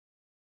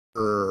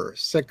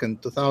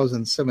2nd,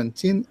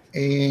 2017,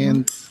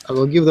 and I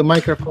will give the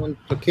microphone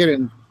to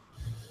Karen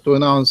to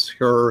announce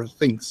her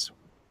things.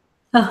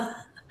 Oh,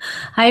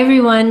 hi,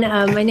 everyone.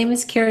 My name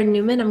is Karen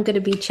Neumann. I'm going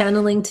to be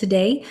channeling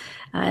today.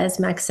 As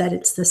Max said,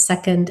 it's the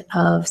 2nd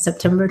of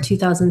September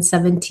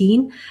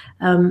 2017.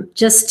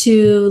 Just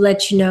to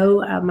let you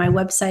know, my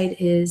website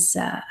is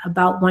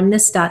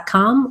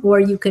aboutoneness.com,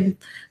 or you can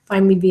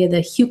find me via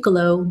the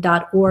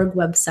Hucolo.org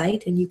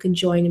website, and you can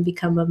join and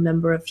become a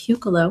member of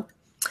Hucolo.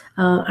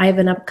 I have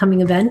an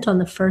upcoming event on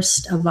the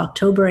 1st of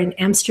October in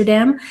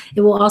Amsterdam.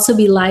 It will also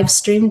be live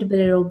streamed, but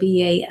it'll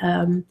be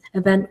a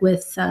event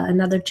with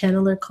another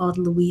channeler called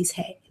Louise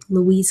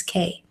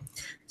K.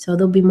 So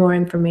there'll be more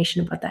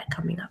information about that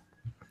coming up.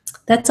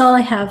 That's all I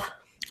have,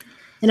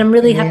 and I'm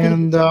really happy.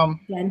 And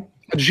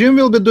Jim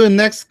will be doing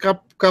next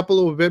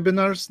couple of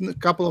webinars,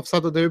 couple of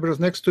Saturday webinars.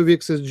 Next 2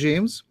 weeks is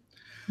Jim's.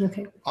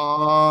 Okay.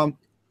 I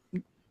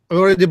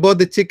already bought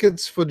the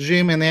tickets for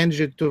Jim and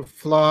Angie to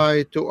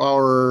fly to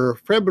our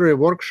February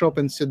workshop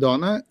in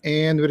Sedona,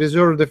 and we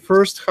reserved the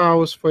first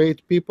house for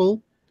 8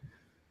 people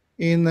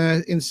in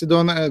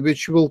Sedona,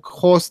 which will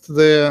host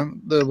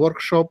the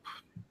workshop,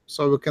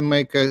 so we can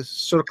make a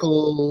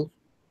circle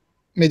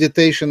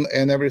meditation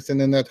and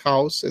everything in that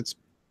house. It's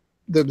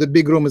the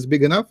big room is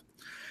big enough,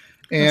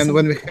 and awesome.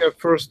 When we have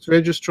first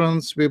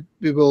registrants,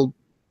 we'll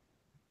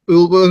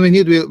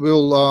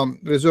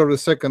reserve the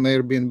second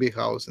Airbnb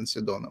house in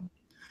Sedona.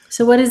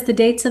 So what is the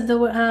dates of the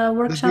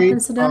workshop in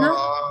Sedona?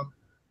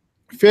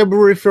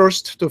 February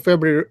 1st to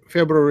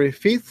February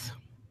 5th.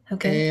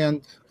 Okay.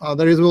 And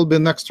there will be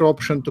an extra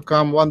option to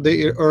come 1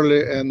 day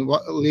early and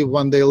leave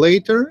 1 day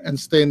later and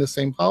stay in the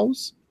same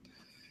house.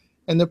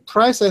 And the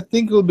price, I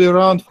think, will be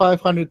around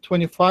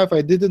 $525.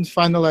 I didn't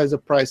finalize the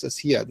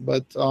prices yet,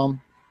 but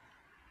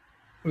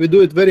we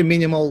do it very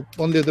minimal,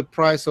 only the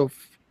price of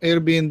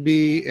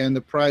Airbnb and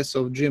the price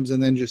of Jim's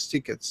and Angie's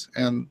tickets,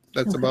 and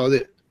that's about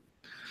it.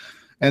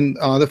 And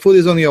the food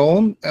is on your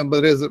own,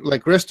 but there's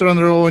like restaurant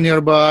row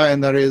nearby,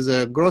 and there is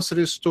a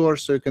grocery store,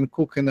 so you can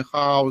cook in the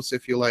house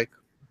if you like.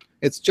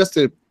 It's just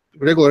a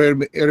regular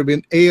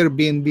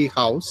Airbnb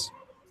house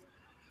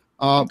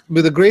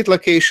with a great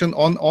location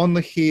on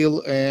the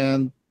hill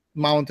and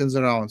mountains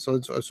around, so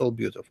it's all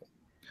beautiful.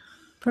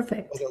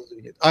 Perfect.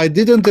 I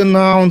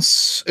didn't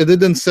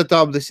set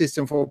up the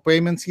system for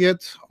payments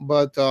yet,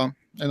 but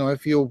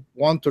if you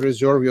want to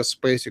reserve your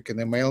space, you can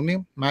email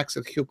me,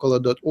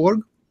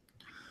 max@hucolo.org.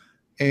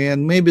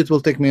 And maybe it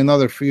will take me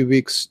another few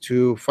weeks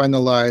to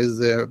finalize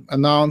the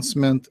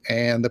announcement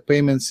and the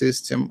payment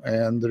system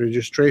and the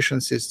registration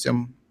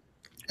system.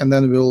 And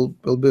then we'll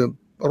be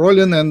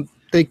rolling and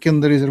taking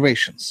the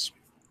reservations.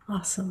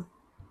 Awesome.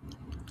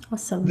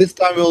 Awesome. This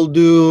time we'll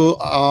do,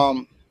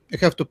 you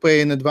have to pay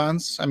in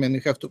advance. I mean,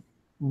 you have to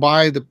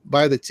buy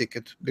the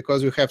ticket,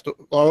 because you have to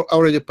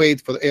already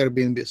paid for the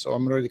Airbnb. So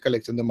I'm already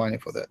collecting the money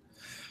for that.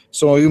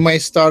 So you may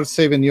start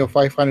saving your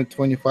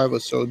 $525 or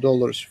so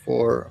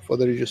for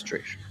the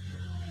registration.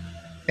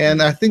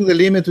 And I think the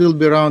limit will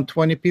be around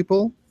 20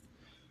 people.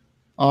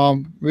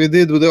 We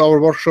did with our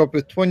workshop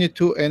with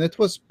 22, and it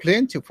was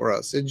plenty for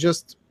us. It's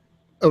just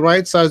a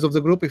right size of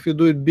the group. If you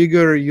do it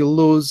bigger, you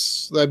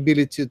lose the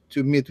ability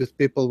to meet with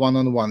people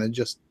one-on-one. It's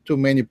just too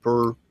many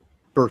per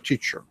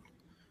teacher.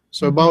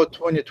 So about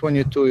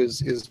 22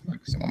 is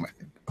maximum, I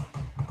think.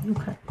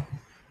 Okay.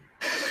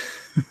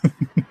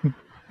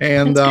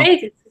 And that's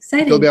great. It's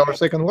exciting. It'll be our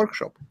second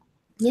workshop.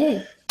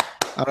 Yay.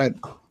 All right.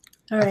 All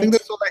right. I think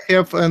that's all I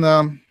have.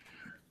 And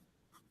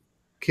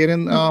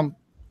Karen,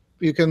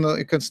 you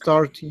can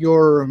start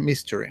your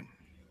mystery.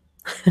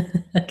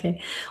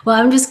 Okay. Well,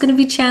 I'm just going to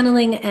be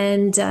channeling,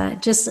 and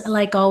just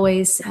like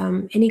always,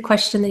 any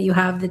question that you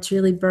have that's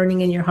really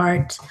burning in your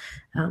heart,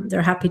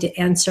 they're happy to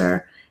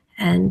answer.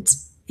 And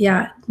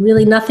yeah,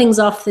 really nothing's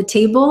off the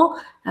table.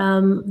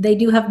 They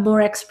do have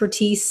more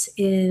expertise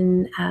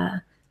in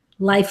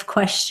life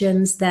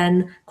questions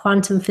than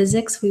quantum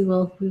physics. We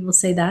will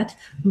say that,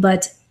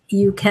 but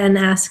you can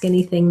ask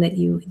anything that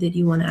you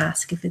want to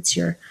ask if it's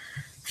your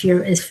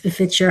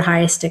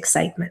highest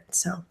excitement.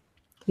 So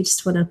we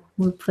just want to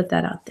put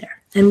that out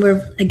there, and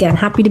we're again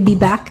happy to be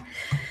back.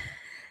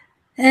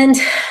 And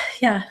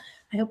yeah,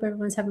 I hope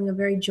everyone's having a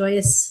very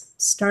joyous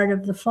start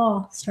of the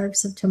fall, start of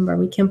September.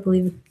 I can't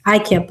believe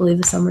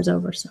the summer's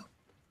over. So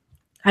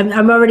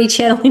I'm already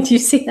channeling. Do you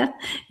see that?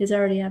 It's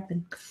already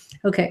happened.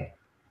 Okay.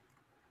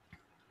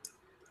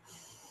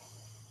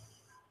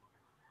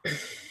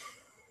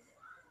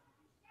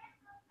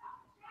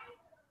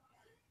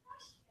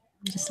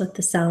 Just let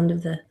the sound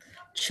of the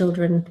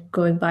children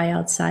going by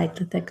outside,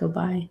 let that go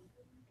by.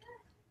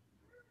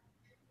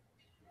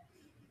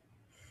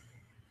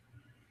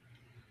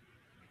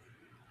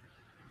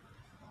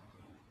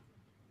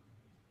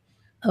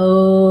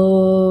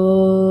 Oh.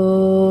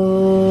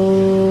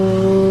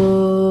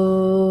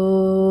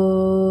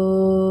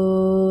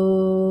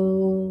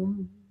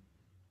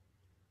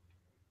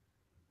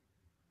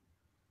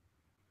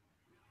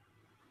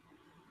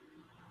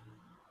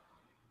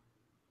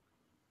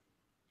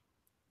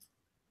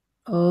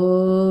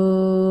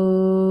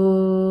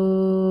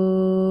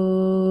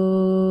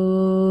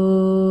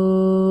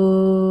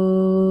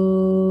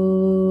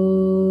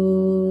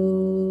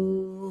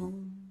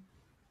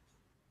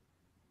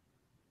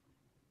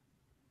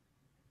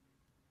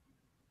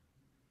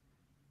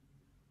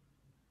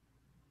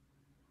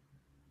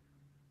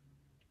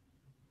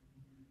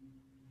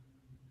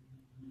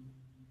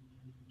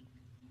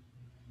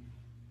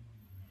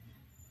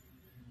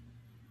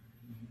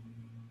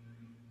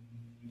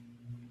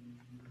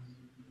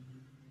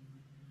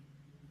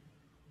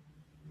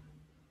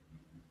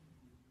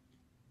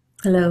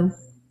 Hello.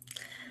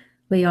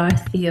 We are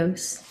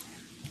THEOS.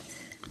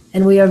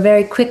 And we are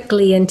very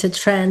quickly into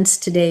trance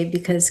today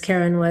because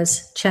Karen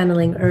was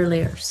channeling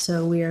earlier.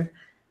 So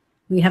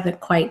we haven't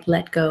quite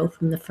let go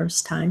from the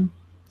first time.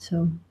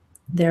 So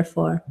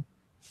therefore,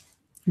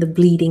 the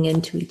bleeding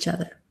into each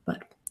other.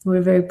 But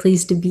we're very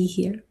pleased to be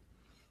here.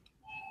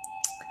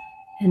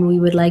 And we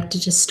would like to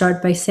just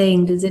start by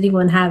saying, does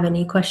anyone have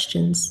any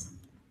questions?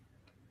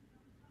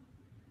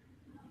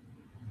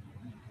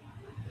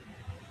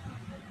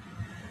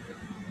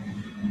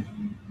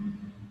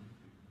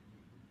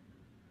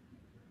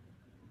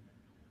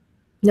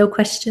 No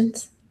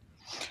questions?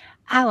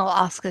 I will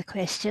ask a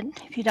question,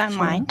 if you don't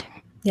mind.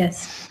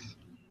 Yes.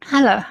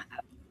 Hello.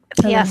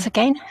 THEOS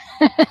again.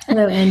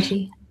 Hello,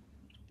 Angie.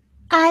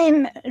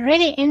 I'm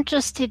really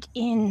interested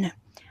in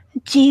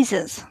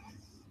Jesus.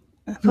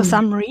 For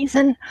some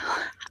reason,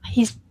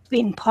 he's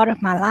been part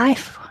of my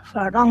life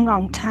for a long,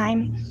 long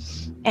time.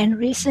 And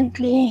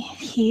recently,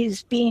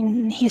 his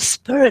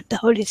spirit, the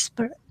Holy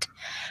Spirit,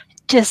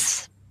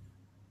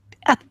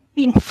 I've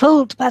been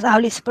filled by the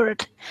Holy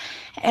Spirit.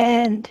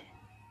 And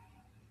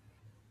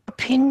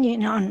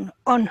opinion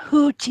on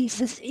who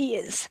Jesus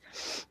is.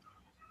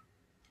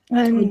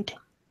 And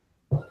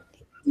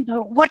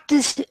what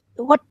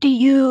do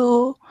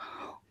you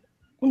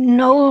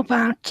know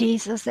about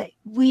Jesus that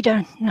we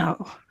don't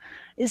know?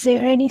 Is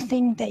there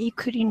anything that you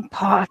could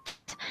impart?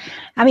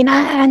 I mean,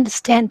 I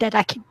understand that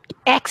I can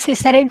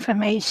access that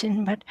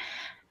information, but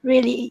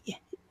really,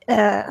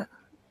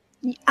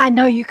 I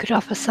know you could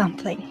offer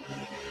something.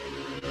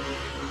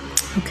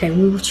 Okay,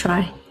 we will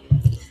try.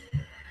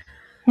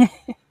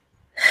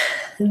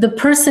 The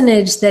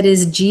personage that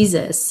is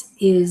Jesus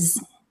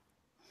is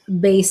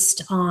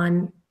based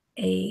on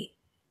a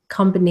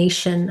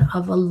combination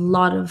of a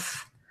lot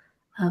of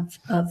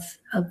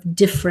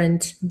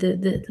different,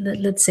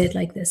 let's say it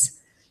like this.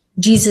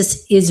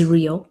 Jesus is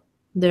real.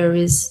 There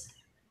is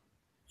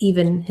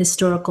even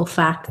historical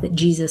fact that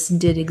Jesus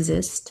did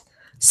exist.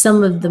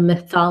 Some of the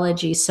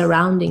mythology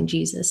surrounding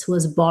Jesus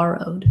was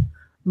borrowed,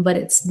 but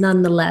it's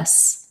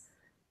nonetheless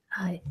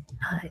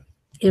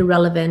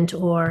irrelevant,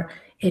 or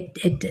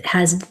it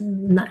has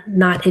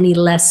not any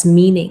less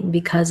meaning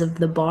because of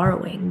the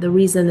borrowing. The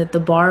reason that the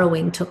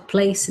borrowing took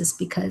place is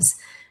because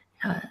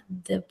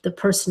the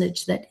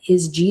personage that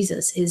is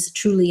Jesus is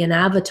truly an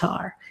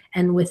avatar.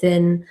 And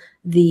within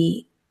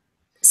the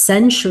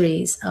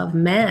centuries of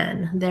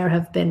man, there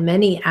have been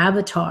many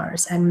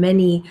avatars and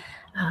many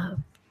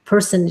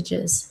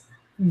personages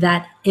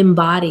that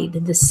embodied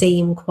the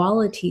same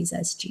qualities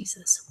as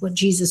Jesus. What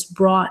Jesus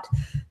brought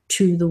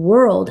to the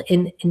world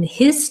in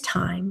his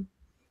time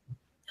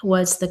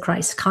was the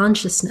Christ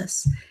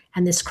consciousness.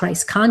 And this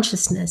Christ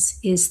consciousness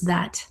is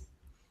that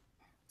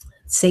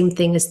same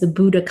thing as the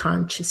Buddha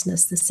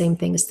consciousness, the same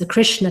thing as the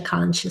Krishna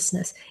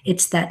consciousness.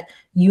 It's that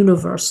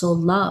universal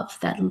love,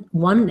 that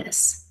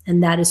oneness.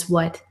 And that is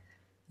what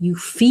you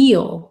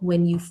feel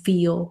when you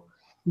feel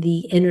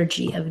the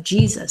energy of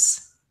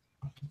Jesus.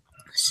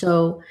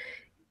 So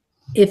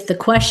if the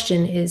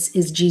question is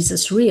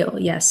Jesus real?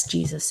 Yes,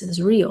 Jesus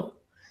is real.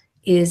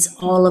 Is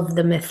all of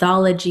the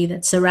mythology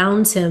that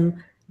surrounds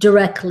him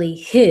directly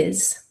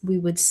his? We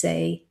would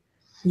say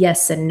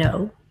yes and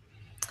no.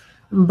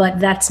 But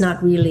that's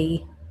not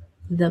really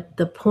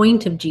the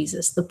point of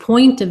Jesus. The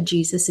point of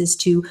Jesus is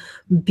to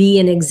be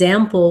an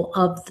example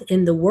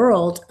in the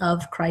world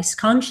of Christ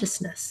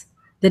consciousness,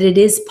 that it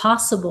is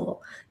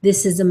possible.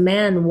 This is a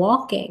man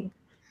walking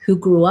who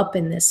grew up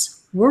in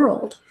this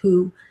world,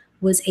 who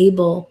was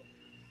able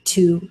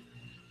to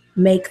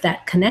make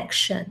that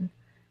connection,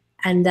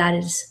 and that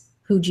is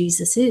who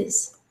Jesus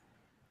is.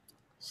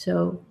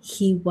 So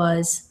he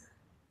was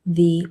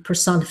the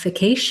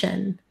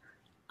personification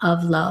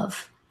of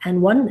love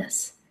and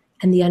oneness,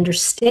 and the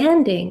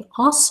understanding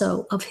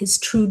also of his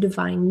true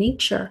divine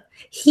nature.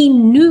 He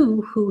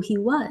knew who he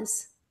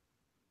was,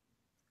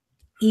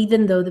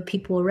 even though the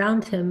people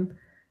around him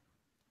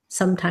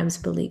sometimes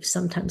believed,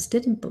 sometimes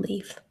didn't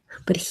believe.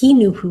 But he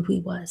knew who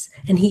he was,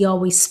 and he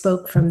always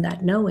spoke from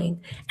that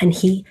knowing. And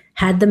he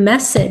had the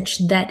message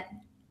that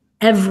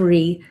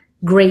every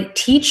great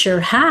teacher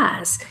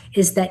has,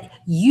 is that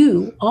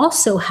you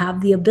also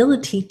have the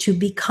ability to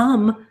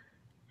become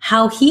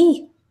how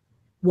he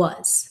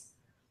was,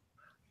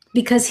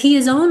 because he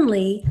is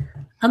only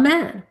a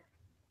man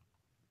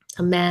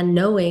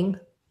knowing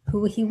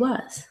who he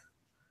was.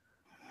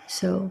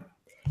 So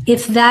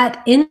if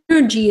that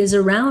energy is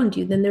around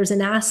you, then there's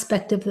an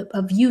aspect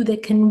of you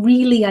that can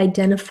really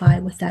identify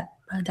with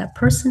that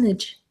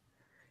personage.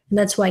 And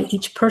that's why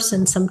each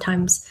person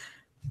sometimes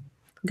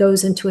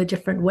goes into a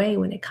different way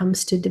when it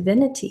comes to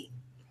divinity.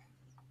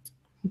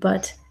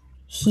 But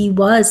he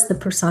was the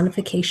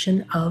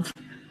personification of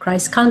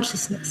Christ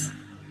consciousness.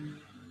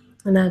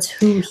 And that's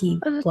who he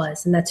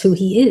was, and that's who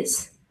he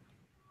is.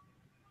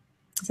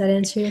 Does that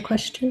answer your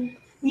question?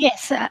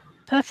 Yes,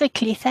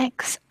 perfectly,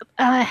 thanks.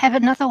 I have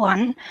another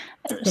one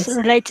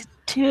related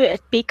to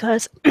it,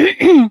 because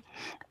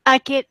I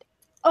get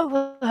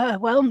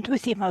overwhelmed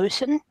with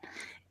emotion,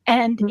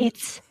 and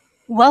it's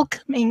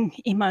welcoming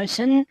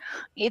emotion.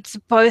 It's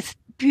both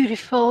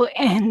beautiful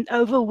and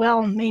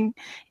overwhelming.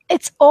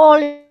 It's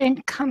all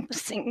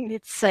encompassing,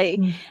 let's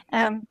say.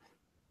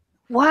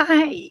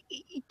 Why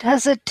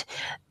does it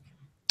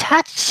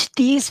touch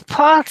these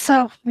parts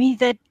of me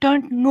that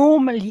don't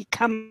normally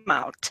come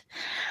out?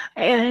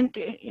 And,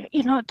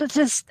 you know,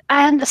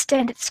 I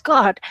understand it's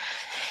God,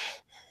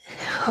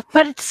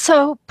 but it's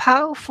so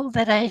powerful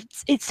that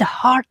it's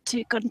hard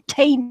to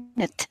contain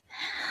it.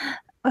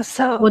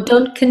 So, well,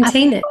 don't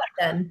contain it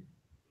then.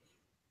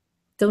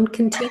 Don't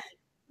contain it.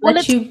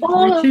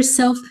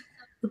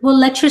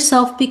 Let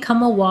yourself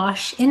become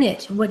awash in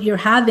it. What you're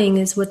having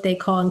is what they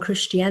call in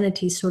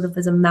Christianity sort of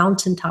as a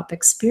mountaintop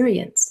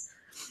experience.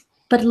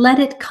 But let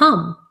it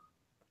come.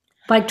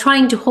 By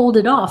trying to hold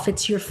it off,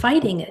 you're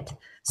fighting it.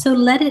 So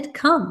let it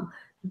come.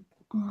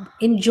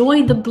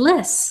 Enjoy the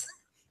bliss.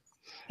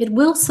 It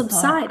will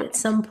subside at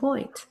some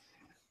point.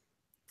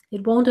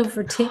 It won't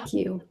overtake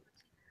you.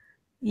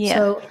 Yeah.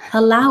 So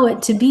allow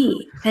it to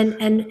be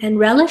and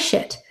relish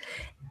it.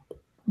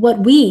 What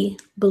we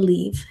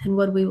believe and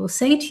what we will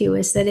say to you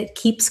is that it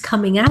keeps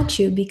coming at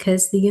you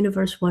because the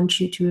universe wants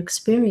you to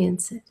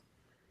experience it.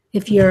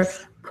 If you're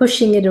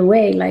pushing it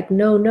away, like,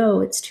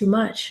 no, it's too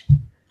much.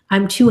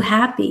 I'm too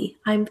happy.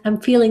 I'm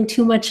feeling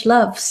too much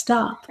love.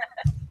 Stop.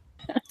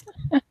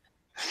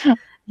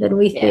 Then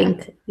we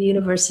think the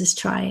universe is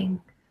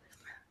trying.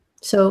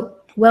 So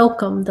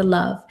welcome the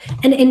love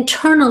and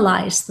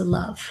internalize the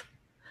love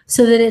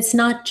so that it's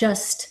not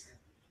just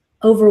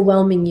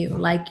overwhelming you,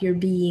 like you're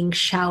being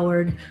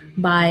showered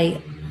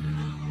by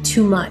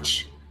too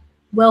much.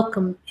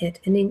 Welcome it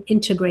and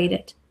integrate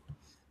it.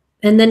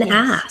 And then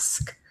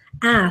ask,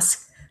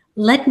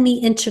 let me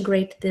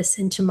integrate this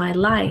into my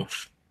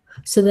life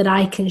so that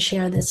I can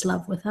share this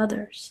love with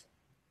others.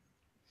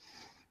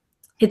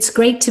 It's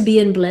great to be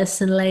in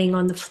bliss and laying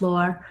on the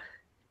floor,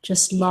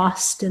 just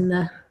lost in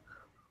the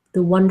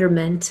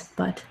wonderment,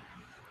 but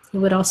it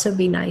would also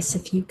be nice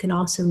if you can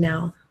also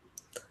now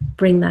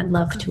bring that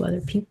love to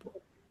other people.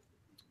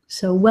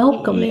 So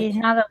welcome it.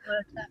 In other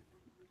words,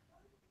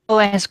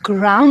 as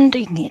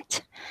grounding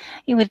it,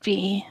 it would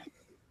be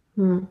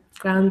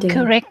grounding.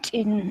 Correct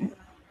in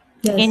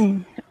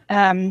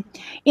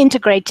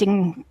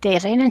integrating their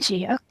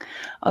energy.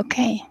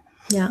 Okay.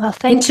 Yeah. Well,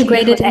 thank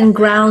integrate you it and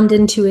ground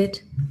into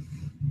it.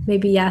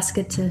 Maybe ask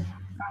it to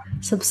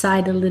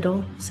subside a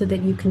little so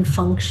that you can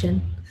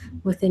function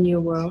within your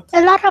world.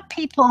 A lot of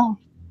people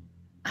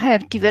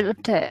have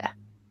developed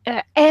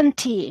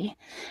anti.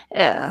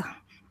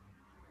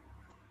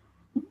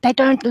 They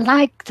don't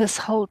like this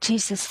whole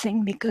Jesus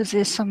thing because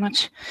there's so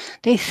much.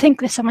 They think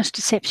there's so much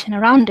deception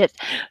around it,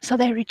 so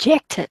they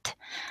reject it.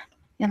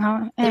 You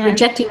know, they're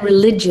rejecting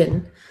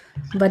religion,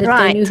 but if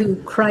they knew who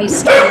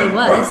Christ really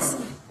was.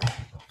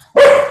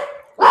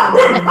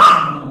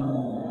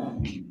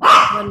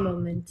 One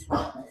moment.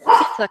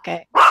 It's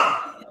okay.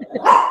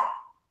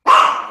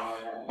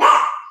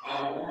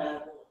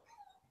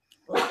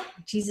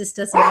 Jesus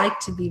doesn't like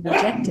to be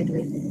rejected.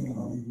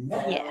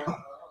 Yeah.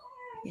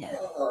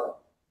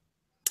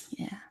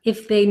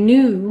 If they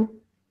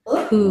knew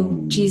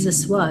who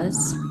Jesus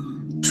was,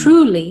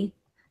 truly,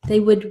 they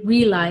would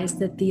realize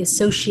that the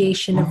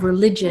association of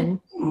religion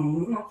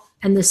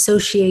and the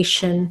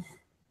association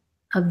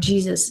of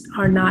Jesus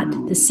are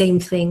not the same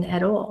thing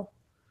at all.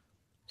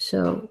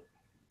 So,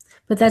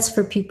 but that's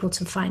for people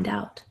to find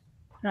out.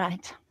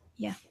 Right.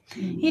 Yeah.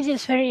 It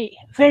is very,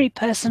 very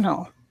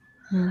personal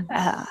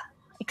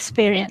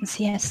experience.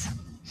 Yes.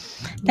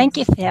 Thank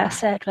you,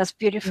 THEOS. It was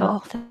beautiful.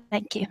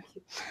 Thank you.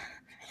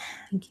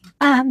 Thank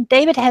you.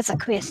 David has a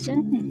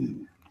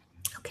question.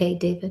 Okay,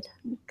 David.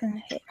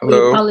 Hello. We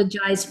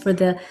apologize for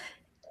the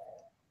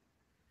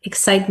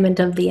excitement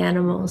of the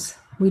animals.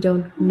 We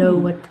don't know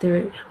what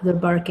they're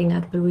barking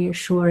at, but we are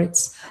sure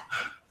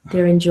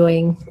they're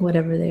enjoying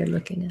whatever they're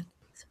looking at.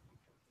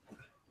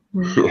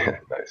 So, yeah,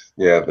 nice.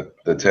 Yeah,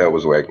 the tail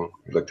was wagging.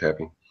 It looked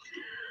happy.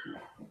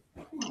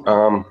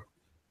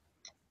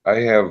 I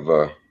have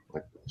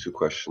like 2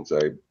 questions.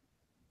 I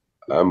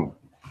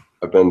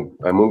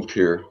moved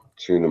here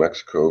to New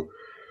Mexico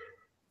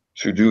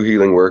to do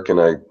healing work, and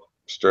I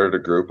started a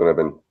group, and I've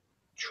been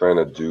trying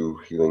to do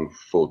healing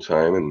full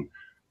time, and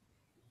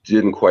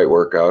didn't quite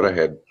work out. I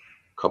had a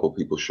couple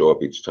people show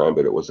up each time,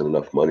 but it wasn't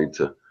enough money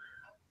to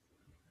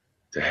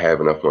have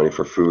enough money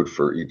for food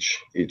for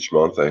each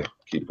month. I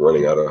keep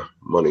running out of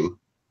money,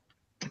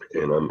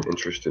 and I'm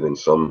interested in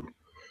some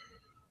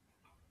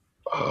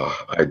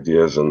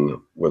ideas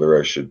on whether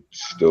I should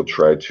still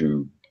try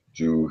to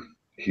do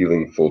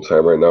healing full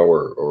time right now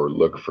or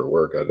look for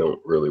work. I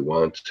don't really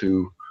want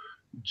to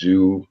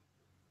do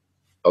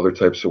other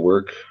types of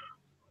work,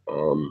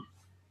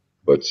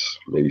 but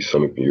maybe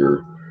some of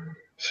your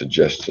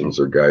suggestions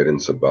or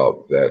guidance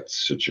about that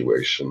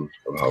situation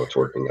of how it's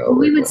working out.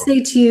 We would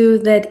say to you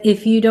that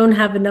if you don't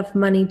have enough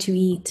money to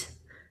eat,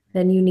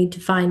 then you need to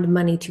find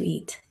money to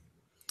eat.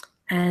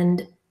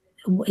 And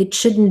it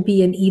shouldn't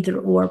be an either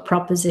or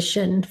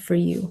proposition for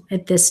you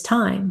at this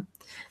time.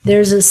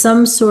 There's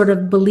some sort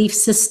of belief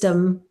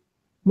system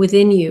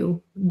within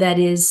you that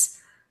is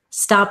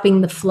stopping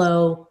the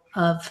flow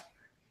of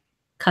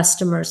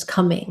customers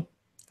coming.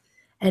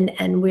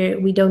 And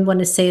we don't want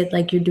to say it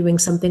like you're doing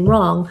something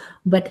wrong,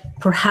 but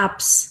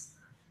perhaps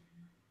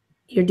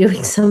you're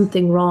doing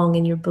something wrong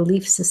in your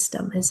belief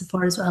system as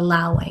far as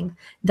allowing.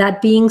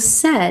 That being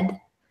said,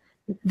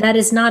 that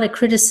is not a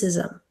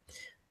criticism.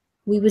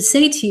 We would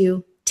say to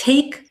you,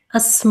 take a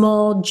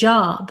small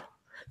job,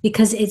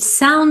 because it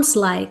sounds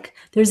like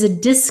there's a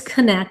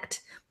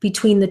disconnect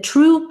between the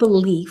true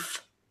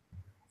belief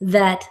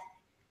that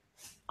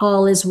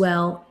all is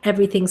well,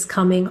 everything's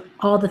coming,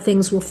 all the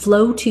things will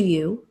flow to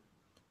you,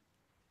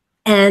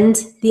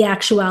 and the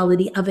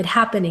actuality of it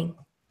happening.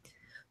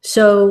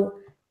 So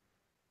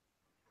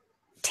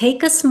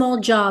take a small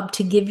job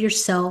to give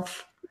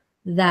yourself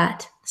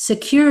that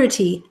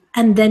security,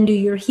 and then do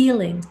your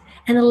healing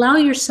and allow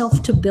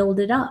yourself to build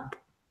it up.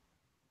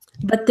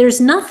 But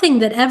there's nothing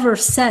that ever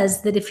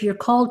says that if you're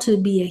called to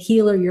be a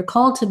healer, you're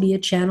called to be a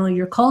channel,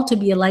 you're called to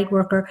be a light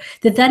worker,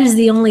 that that is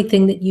the only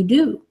thing that you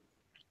do.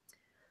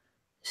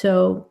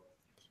 So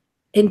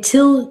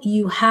until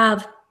you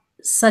have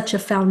such a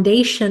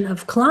foundation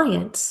of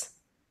clients,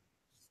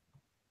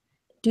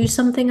 do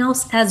something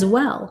else as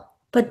well.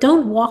 But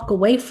don't walk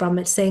away from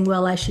it saying,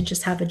 well, I should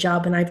just have a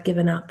job and I've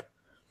given up.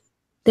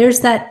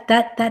 There's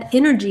that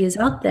energy is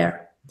out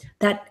there.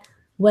 That,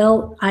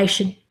 well, I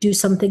should do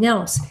something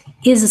else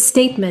is a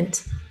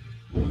statement.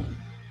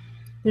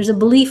 There's a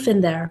belief in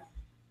there.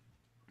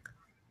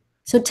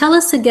 So tell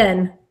us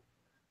again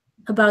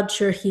about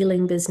your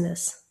healing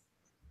business.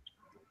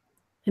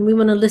 And we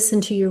want to listen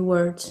to your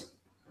words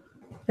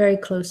very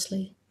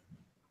closely.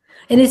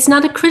 And it's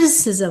not a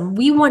criticism.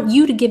 We want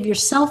you to give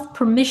yourself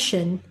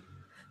permission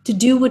to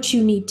do what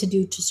you need to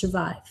do to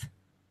survive.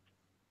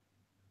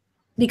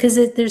 Because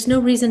there's no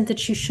reason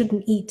that you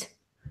shouldn't eat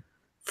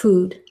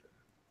food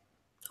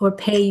or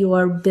pay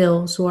your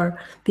bills or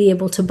be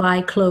able to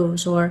buy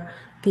clothes or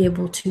be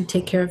able to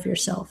take care of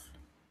yourself.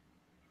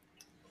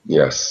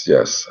 Yes.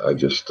 I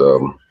just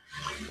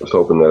was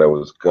hoping that I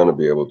was going to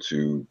be able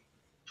to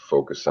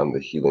focus on the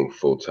healing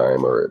full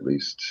time, or at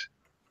least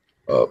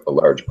a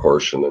large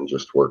portion, and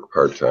just work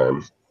part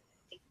time.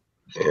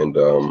 And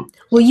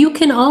well, you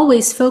can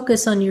always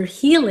focus on your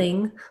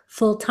healing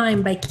full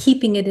time by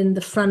keeping it in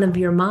the front of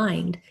your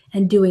mind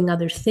and doing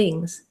other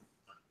things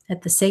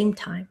at the same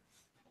time.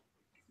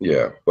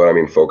 Yeah, but I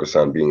mean, focus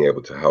on being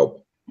able to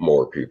help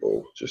more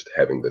people, just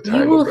having the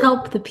time. You will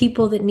help the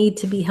people that need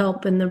to be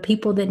helped, and the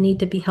people that need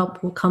to be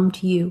helped will come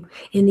to you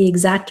in the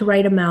exact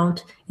right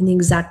amount, in the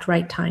exact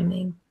right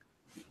timing.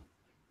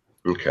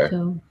 Okay.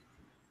 So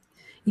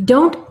you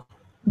don't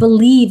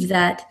believe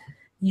that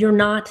you're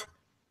not,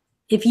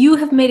 if you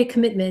have made a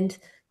commitment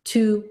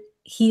to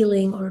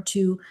healing or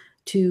to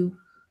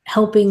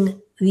helping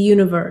the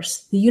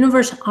universe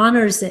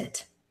honors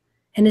it.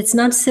 And it's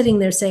not sitting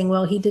there saying,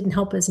 well, he didn't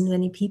help as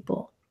many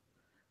people.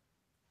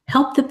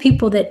 Help the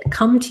people that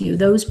come to you.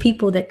 Those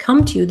people that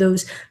come to you,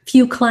 those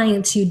few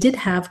clients you did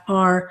have,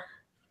 are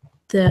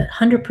the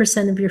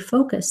 100% of your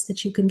focus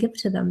that you can give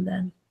to them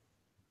then.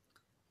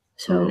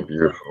 So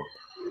beautiful.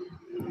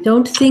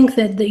 Don't think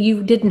that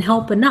you didn't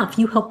help enough.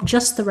 You helped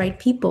just the right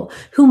people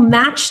who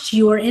matched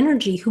your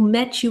energy, who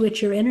met you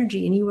at your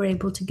energy, and you were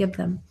able to give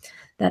them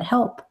that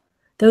help.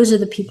 Those are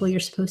the people you're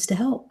supposed to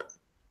help.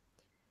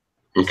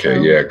 Okay,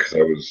 so, yeah, because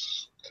I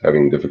was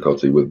having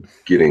difficulty with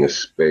getting a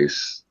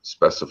space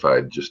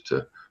specified just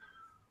to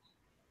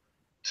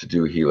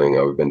do healing.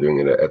 I've been doing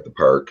it at the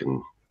park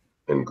and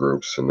in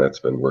groups, and that's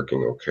been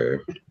working okay.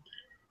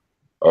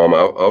 I'm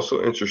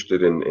also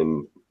interested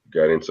in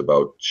guidance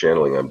about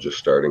channeling. I'm just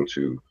starting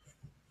to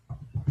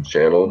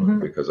channel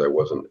because I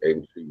wasn't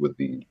able to with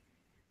the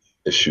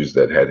issues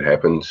that had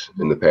happened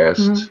in the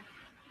past,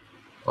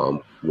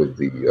 with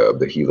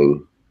the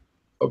healing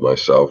of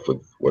myself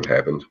with what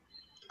happened.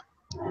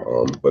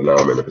 But now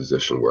I'm in a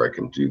position where I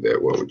can do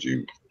that. What would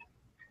you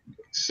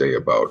say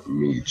about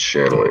me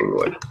channeling,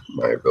 like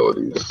my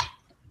abilities?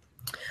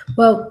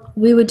 Well,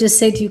 we would just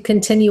say to you,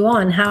 continue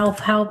on.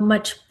 How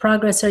much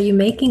progress are you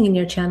making in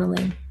your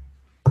channeling?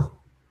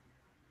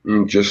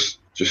 Just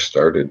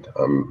started.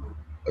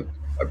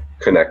 I've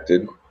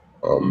connected,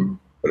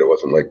 but it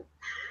wasn't like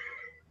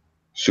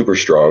super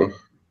strong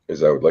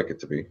as I would like it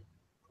to be.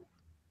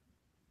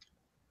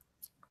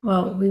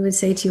 Well, we would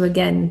say to you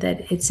again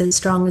that it's as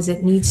strong as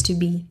it needs to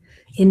be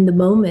in the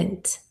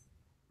moment.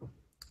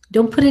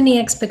 Don't put any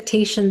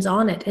expectations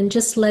on it and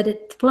just let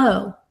it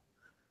flow.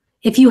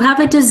 If you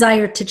have a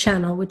desire to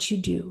channel, which you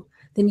do,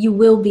 then you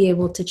will be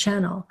able to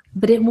channel,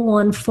 but it will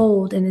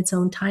unfold in its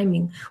own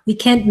timing. We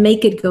can't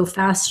make it go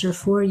faster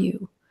for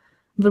you.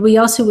 But we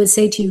also would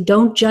say to you,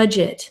 don't judge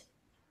it.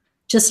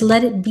 Just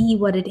let it be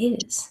what it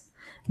is.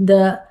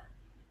 The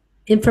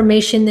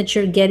information that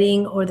you're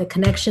getting or the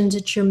connections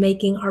that you're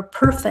making are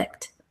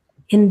perfect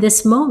in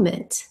this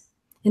moment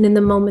and in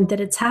the moment that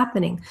it's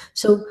happening.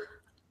 So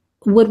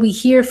what we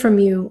hear from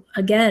you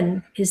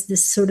again is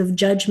this sort of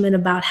judgment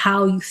about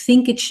how you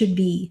think it should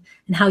be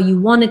and how you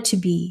want it to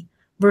be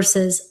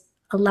versus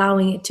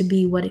allowing it to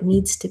be what it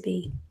needs to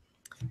be.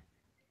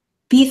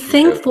 Be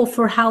thankful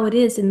for how it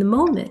is in the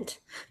moment.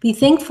 Be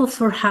thankful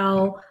for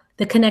how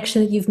the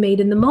connection that you've made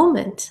in the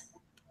moment.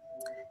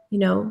 You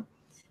know,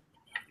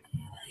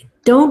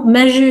 don't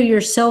measure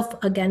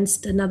yourself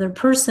against another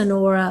person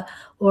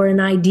or an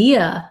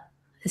idea,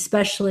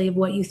 especially of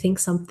what you think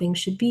something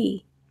should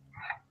be.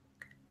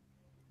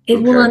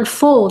 It will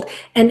unfold.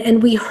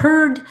 And we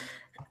heard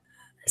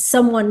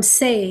someone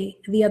say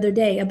the other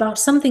day about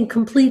something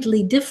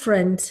completely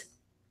different,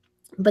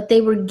 but they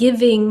were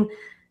giving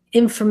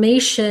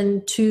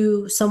information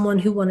to someone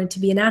who wanted to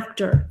be an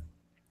actor.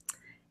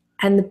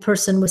 And the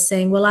person was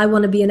saying, well, I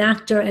want to be an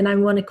actor and I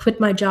want to quit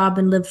my job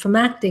and live from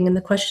acting. And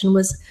the question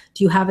was,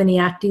 do you have any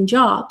acting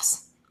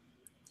jobs?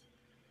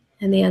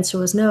 And the answer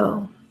was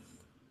no.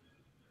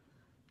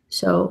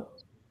 So,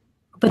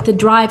 but the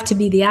drive to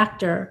be the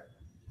actor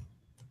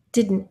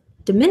didn't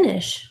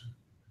diminish.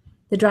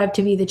 The drive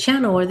to be the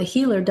channel or the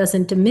healer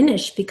doesn't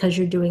diminish because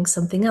you're doing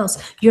something else.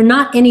 You're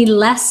not any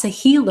less a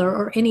healer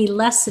or any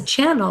less a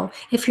channel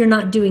if you're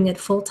not doing it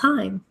full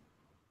time.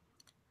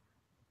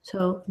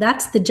 So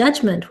that's the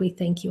judgment we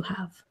think you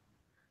have.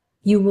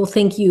 You will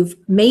think you've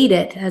made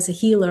it as a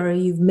healer or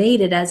you've made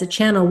it as a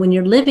channel when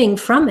you're living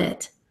from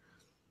it.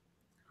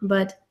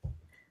 But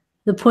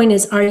the point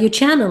is, are you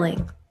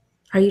channeling?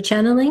 Are you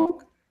channeling?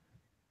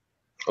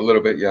 A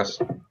little bit, yes.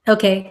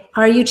 Okay.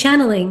 Are you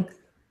channeling?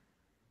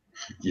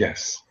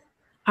 Yes.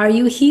 Are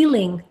you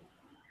healing?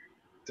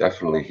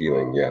 Definitely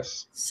healing,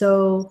 yes.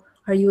 So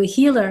are you a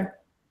healer?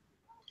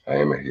 I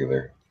am a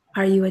healer.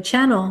 Are you a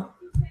channel?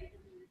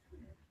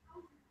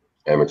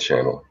 I'm a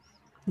channel.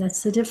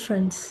 That's the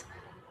difference.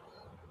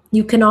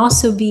 You can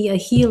also be a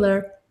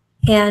healer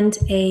and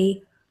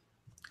a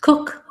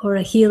cook, or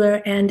a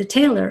healer and a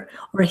tailor,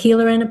 or a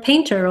healer and a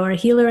painter, or a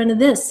healer and a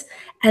this.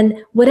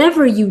 And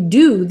whatever you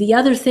do, the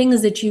other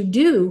things that you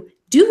do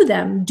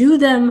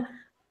them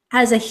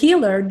as a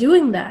healer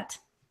doing that.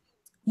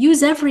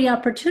 Use every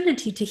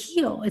opportunity to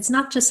heal. It's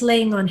not just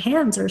laying on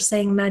hands or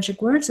saying magic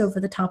words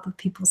over the top of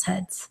people's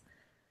heads.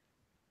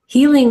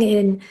 Healing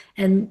in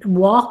and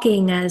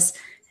walking as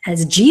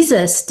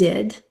Jesus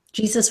did.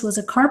 Jesus was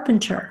a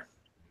carpenter.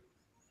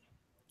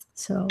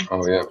 So,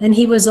 oh, yeah. And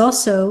he was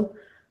also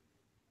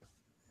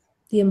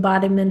the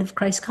embodiment of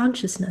Christ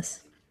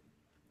consciousness.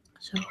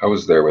 So I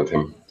was there with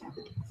him.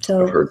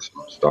 So I've heard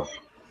some stuff.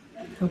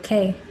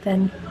 Okay,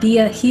 then be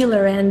a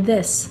healer and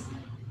this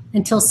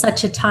until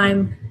such a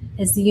time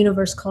as the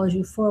universe calls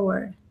you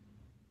forward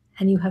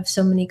and you have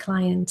so many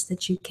clients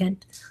that you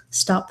can't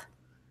stop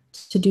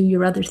to do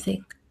your other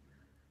thing.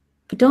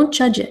 But don't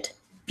judge it.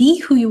 Be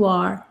who you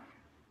are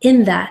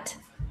in that.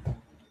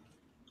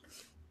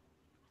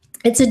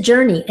 It's a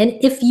journey. And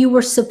if you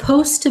were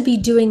supposed to be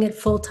doing it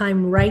full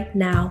time right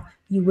now,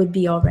 you would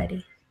be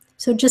already.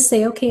 So just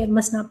say, okay, it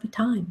must not be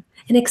time,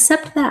 and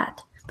accept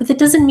that. But that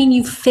doesn't mean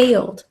you've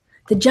failed.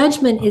 The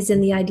judgment is in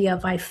the idea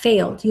of I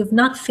failed. You have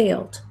not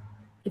failed.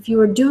 If you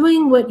are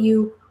doing what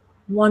you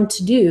want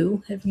to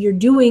do, if you're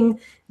doing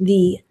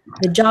the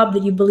job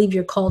that you believe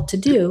you're called to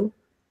do,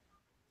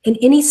 in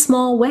any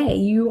small way,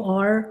 you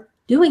are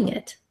doing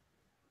it.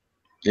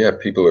 Yeah,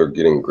 people are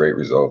getting great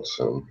results.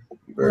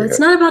 Well, it's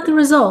not about the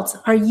results.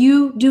 Are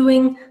you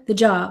doing the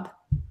job?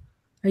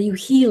 Are you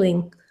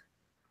healing?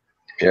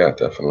 Yeah,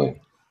 definitely.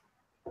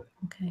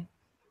 Okay.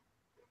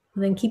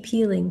 Well, then keep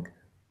healing.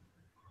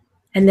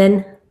 And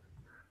then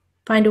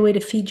find a way to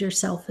feed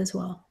yourself as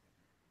well.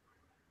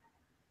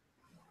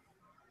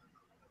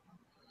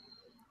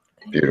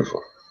 Okay.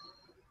 Beautiful.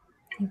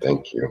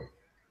 Thank you.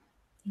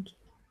 Thank you.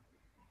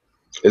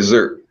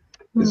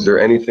 Is there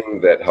anything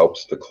that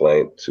helps the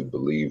client to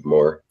believe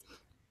more?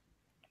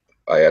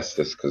 I asked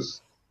this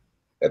because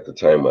at the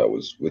time I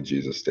was with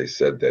Jesus, they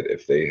said that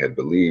if they had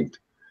believed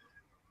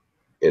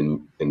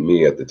in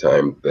me at the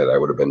time, that I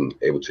would have been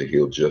able to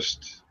heal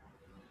just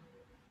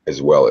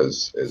as well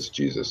as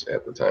Jesus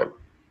at the time.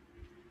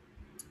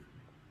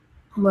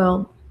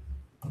 Well,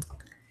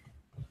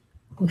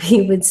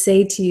 we would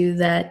say to you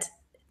that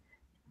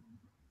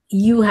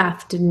you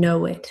have to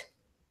know it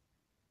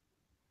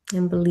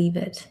and believe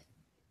it.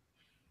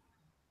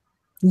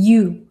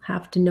 You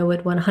have to know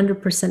it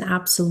 100%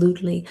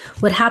 absolutely.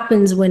 What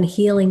happens when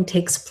healing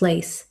takes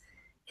place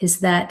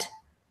is that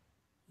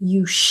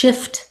you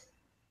shift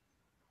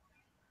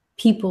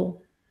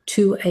people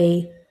to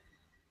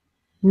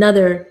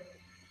another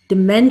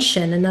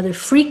dimension, another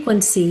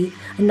frequency,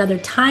 another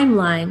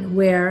timeline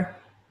where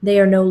they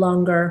are no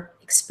longer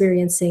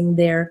experiencing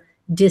their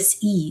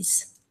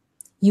dis-ease.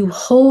 You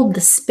hold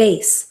the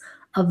space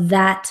of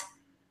that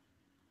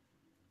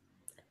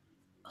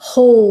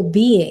whole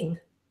being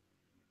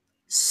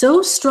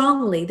so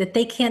strongly that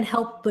they can't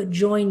help but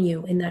join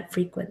you in that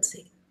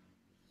frequency.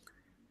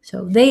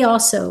 So they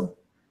also,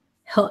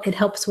 it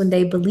helps when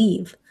they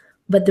believe.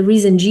 But the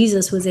reason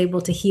Jesus was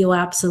able to heal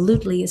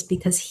absolutely is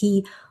because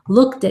he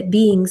looked at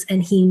beings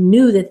and he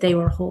knew that they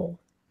were whole.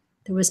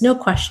 There was no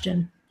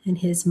question in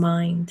his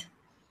mind.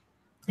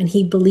 And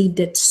he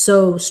believed it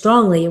so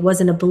strongly. It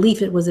wasn't a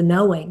belief, it was a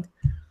knowing.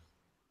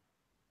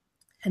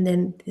 And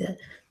then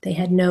they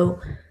had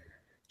no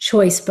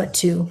choice but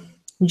to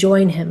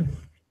join him.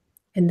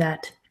 in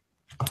that.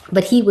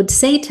 But he would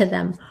say to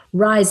them,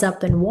 rise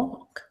up and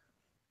walk.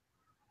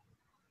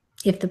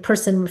 If the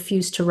person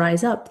refused to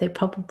rise up, they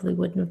probably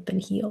wouldn't have been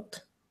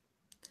healed.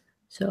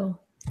 So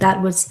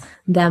that was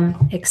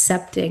them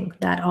accepting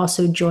that,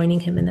 also joining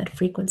him in that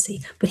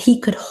frequency. But he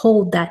could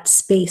hold that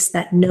space,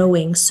 that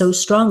knowing so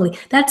strongly.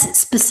 That's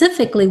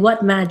specifically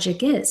what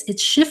magic is.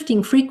 It's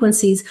shifting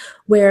frequencies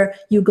where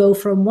you go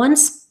from one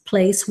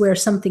place where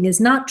something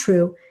is not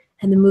true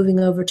and then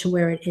moving over to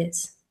where it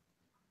is.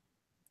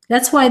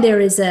 That's why there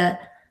is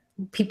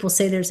people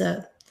say there's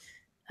a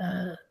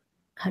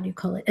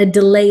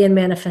delay in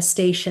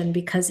manifestation,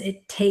 because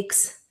it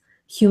takes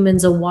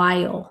humans a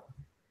while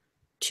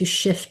to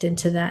shift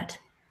into that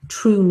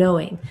true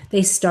knowing.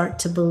 They start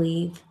to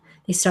believe,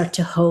 they start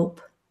to hope,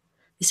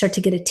 they start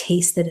to get a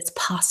taste that it's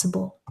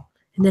possible.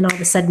 And then all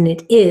of a sudden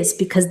it is,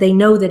 because they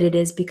know that it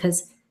is,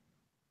 because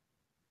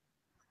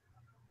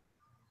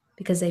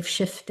they've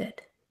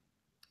shifted.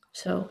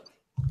 So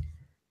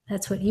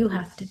that's what you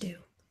have to do.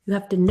 You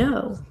have to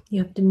know,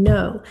 you have to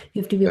know,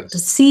 you have to be able to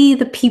see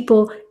the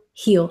people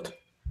healed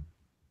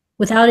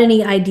without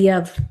any idea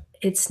of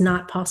it's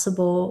not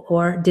possible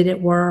or did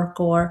it work,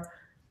 or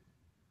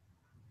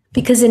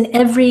because in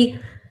every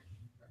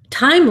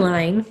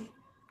timeline,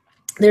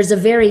 there's a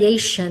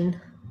variation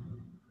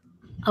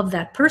of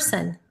that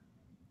person.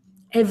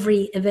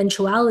 Every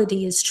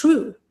eventuality is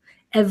true.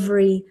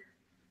 Every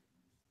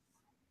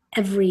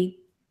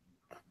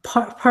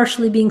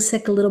partially being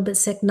sick, a little bit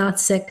sick, not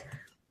sick,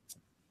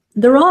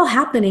 they're all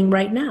happening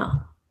right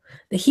now.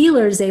 The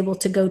healer is able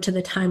to go to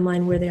the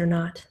timeline where they're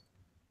not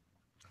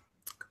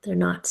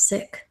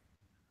sick.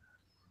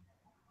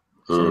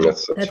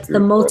 That's the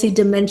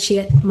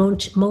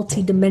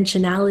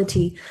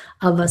multidimensionality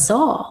of us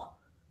all.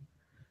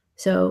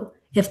 So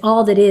if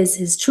all that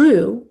is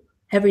true,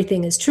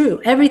 everything is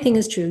true. Everything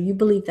is true. You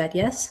believe that,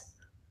 yes?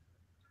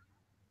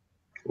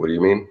 What do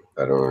you mean?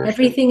 I don't understand.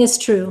 Everything is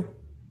true.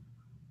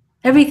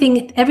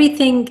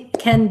 Everything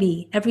can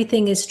be.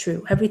 Everything is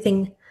true.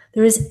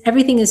 There's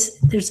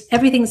everything's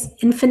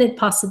infinite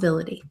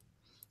possibility.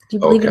 Do you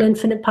believe in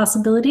infinite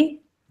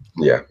possibility?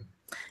 Yeah.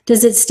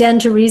 Does it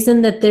stand to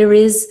reason that there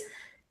is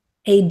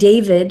a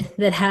David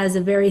that has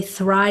a very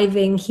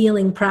thriving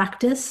healing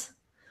practice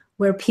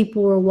where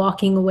people were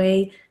walking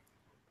away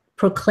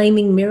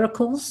proclaiming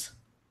miracles?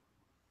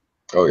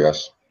 Oh,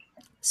 yes.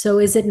 So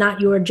is it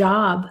not your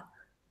job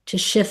to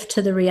shift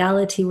to the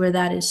reality where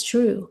that is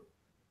true?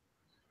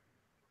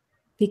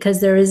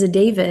 Because there is a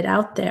David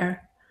out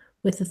there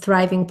with a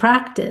thriving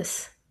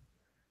practice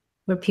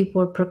where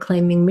people are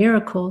proclaiming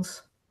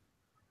miracles,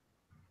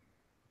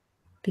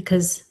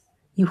 because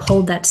you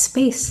hold that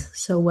space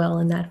so well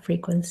in that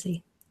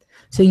frequency.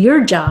 So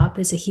your job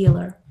as a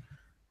healer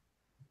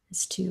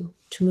is to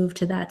move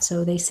to that.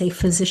 So they say,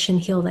 physician,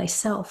 heal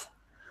thyself.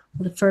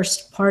 Well, the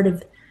first part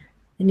of it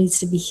that needs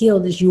to be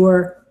healed is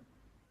your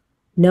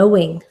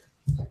knowing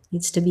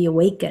needs to be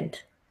awakened,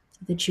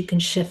 so that you can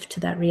shift to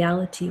that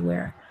reality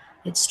where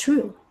it's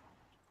true.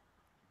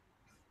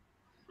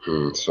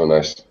 So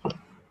nice.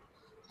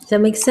 Does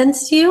that make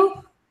sense to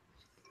you?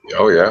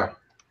 Oh, yeah.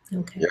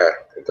 Okay. Yeah,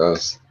 it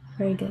does.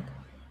 Very good.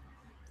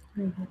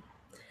 Very good.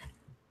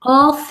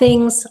 All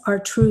things are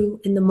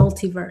true in the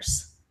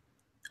multiverse.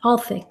 All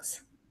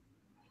things.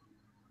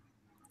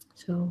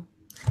 So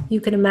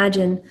you can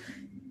imagine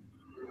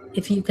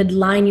if you could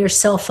line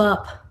yourself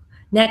up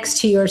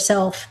next to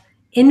yourself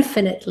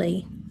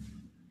infinitely,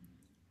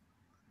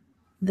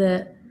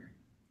 the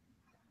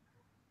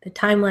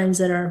timelines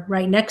that are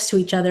right next to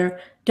each other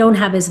don't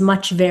have as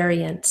much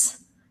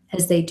variance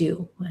as they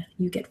do when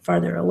you get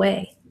farther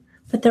away,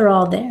 but they're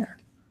all there.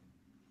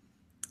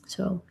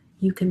 So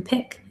you can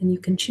pick and you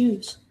can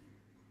choose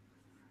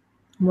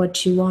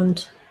what you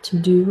want to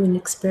do and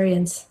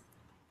experience.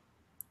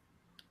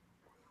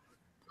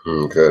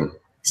 Good.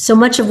 So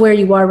much of where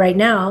you are right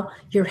now,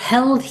 you're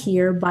held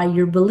here by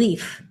your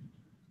belief,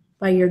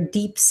 by your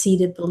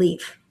deep-seated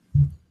belief.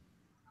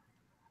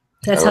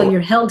 That's how you're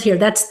held here.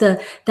 That's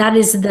sort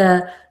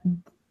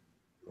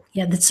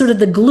of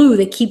the glue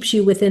that keeps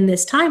you within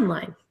this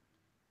timeline.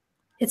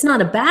 It's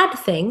not a bad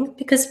thing,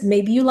 because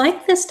maybe you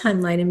like this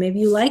timeline and maybe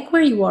you like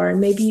where you are, and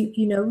maybe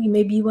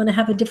maybe you want to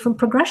have a different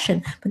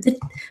progression.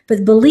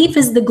 But belief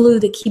is the glue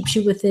that keeps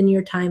you within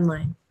your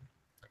timeline.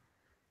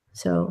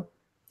 So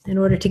in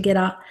order to get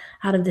out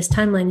of this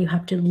timeline, you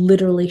have to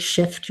literally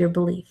shift your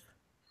belief.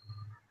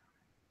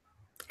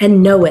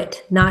 And know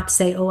it, not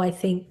say, oh, I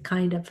think,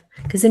 kind of.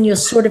 Because then you'll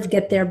sort of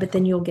get there, but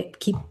then you'll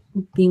keep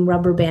being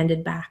rubber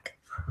banded back.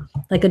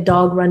 Like a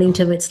dog running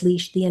to its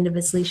leash, the end of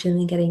its leash, and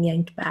then getting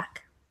yanked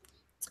back.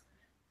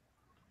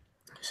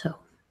 So,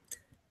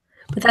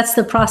 but that's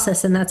the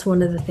process, and that's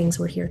one of the things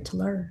we're here to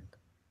learn.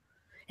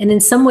 And in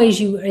some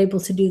ways, you are able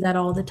to do that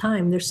all the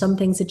time. There's some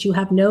things that you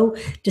have no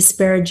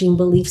disparaging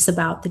beliefs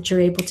about, that you're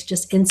able to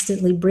just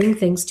instantly bring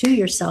things to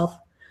yourself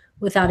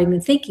without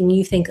even thinking.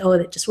 You think, oh,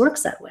 it just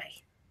works that way.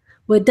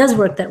 Well, it does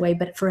work that way,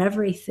 but for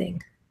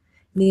everything.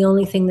 The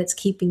only thing that's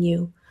keeping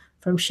you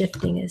from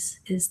shifting is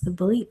the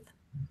belief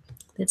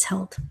that's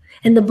held.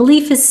 And the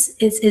belief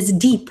is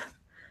deep.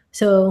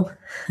 So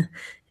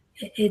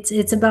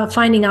it's about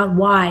finding out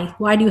why.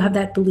 Why do you have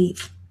that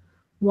belief?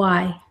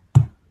 Why?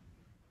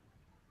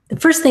 The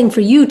first thing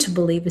for you to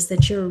believe is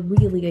that you're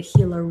really a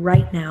healer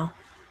right now.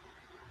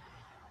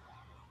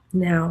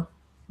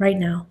 Right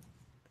now.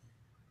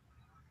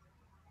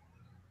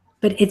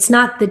 But it's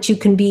not that you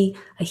can be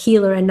a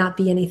healer and not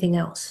be anything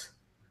else.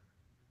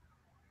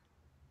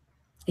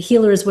 A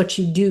healer is what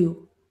you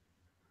do.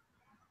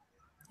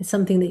 It's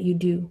something that you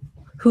do.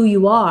 Who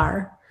you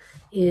are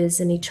is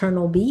an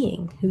eternal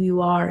being. Who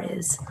you are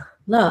is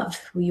love.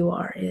 Who you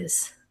are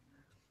is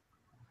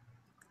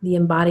the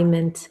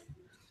embodiment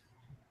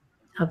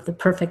of the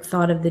perfect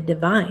thought of the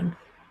divine.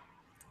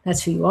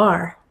 That's who you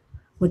are.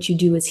 What you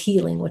do is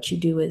healing. What you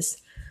do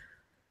is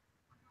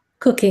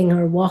cooking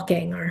or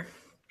walking or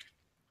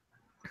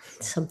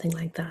something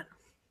like that.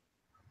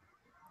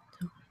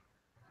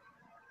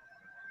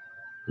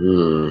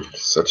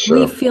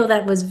 We feel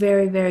that was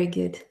very, very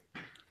good.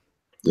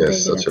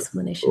 Yes, very good such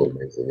explanation. an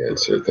amazing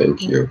answer.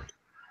 Thank you.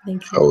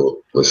 Thank you. I'll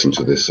listen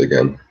to this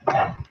again.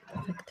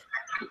 Perfect.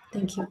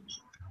 Thank you.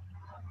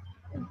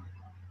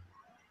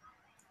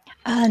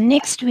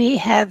 Next we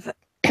have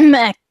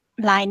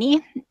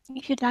Laini,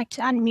 if you'd like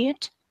to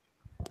unmute.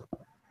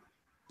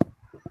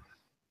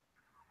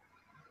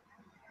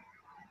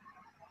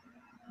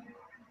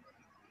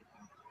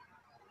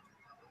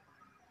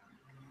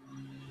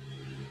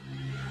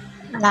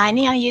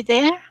 Laini, are you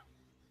there?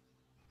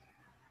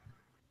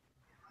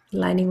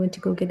 Laini went to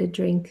go get a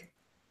drink.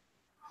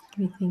 What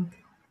do you think?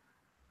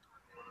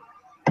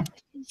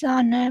 She's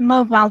on a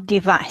mobile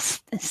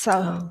device,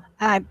 so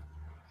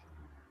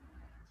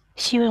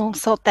she will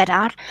sort that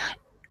out.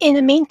 In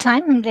the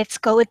meantime, let's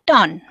go with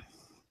Don.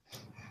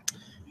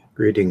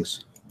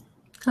 Greetings.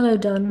 Hello,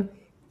 Don.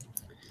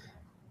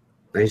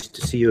 Nice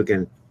to see you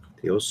again,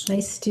 THEOS.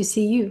 Nice to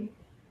see you.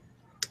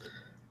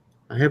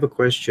 I have a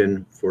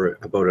question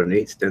about an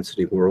 8th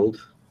density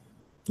world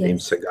named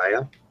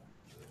𝗖𝗢𝗓.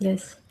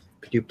 Yes.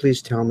 Could you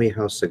please tell me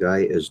how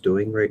𝗖𝗢𝗓 is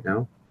doing right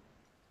now?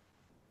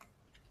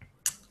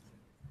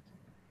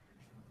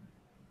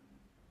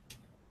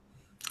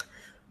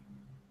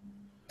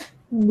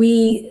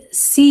 We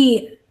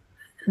see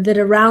that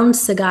around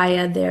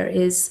𝗖𝗢𝗓 there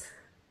is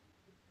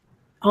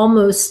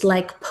almost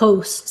like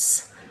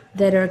posts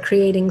that are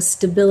creating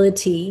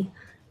stability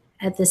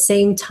at the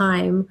same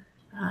time,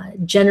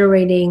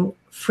 generating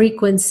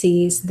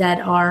frequencies that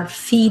are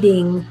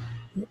feeding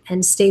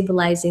and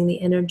stabilizing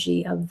the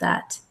energy of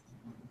that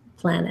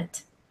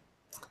planet.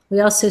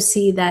 We also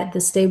see that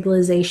the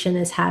stabilization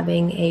is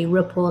having a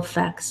ripple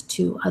effect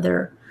to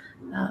other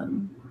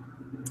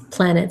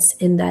planets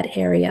in that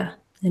area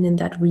and in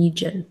that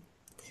region.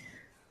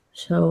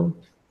 So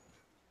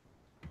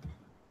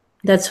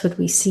that's what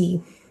we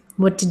see.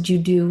 What did you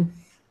do?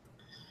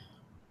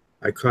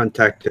 I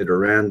contacted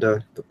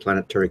Aranda, the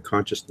planetary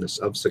consciousness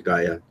of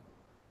𝗖𝗢𝗓,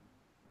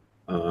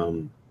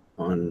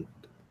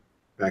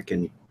 back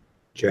in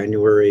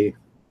January,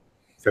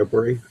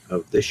 February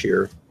of this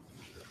year.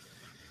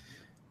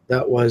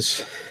 That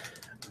was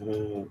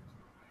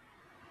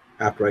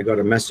after I got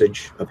a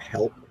message of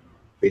help,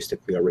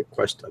 basically a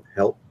request of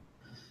help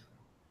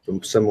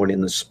from someone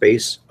in the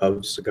space of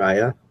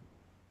𝗖𝗢𝗓.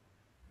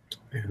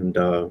 And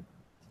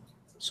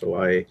so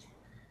I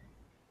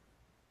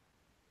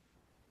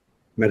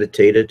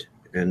meditated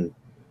and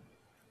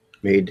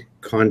made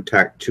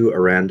contact to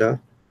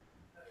Aranda.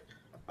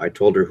 I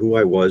told her who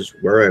I was,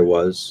 where I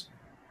was,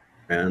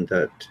 and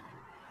that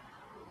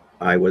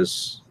I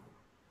was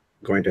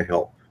going to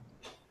help.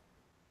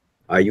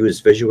 I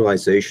use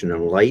visualization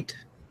and light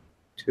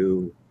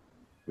to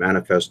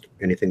manifest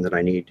anything that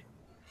I need.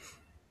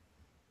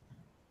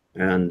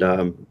 And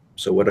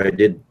so what I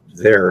did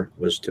there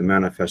was to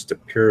manifest a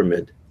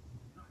pyramid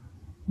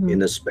in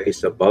the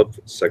space above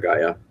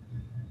𝗖𝗢𝗓,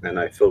 and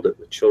I filled it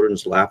with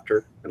children's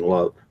laughter and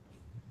love.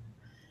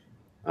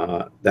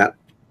 That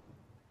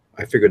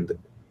I figured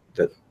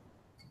that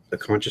the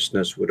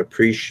consciousness would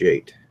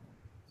appreciate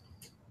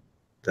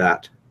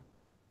that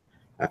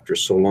after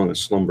so long a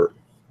slumber,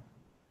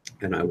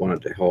 and I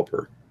wanted to help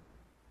her.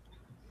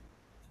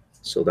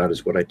 So that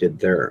is what I did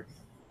there.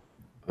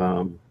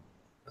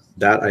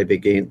 That I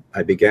began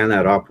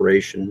that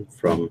operation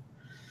from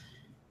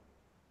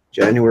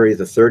January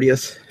the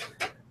 30th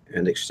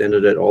and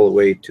extended it all the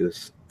way to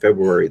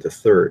February the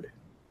 3rd,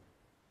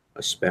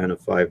 a span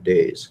of 5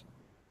 days.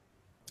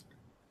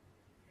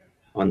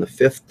 On the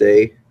 5th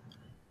day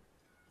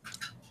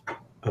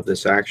of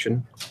this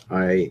action,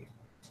 I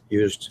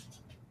used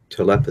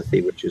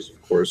telepathy, which is,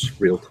 of course,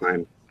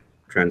 real-time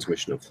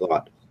transmission of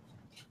thought.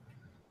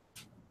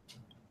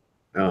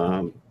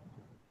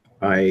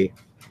 I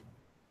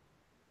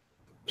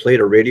played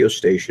a radio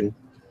station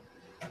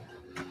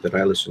that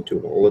I listen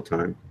to all the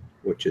time,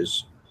 which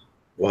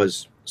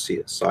was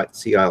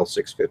CIL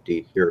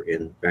 650 here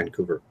in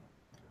Vancouver.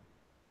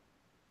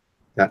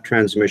 That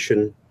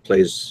transmission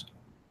plays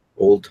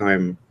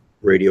old-time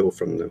radio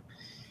from the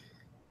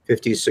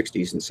 50s,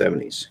 60s, and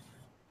 70s.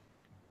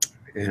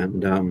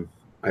 And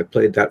I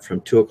played that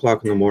from 2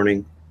 o'clock in the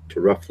morning to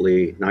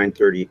roughly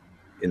 9:30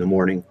 in the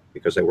morning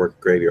because I work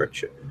graveyard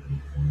shift.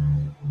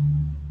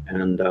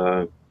 And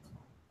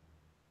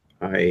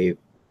I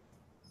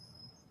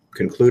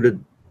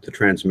concluded the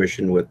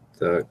transmission with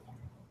the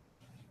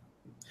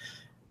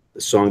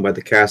song by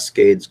the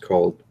Cascades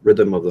called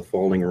Rhythm of the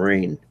Falling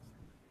Rain.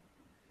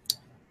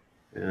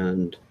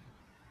 And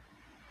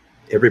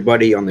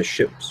everybody on the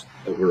ships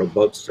that were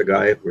above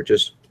𝗖𝗢𝗓 were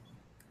just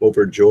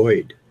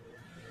overjoyed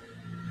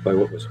by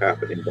what was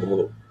happening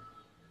below.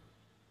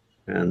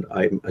 And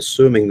I'm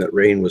assuming that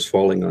rain was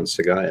falling on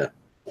𝗖𝗢𝗓,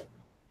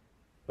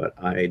 but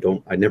I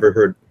never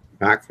heard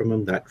back from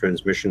him. That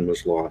transmission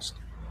was lost.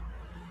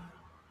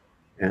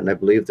 And I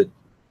believe that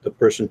the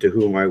person to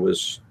whom I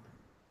was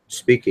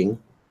speaking,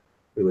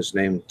 it was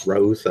named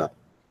𝗪𝗧𝗓.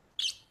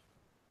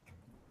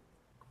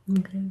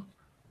 Okay.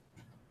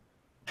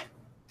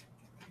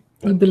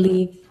 You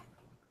believe?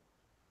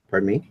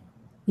 Pardon me?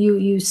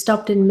 You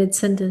stopped in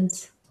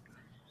mid-sentence.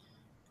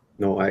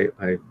 No,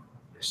 I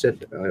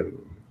said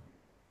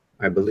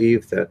I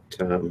believe that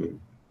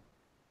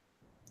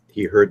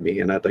he heard me,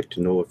 and I'd like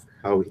to know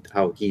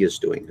how he is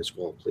doing as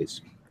well,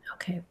 please.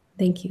 Okay,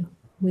 thank you.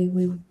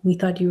 We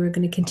thought you were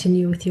going to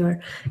continue with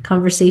your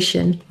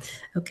conversation.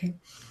 Okay.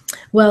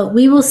 Well,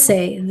 we will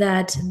say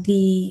that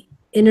the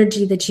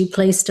energy that you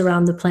placed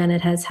around the planet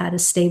has had a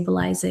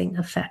stabilizing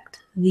effect.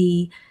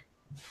 The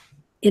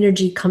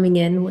energy coming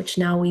in, which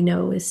now we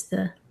know is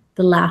the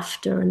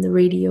laughter and the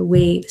radio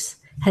waves,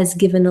 has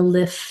given a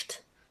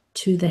lift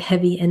to the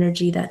heavy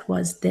energy that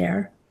was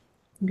there.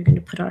 We're going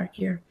to put our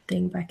ear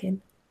thing back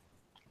in.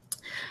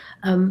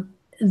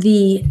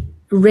 The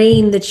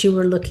rain that you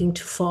were looking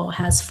to fall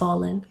has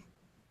fallen,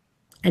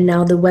 and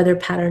now the weather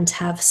patterns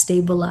have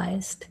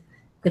stabilized,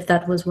 if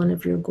that was one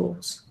of your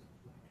goals.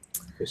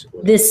 Yes, it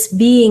was. This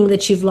being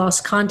that you've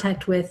lost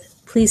contact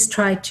with, please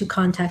try to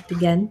contact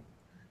again,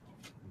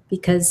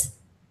 because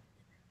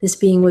this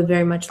being would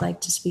very much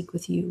like to speak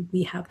with you.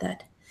 We have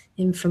that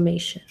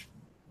information.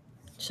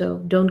 So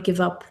don't give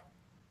up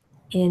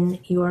in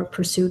your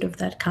pursuit of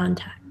that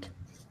contact.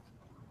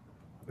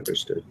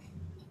 Understood.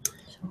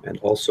 And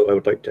also I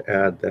would like to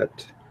add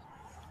that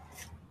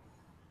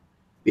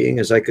being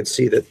as I could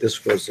see that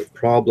this was a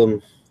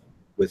problem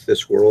with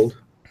this world,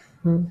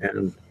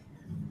 and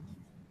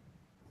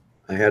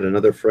I had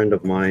another friend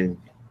of mine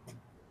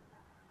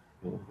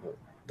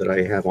that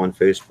I have on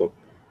Facebook,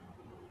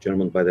 a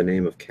gentleman by the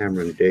name of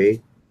Cameron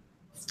Day.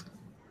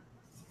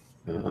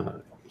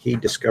 He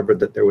discovered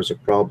that there was a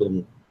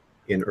problem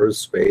in Earth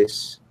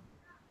space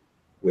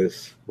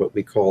with what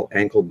we call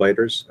ankle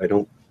biters. I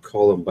don't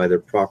call them by their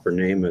proper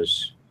name,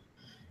 as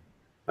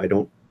I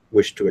don't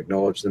wish to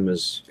acknowledge them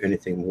as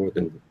anything more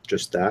than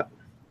just that.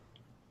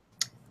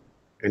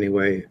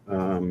 Anyway,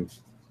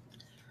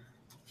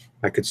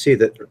 I could see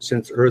that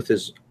since Earth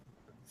is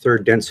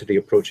third density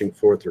approaching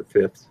fourth or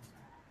fifth,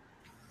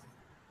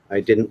 I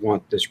didn't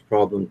want this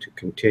problem to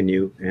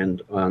continue.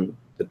 And on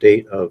the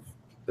date of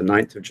the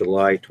 9th of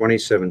July,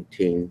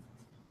 2017,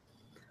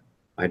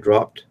 I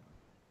dropped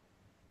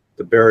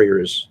the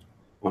barriers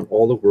on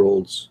all the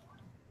worlds,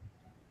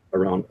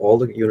 around all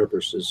the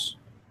universes,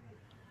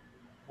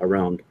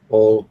 around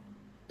all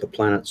the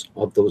planets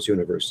of those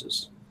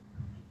universes,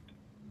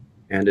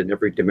 and in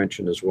every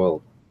dimension as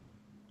well.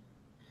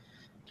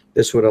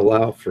 This would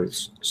allow for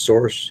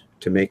Source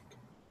to make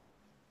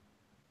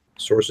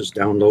sources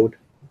download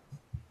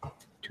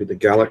to the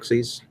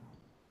galaxies,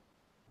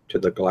 to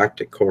the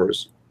galactic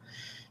cores,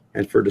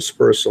 and for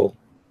dispersal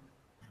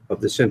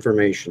of this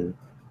information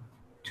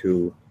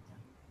to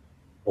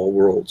all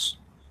worlds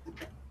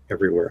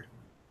everywhere.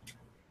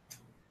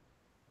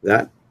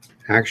 That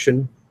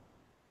action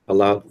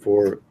allowed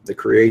for the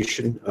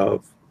creation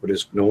of what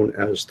is known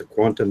as the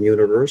quantum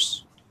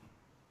universe,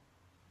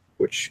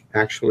 which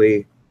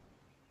actually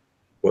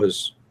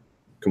was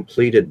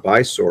completed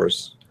by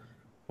Source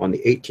on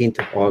the 18th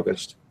of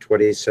August,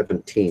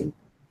 2017.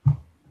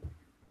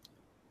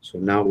 So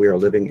now we are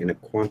living in a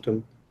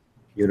quantum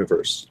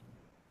universe.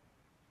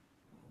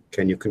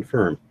 Can you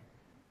confirm?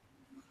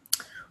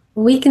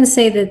 We can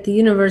say that the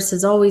universe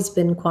has always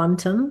been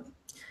quantum,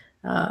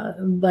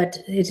 but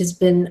it has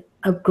been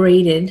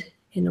upgraded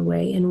in a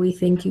way, and we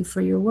thank you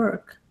for your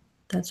work.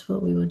 That's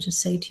what we would just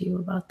say to you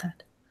about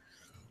that.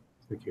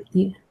 Thank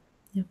you.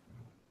 Yeah.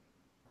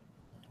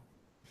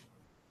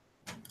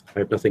 I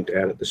have nothing to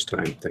add at this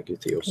time. Thank you,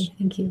 THEOS. Okay,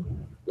 thank you.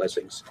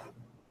 Blessings.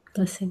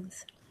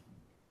 Blessings.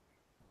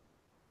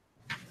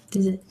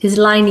 Is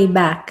Liney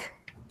back?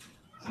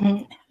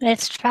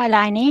 Let's try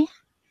Liney.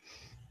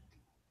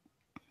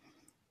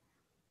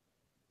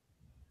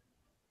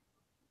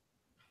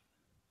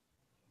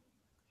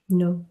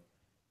 No.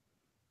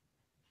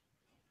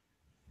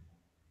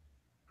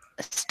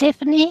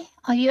 Stephanie,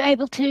 are you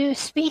able to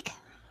speak?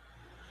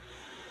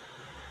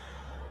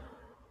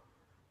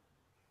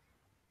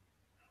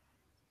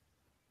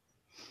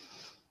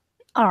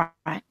 All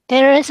right.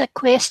 There is a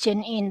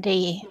question in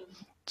the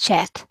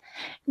chat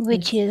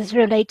which is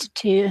related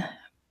to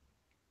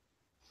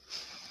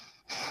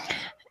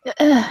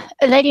a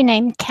lady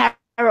named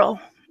Carol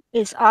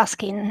is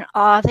asking,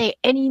 are there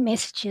any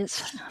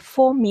messages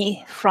for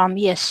me from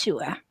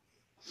Yeshua?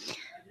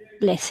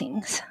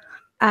 blessings.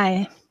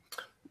 I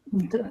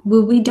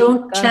Well, we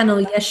don't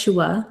channel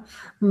Yeshua,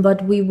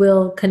 but we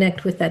will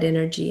connect with that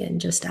energy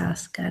and just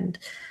ask. And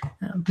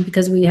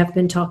because we have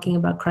been talking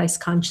about Christ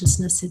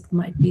consciousness, it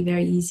might be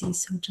very easy.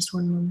 So just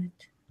one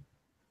moment.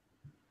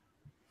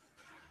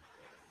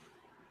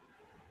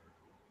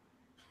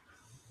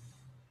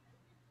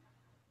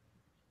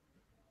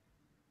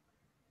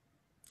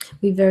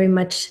 We very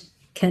much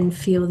can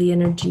feel the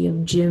energy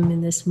of Jim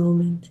in this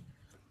moment.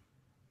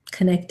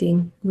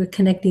 Connecting. We're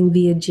connecting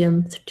via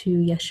Jim to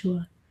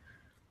Yeshua.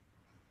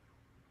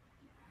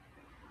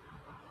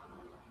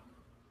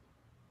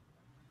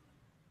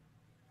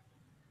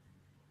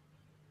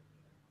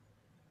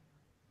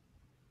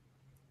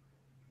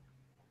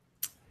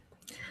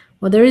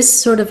 Well, there is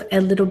sort of a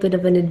little bit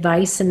of an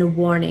advice and a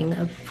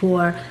warning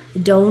for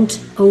don't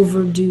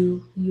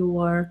overdo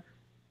your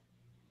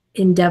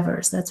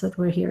endeavors. That's what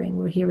we're hearing.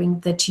 We're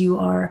hearing that you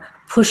are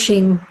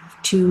pushing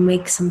to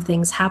make some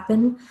things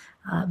happen,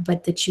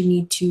 but that you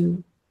need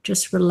to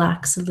just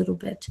relax a little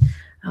bit.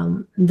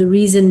 The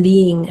reason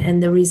being,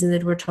 and the reason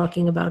that we're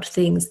talking about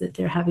things that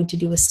they're having to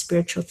do with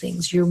spiritual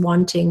things, you're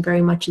wanting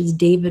very much as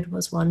David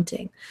was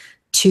wanting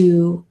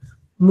to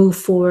move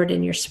forward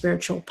in your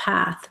spiritual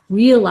path.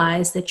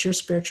 Realize that your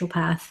spiritual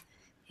path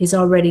is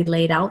already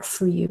laid out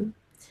for you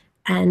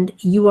and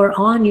you are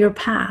on your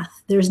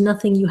path. There's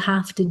nothing you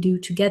have to do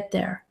to get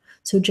there.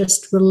 So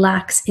just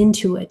relax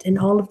into it. And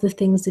all of the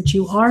things that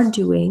you are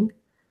doing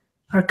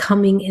are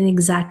coming in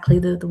exactly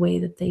the way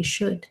that they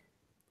should.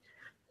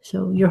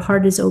 So your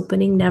heart is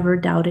opening, never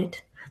doubt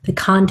it. The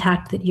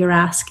contact that you're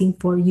asking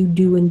for, you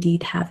do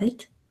indeed have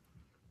it.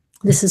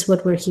 This is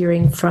what we're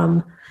hearing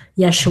from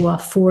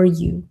Yeshua for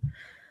you.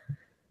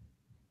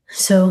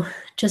 So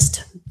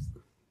just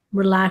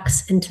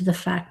relax into the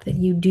fact that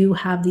you do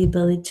have the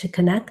ability to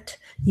connect.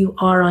 You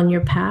are on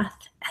your path,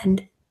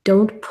 and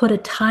don't put a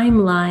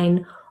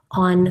timeline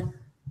on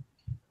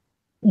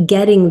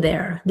getting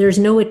there. There's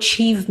no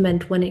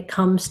achievement when it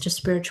comes to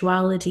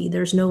spirituality.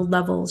 There's no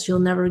levels. You'll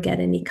never get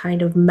any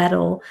kind of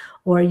medal,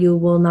 or you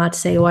will not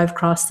say, oh, I've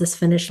crossed this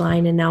finish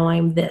line and now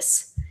I'm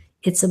this.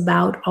 It's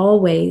about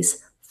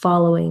always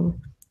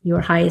following your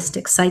highest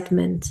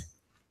excitement.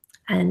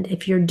 And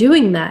if you're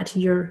doing that,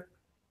 you're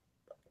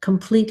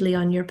completely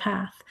on your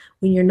path.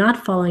 When you're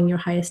not following your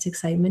highest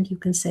excitement, you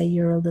can say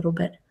you're a little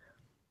bit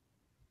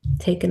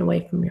taken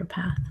away from your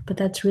path. But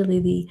that's really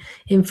the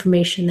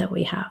information that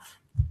we have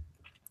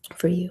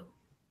for you.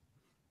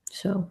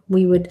 So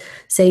we would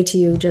say to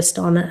you, just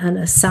on an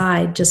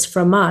aside, just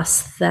from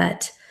us,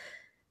 that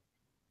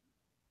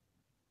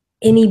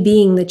any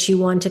being that you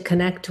want to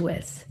connect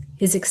with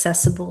is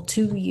accessible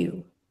to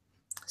you.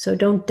 So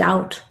don't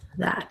doubt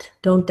that.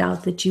 Don't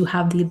doubt that you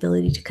have the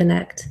ability to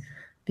connect,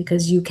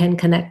 because you can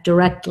connect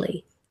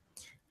directly.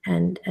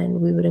 And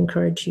we would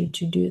encourage you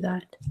to do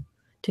that,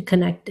 to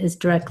connect as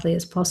directly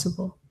as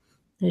possible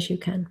as you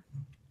can.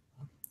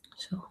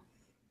 So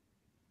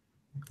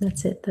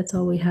that's it. That's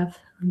all we have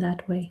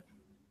that way.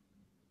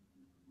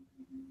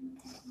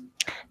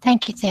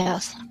 Thank you,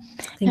 THEOS.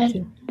 Thank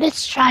you.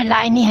 Let's try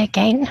Laini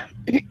again.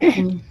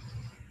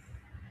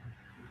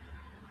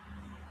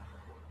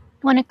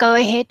 Want to go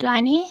ahead,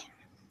 Laini?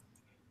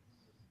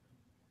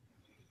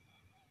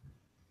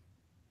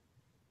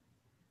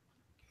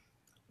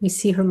 We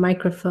see her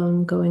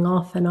microphone going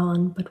off and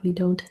on, but we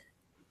don't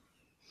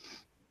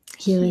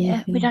hear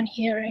anything. We don't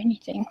hear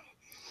anything.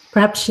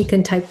 Perhaps she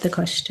can type the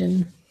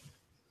question.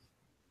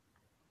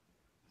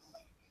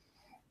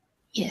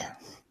 Yeah.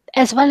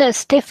 As well as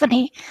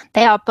Stephanie,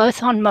 they are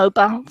both on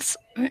mobiles.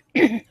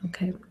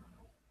 Okay.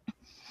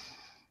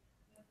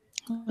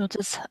 We'll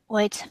just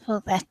wait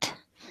for that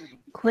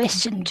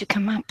question to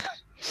come up.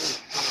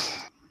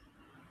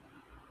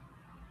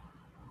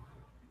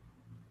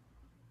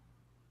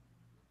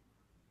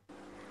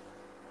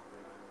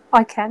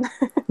 I can.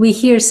 We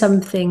hear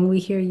something. We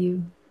hear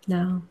you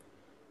now.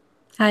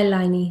 Hi,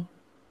 Laini.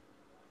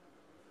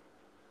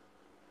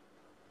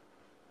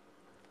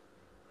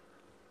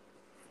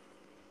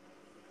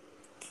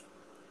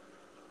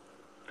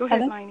 Go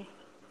ahead, Laini.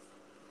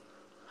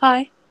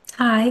 Hi.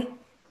 Hi.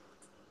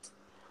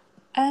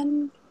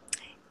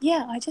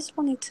 Yeah, I just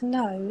wanted to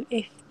know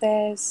if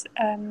there's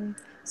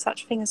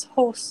such thing as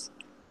horse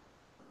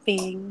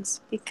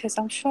beings, because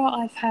I'm sure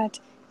I've had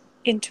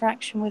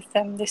interaction with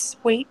them this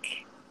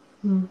week.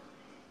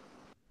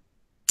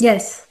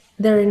 Yes,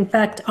 there in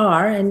fact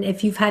are. And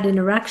if you've had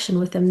interaction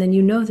with them, then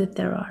you know that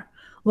there are.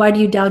 Why do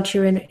you doubt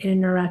your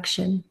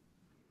interaction?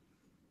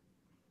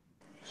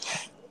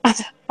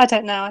 I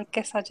don't know. I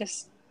guess I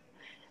just...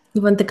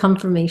 You want the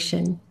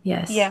confirmation.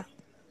 Yes. Yeah.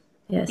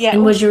 Yes. Yeah,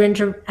 and was your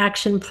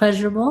interaction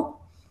pleasurable?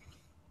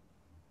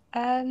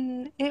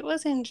 It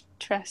was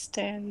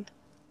interesting.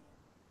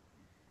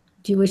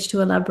 Do you wish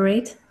to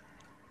elaborate?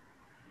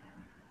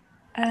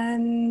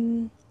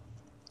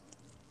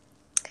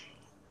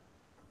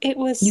 It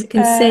was... You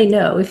can say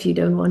no if you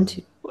don't want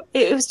to.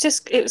 It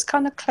was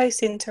kind of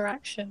close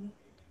interaction.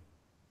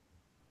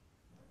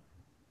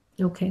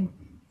 Okay.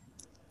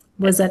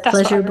 Was that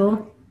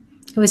pleasurable?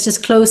 It was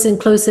just close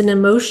in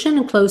emotion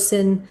and close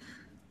in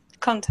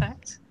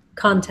Contact.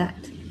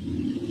 Contact.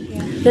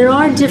 Yeah. There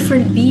are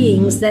different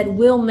beings that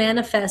will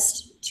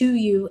manifest to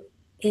you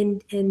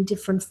in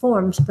different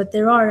forms, but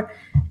there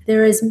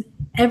is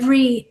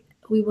every,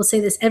 we will say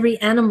this, every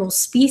animal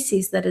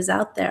species that is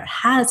out there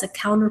has a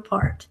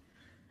counterpart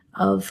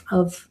of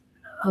a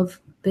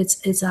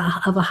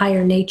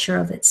higher nature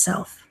of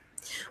itself.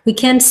 We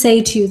can't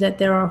say to you that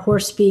there are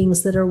horse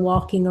beings that are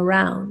walking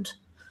around,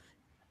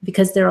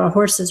 because there are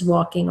horses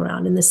walking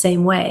around in the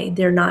same way.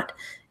 They're not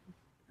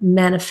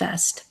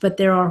manifest, but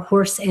there are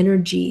horse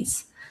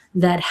energies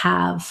that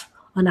have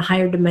on a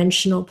higher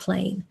dimensional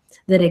plane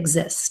that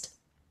exist.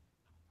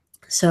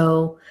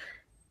 So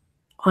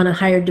on a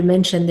higher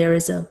dimension, there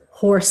is a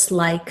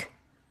horse-like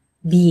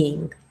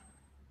being,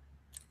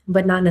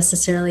 but not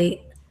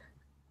necessarily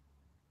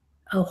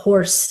a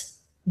horse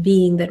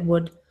being that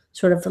would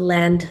sort of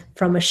land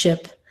from a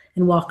ship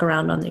and walk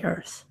around on the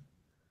earth.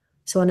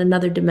 So on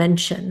another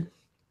dimension.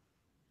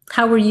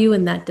 How were you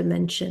in that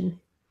dimension?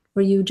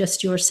 Were you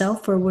just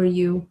yourself, or were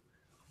you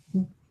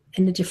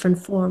in a different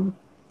form?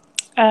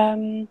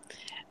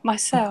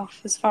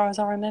 Myself, as far as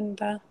I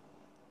remember.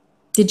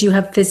 Did you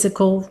have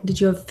physical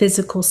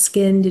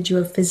skin? Did you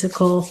have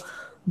physical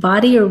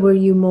body, or were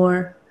you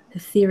more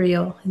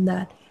ethereal in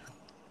that?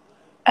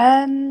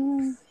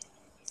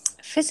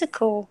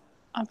 Physical,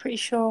 I'm pretty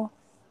sure.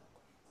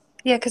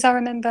 Yeah, because I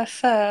remember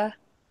fur.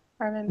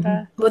 I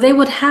remember. Well, they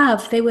would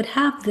have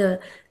the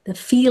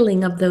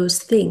feeling of those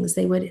things.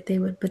 They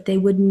would, but they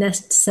wouldn't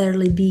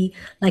necessarily be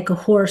like a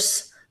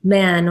horse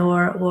man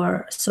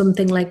or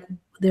something like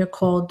they're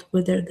called,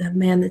 where they're the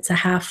man that's a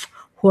half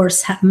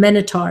horse, half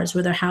minotaurs,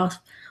 where they're half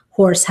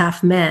horse,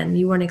 half man.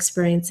 You weren't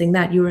experiencing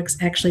that. You were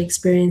actually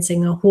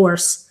experiencing a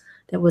horse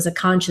that was a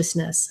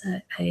consciousness,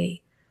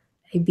 a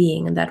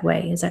being in that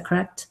way. Is that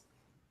correct?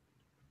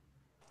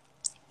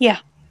 Yeah.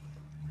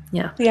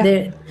 Yeah.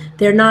 Yeah.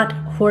 They're not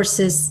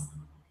horses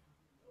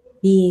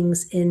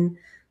beings in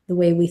the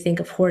way we think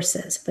of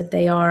horses, but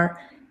they are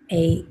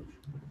a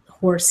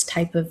horse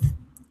type of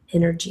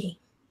energy.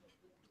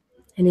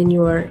 And in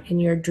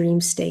your dream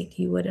state,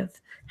 you would have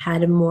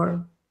had a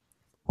more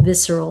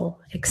visceral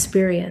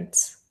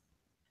experience,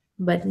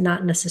 but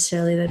not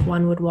necessarily that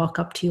one would walk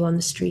up to you on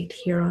the street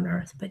here on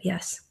Earth. But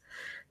yes,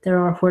 there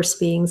are horse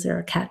beings, there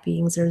are cat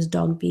beings, there's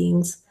dog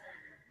beings,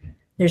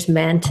 there's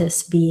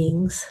mantis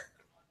beings,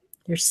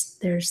 there's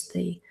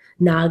the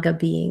naga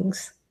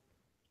beings.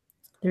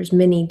 There's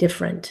many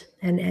different,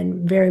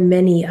 and very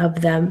many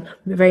of them,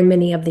 very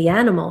many of the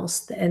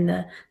animals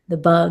and the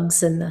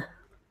bugs and the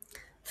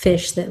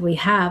fish that we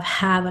have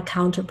a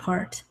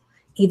counterpart,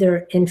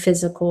 either in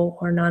physical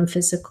or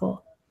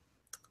non-physical,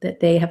 that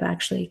they have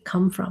actually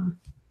come from.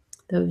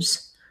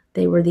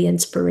 They were the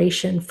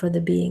inspiration for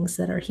the beings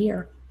that are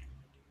here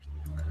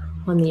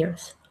on the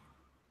earth.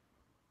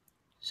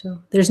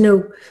 So there's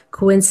no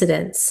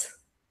coincidence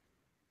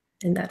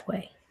in that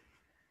way.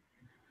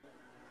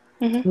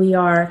 Mm-hmm.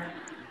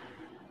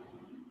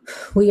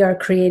 We are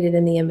created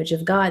in the image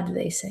of God,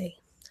 they say.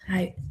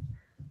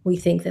 We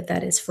think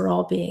that is for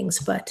all beings,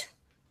 but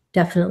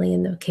definitely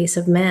in the case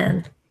of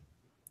man,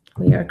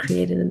 we are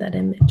created in that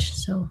image.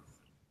 So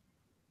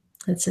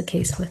that's the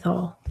case with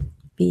all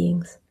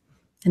beings.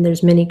 And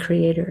there's many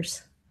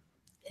creators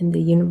in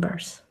the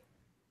universe.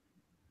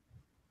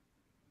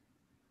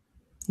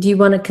 Do you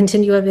want to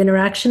continue to have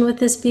interaction with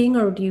this being,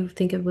 or do you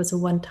think it was a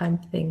one-time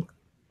thing?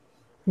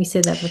 We say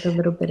that with a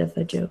little bit of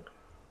a joke.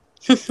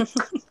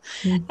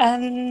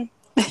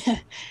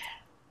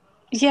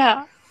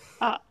 Yeah,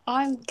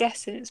 I'm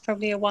guessing it's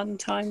probably a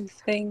one-time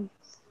thing.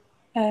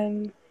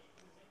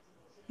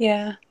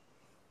 Yeah.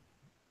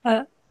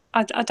 I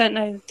don't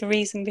know the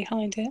reason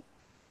behind it.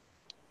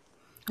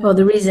 Well,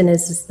 the reason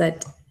is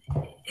that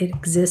it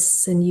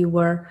exists, and you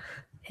were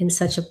in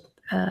such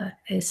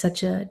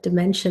a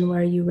dimension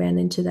where you ran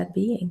into that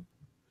being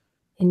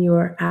in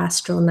your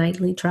astral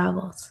nightly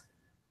travels.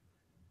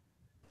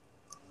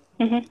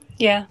 Mm-hmm.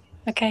 Yeah.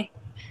 Okay.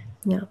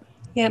 Yeah.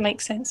 Yeah, it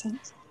makes sense.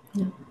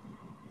 Yeah.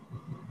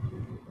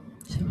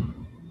 So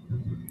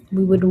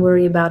we wouldn't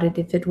worry about it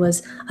if it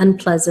was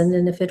unpleasant,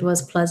 and if it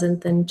was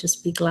pleasant, then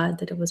just be glad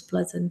that it was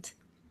pleasant,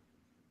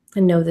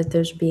 and know that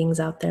there's beings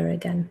out there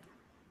again.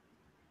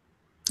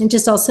 And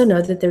just also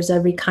know that there's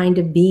every kind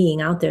of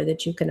being out there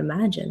that you can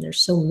imagine. There's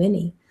so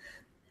many.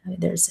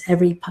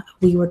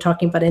 We were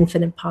talking about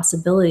infinite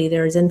possibility.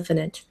 There is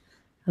infinite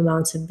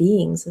amounts of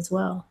beings as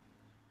well.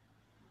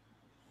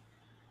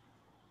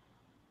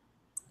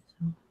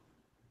 So,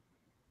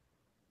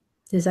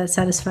 does that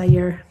satisfy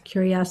your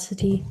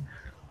curiosity?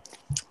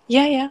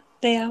 Yeah,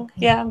 they are. Okay.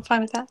 Yeah, I'm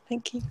fine with that.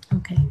 Thank you.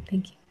 Okay,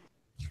 thank you.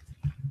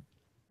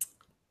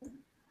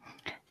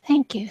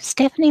 Thank you.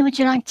 Stephanie, would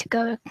you like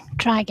to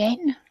try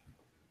again?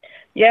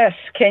 Yes.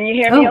 Can you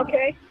hear me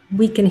okay?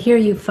 We can hear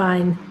you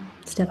fine,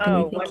 Stephanie.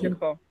 Oh, Thank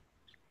wonderful.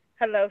 you.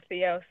 Hello,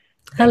 THEOS.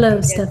 Hello,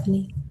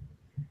 Stephanie.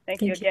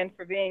 Thank you again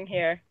for being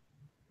here.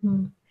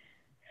 Hmm.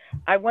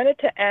 I wanted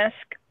to ask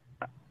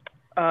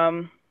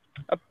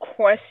a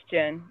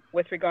question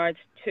with regards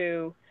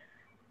to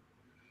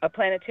a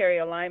planetary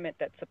alignment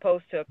that's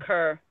supposed to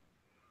occur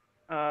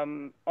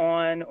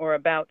on or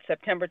about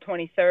September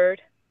 23rd.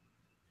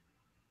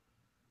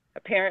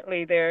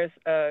 Apparently, there's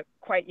a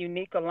quite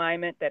unique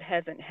alignment that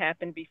hasn't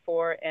happened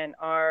before in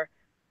our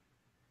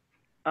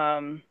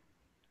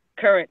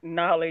current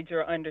knowledge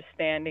or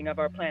understanding of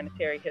our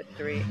planetary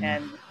history,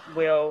 and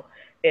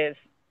is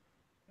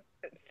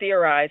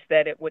theorized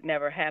that it would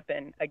never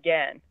happen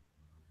again,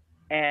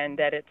 and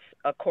that it's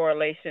a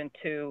correlation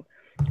to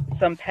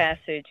some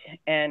passage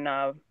in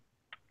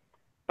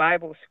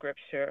Bible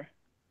scripture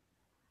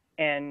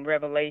and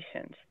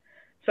Revelations.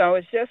 So I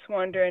was just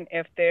wondering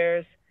if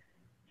there's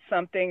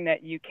something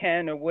that you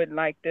can or would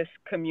like this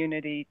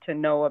community to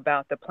know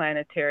about the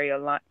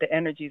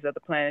energies of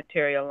the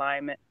planetary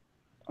alignment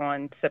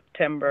on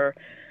September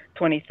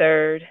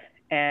 23rd,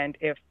 and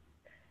if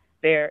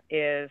there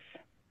is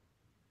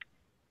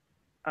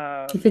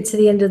if it's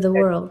the end of the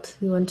world,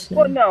 you want to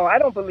know? Well, no, I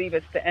don't believe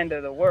it's the end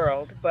of the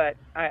world, but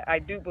I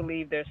do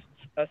believe there's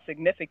a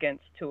significance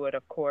to it,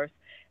 of course.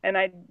 And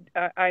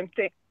I'm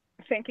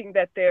thinking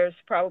that there's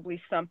probably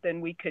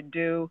something we could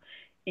do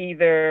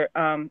either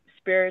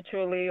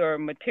spiritually or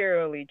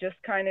materially,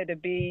 just kind of to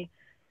be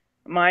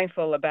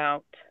mindful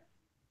about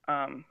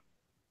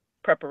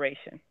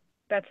preparation.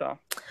 That's all.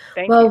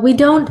 Thank you. Well, we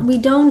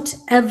don't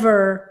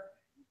ever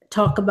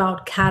talk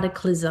about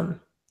cataclysm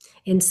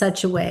in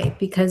such a way,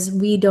 because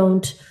we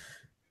don't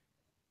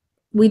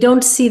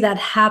see that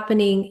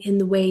happening in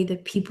the way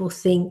that people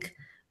think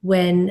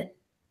when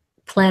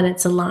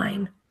planets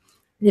align.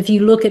 If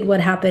you look at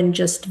what happened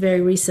just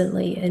very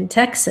recently in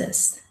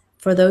Texas,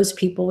 for those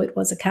people, it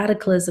was a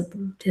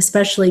cataclysm,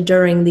 especially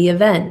during the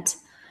event.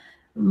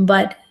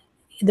 But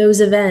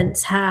those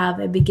events have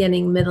a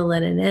beginning, middle,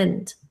 and an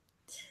end.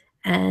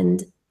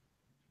 And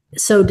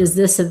so does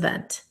this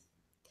event.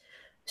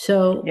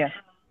 So yeah.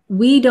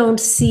 We don't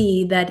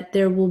see that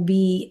there will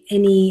be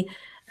any,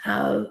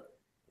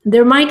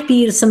 there might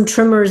be some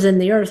tremors in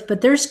the earth,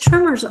 but there's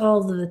tremors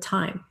all the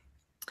time.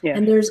 Yeah.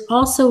 And there's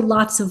also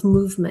lots of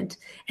movement.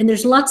 And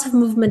there's lots of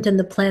movement in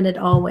the planet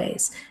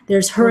always.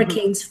 There's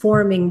hurricanes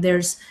forming.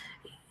 There's,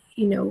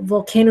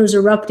 volcanoes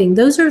erupting.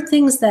 Those are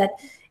things that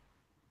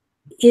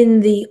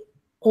in the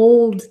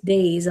old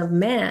days of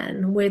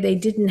man, where they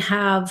didn't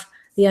have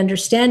the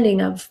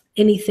understanding of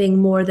anything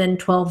more than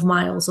 12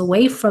 miles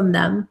away from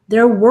them,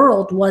 their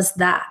world was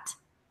that.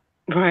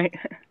 Right.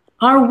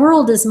 Our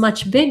world is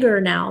much bigger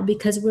now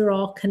because we're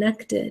all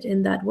connected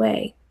in that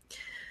way.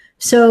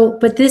 So,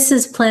 but this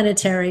is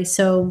planetary.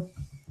 So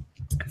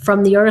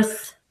from the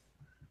Earth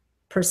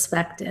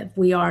perspective,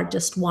 we are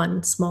just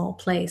one small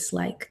place,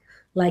 like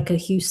a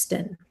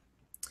Houston.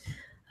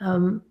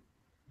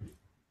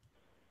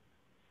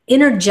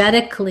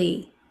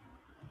 Energetically,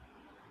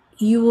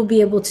 you will be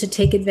able to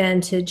take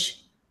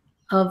advantage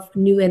of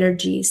new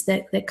energies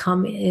that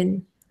come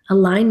in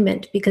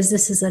alignment, because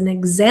this is an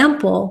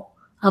example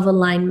of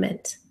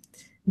alignment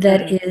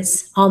that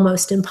is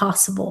almost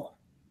impossible.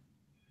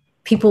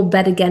 People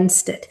bet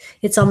against it.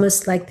 It's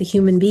almost like the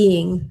human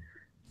being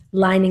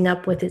lining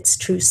up with its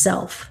true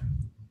self.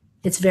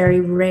 It's very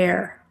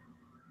rare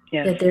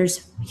that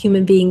there's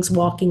human beings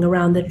walking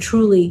around that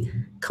truly,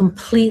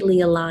 completely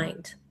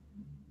aligned,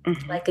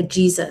 like a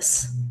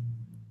Jesus.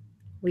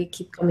 We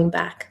keep coming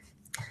back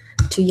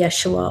to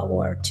Yeshua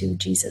or to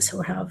Jesus,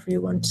 or however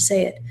you want to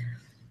say it.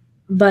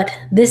 But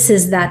this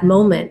is that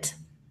moment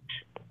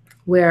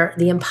where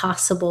the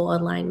impossible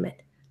alignment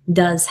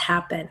does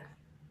happen.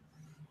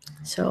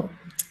 So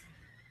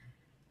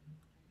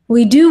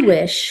we do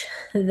wish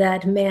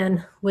that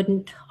man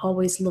wouldn't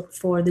always look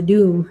for the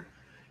doom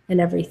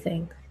and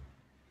everything.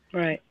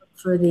 Right.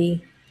 For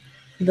the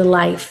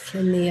life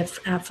and the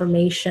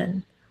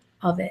affirmation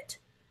of it.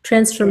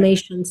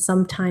 Transformation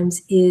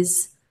sometimes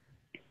is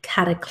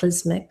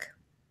cataclysmic.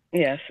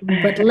 Yes.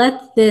 But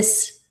let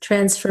this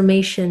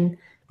transformation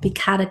be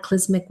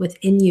cataclysmic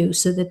within you,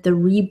 so that the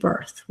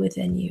rebirth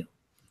within you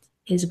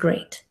is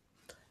great.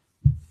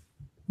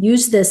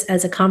 Use this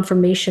as a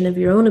confirmation of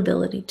your own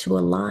ability to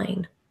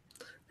align.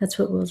 That's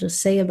what we'll just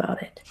say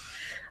about it.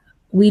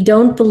 We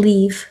don't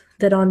believe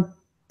that on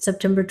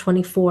September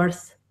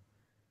 24th,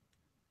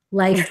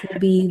 life will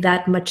be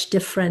that much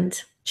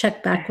different.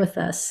 Check back with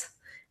us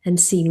and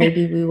see,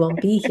 maybe we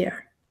won't be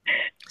here.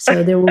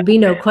 So there will be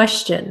no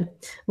question.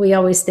 We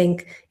always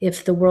think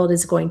if the world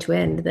is going to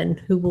end,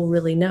 then who will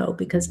really know,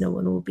 because no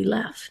one will be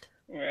left.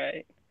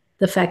 Right.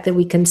 The fact that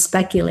we can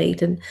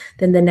speculate, and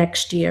then the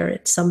next year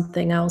it's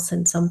something else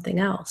and something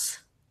else.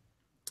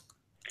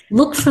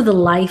 Look for the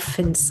life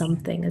in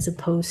something as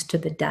opposed to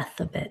the death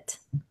of it.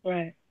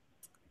 Right.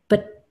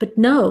 But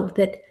know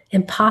that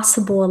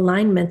impossible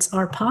alignments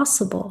are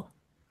possible,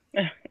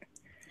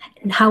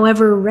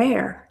 however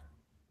rare.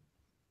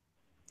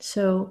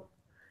 So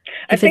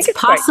if it's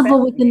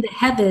possible within the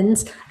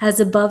heavens, as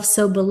above,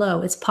 so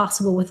below, it's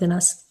possible within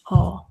us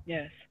all.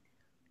 Yes.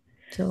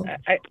 So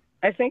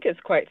I think it's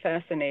quite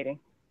fascinating.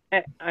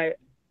 I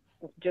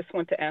just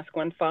want to ask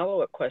one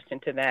follow-up question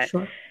to that.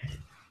 Sure.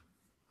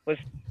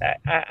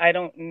 I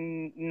don't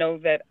know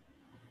that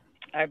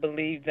I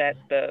believe that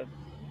the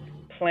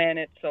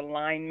planet's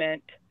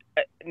alignment,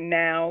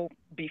 now,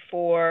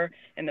 before,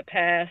 in the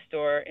past,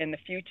 or in the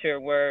future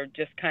were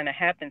just kind of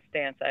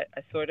happenstance. I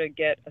sort of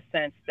get a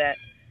sense that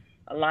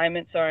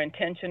alignments are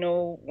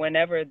intentional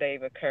whenever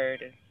they've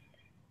occurred.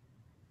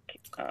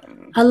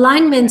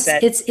 Alignments,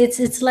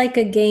 it's like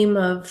a game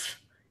of,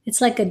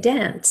 it's like a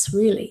dance,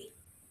 really.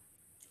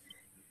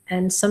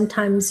 And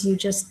sometimes you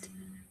just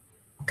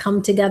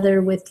come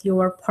together with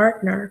your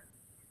partner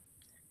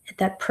at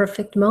that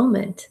perfect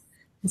moment.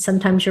 And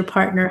sometimes your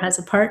partner has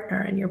a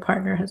partner and your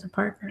partner has a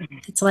partner.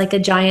 It's like a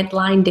giant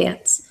line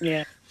dance.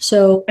 Yeah.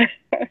 So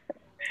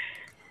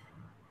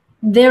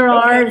there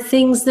are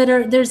things that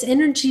are, there's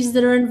energies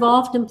that are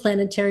involved in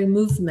planetary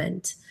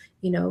movement,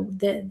 you know,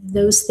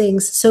 those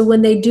things. So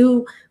when they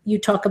do, you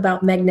talk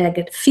about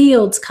magnetic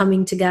fields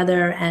coming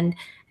together and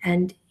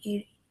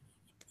you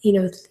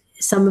know,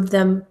 some of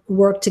them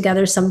work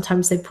together.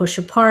 Sometimes they push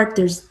apart.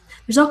 There's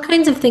all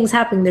kinds of things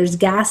happening. There's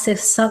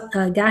gaseous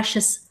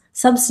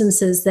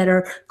substances that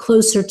are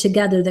closer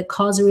together that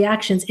cause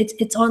reactions.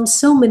 It's on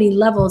so many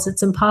levels.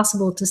 It's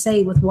impossible to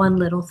say with one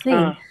little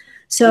thing.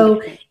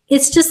 So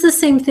it's just the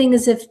same thing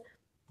as if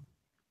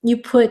you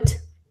put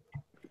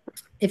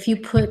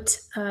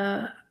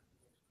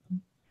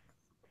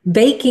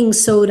baking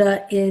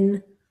soda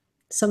in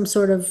some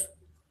sort of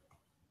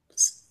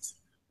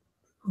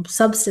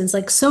substance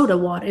like soda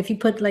water. If you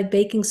put like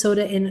baking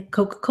soda in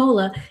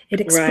Coca-Cola,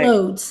 it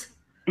explodes.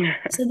 Right.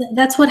 So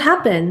that's what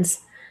happens.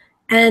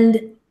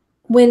 And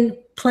when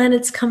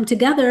planets come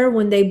together,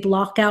 when they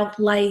block out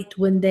light,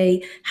 when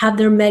they have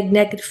their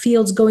magnetic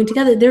fields going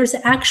together, there's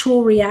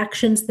actual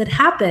reactions that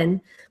happen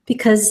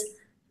because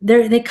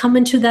they come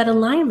into that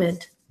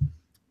alignment.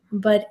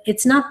 But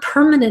it's not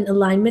permanent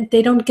alignment.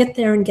 They don't get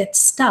there and get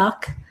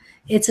stuck.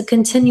 It's a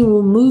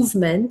continual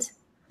movement.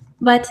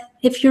 But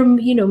if you're,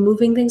 you know,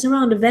 moving things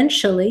around,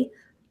 eventually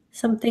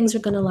some things are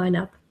going to line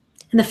up.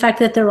 And the fact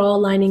that they're all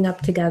lining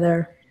up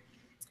together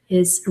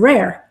is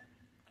rare.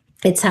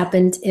 It's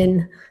happened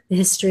in the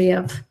history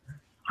of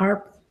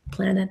our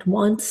planet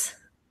once,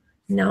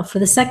 now for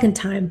the second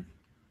time.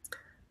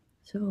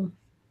 So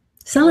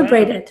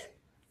celebrate it.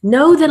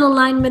 Know that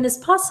alignment is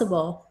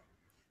possible,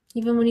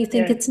 even when you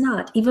think it's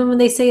not. Even when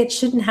they say it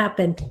shouldn't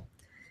happen,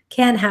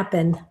 can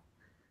happen,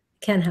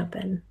 can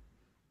happen.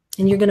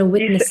 And you're going to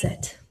witness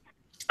it.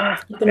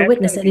 You're going to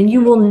witness it, and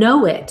you will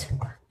know it.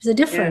 There's a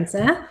difference,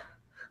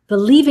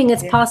 Believing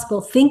it's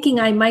possible, thinking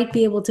I might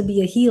be able to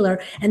be a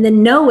healer, and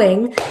then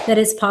knowing that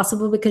it's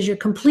possible because you're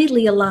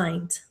completely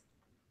aligned.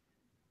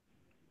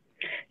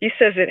 You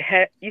say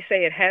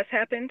it has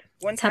happened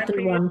one time. It's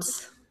happened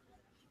once.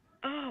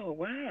 Oh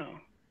wow,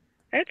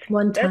 that's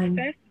one time.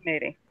 That's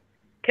fascinating.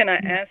 Can I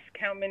ask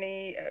how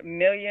many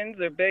millions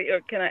or billion?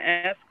 Or can I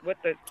ask what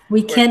the?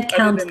 We can't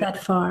count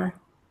that far.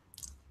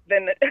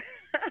 Then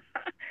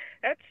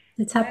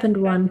it's happened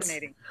once,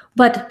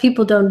 but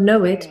people don't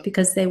know it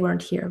because they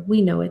weren't here.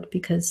 We know it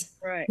because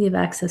we have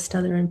access to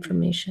other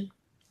information.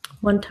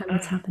 One time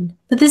it's happened,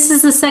 but this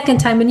is the second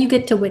time, and you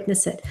get to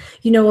witness it.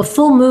 You know, a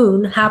full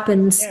moon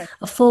happens.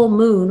 A full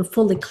moon, a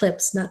full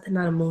eclipse, not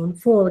a moon,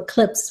 full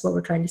eclipse is what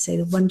we're trying to say.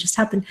 The one just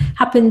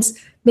happens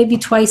maybe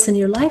twice in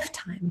your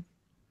lifetime.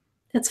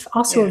 That's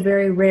also a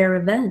very rare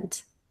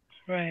event.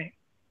 Right.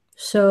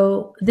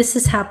 So this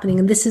is happening,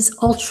 and this is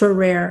ultra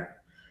rare.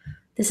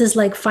 This is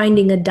like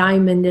finding a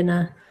diamond in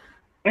a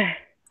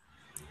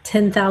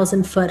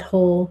 10,000-foot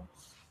hole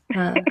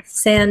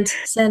sand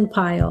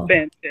pile.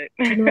 Do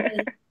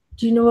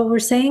you know what we're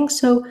saying?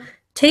 So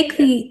take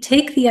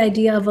the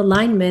idea of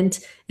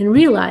alignment and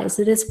realize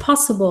that it's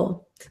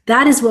possible.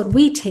 That is what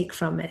we take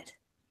from it.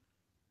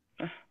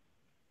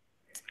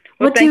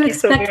 What do you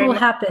expect will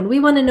happen? We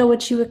want to know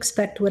what you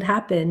expect would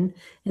happen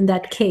in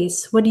that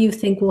case. What do you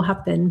think will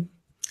happen?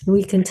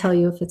 We can tell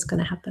you if it's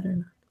going to happen or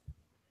not.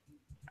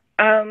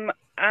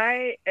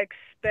 I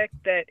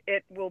expect that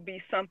it will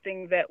be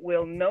something that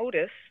we'll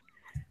notice.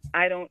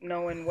 I don't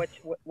know in what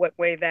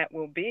way that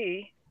will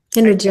be.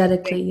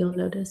 Energetically, you'll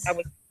notice.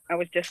 I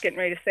was just getting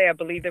ready to say I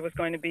believe there was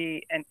going to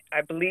be, and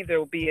I believe there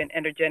will be an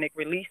energetic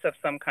release of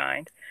some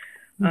kind.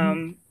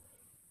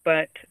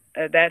 But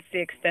that's the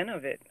extent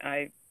of it.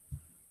 I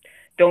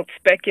don't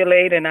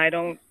speculate, and I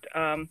don't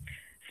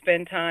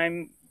spend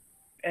time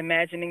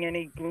imagining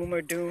any gloom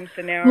or doom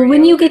scenario. Well,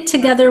 when you get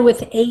together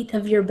with 8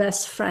 of your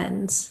best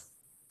friends,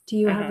 do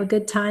you have a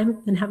good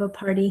time and have a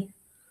party?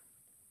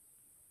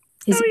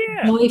 Is it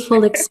a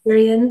joyful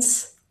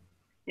experience?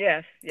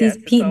 Yes.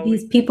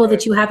 These people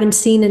that you haven't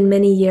seen in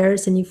many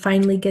years, and you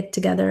finally get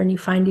together and you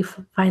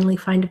finally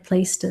find a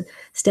place to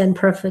stand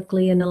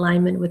perfectly in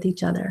alignment with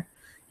each other.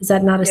 Is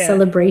that not a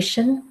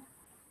celebration?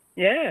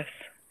 Yes.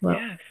 Well,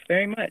 yes,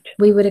 very much.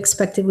 We would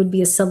expect it would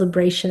be a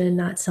celebration and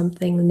not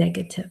something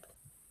negative.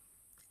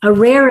 A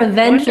rare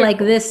event like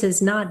this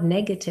is not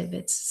negative.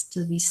 It's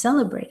to be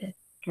celebrated.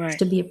 It's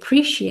to be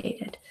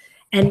appreciated.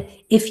 And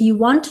if you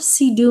want to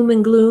see doom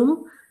and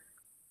gloom,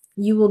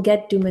 you will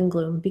get doom and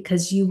gloom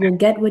because you will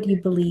get what you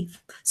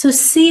believe. So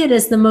see it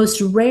as the most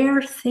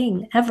rare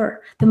thing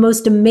ever, the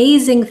most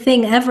amazing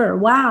thing ever.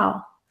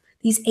 Wow.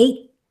 These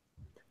 8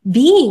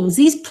 beings,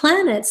 these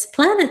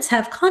planets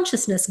have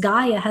consciousness.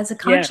 Gaia has a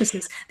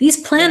consciousness.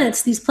 These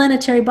planets, these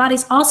planetary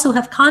bodies also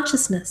have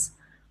consciousness.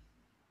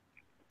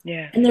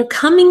 Yeah. And they're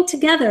coming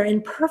together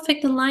in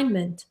perfect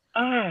alignment.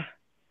 How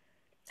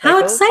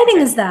exciting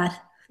is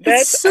that?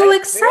 It's so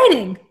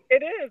exciting.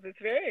 It is. It's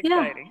very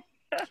exciting.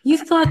 You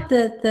thought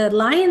that the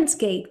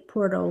Lionsgate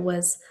portal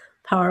was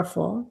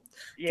powerful.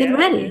 Get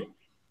ready.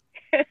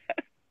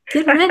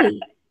 Get ready.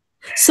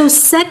 So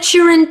set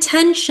your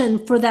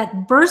intention for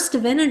that burst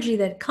of energy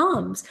that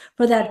comes,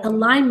 for that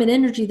alignment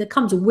energy that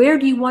comes. Where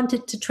do you want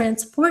it to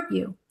transport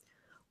you?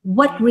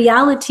 What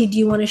reality do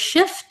you want to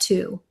shift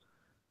to?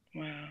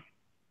 Wow.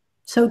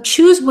 So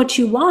choose what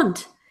you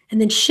want and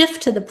then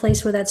shift to the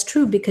place where that's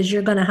true, because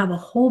you're going to have a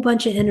whole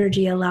bunch of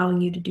energy allowing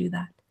you to do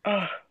that.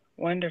 Oh,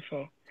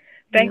 wonderful.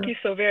 Thank you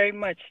so very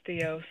much,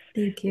 THEOS.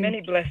 Thank you.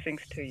 Many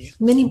blessings to you.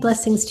 Many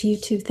blessings to you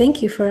too.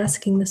 Thank you for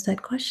asking us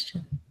that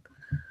question.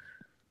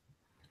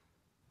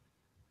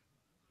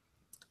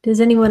 Does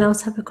anyone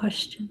else have a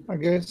question? I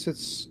guess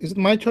is it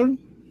my turn?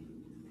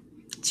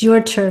 It's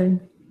your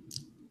turn,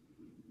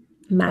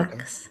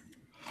 Max.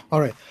 Okay. All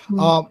right.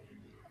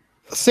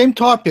 Same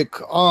topic.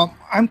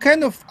 I'm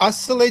kind of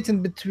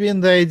oscillating between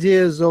the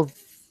ideas of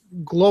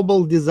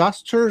global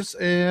disasters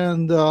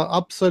and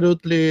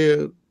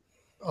absolutely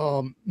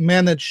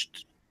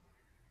managed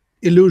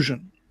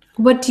illusion.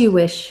 What do you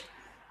wish?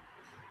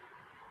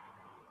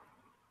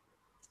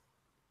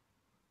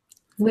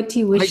 What do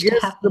you wish to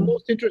happen? The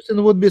most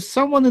interesting would be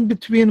someone in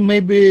between,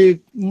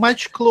 maybe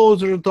much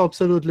closer to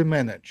absolutely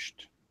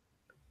managed.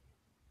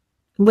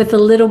 With a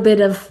little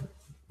bit of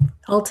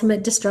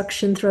ultimate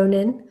destruction thrown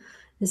in?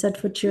 Is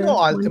that what you're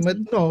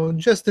wanting? No,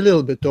 just a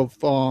little bit of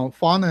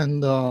fun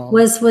and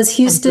was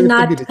Houston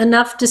not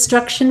enough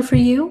destruction for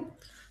you?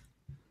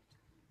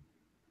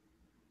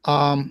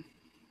 No,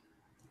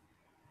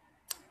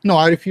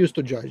 I refuse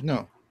to judge.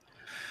 No.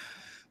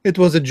 It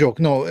was a joke.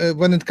 No,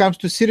 when it comes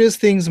to serious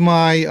things,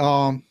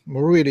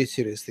 really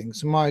serious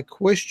things, my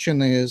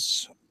question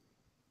is,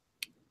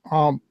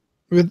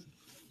 with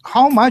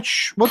how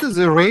much, what is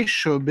the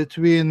ratio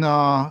between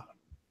the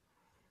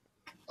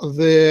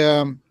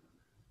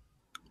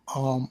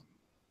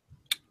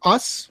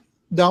us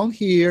down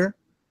here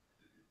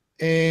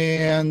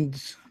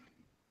and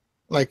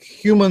like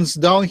humans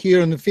down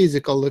here in the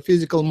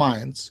physical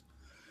minds,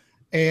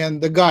 and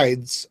the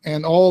guides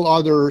and all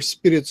other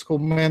spirits who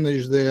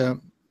manage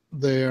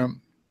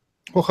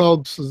who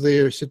helps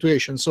their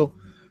situation. So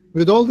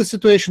with all the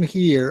situation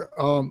here,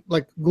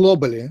 like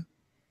globally,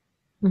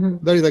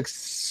 there is like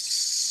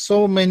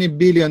so many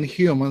billion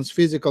humans,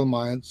 physical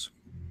minds,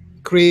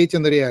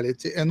 creating the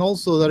reality. And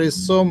also there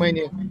is so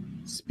many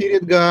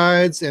spirit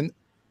guides and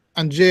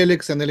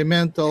angelics and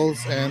elementals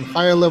and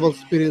higher level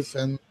spirits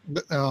and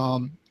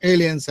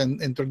aliens and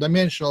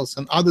interdimensionals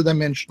and other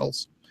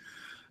dimensionals.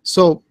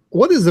 So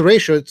what is the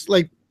ratio? It's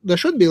like there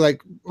should be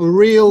like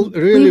really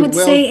we would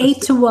say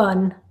 8 to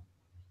 1.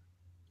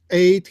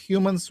 8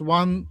 humans,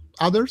 1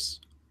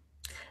 others.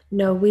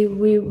 No,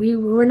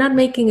 we're not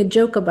making a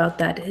joke about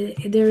that.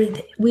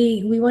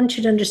 We want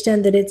you to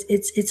understand that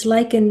it's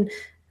like in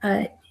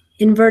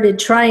inverted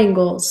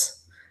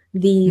triangles.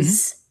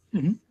 These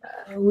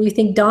we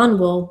think Don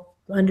will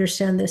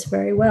understand this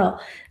very well.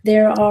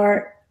 There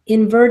are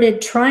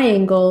inverted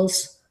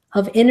triangles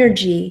of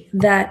energy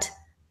that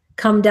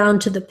come down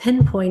to the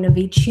pinpoint of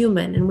each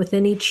human, and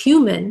within each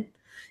human,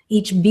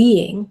 each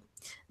being,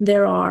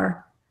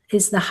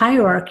 is the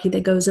hierarchy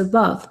that goes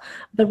above.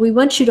 But we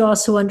want you to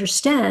also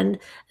understand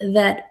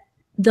that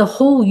the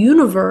whole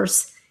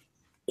universe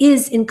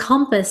is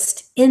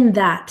encompassed in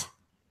that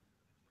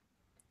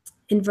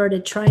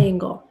inverted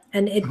triangle.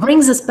 And it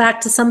brings us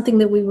back to something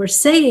that we were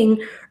saying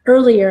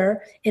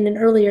earlier in an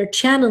earlier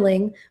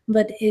channeling,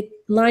 but it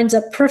lines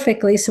up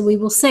perfectly, so we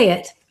will say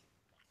it.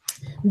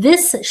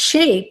 This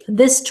shape,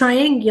 this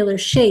triangular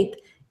shape,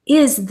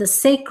 is the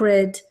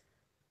sacred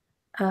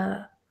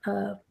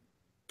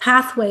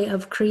pathway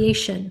of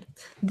creation,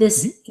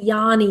 this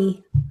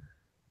Yoni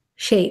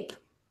shape.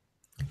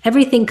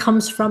 Everything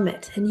comes from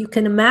it. And you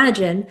can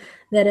imagine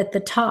that at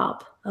the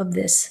top of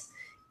this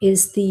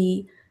is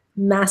the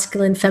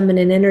masculine,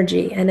 feminine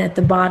energy, and at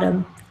the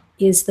bottom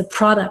is the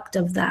product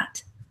of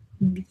that,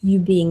 you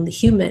being the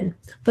human.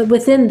 But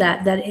within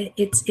that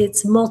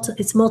it's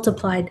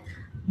multiplied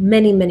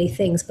many, many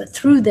things. But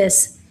through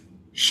this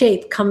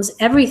shape comes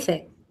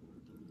everything.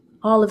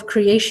 All of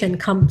creation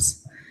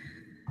comes.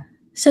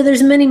 So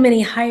there's many,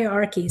 many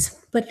hierarchies,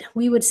 but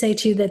we would say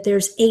to you that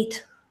there's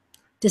 8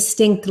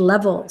 distinct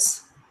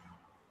levels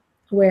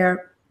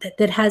where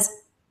that has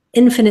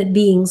infinite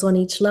beings on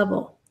each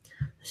level.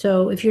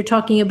 So if you're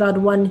talking about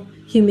one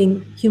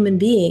human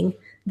being,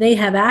 they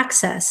have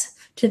access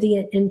to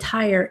the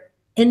entire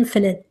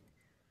infinite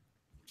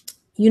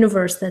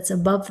universe that's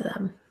above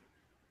them.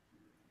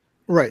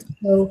 Right.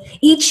 So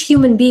each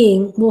human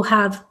being will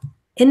have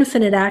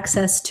infinite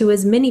access to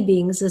as many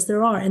beings as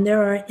there are, and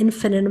there are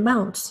infinite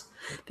amounts,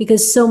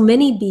 because so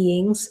many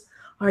beings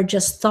are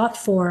just thought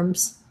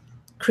forms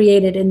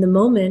created in the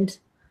moment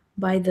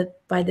by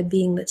the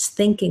being that's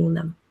thinking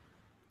them.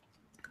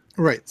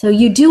 Right. So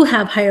you do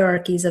have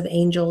hierarchies of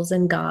angels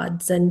and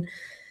gods and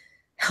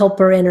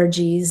helper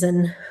energies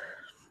and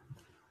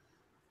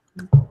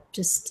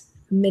just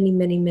many,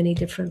 many, many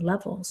different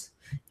levels.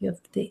 You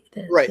have the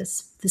Right.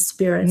 the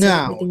spirits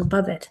Now, and everything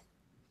above it.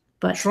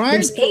 But trying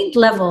there's to- 8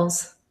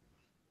 levels.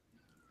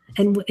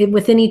 And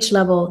within each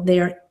level,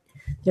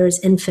 there's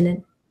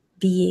infinite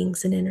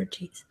beings and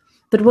energies.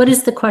 But what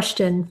is the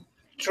question?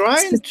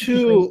 Trying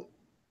to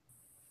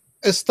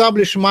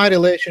establish my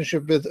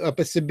relationship with a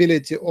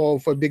possibility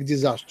of a big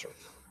disaster,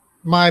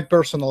 my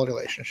personal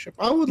relationship.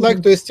 I would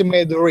like to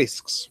estimate the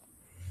risks.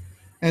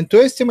 And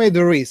to estimate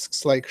the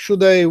risks, like,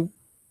 should I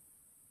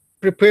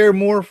prepare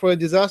more for a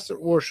disaster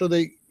or should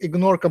I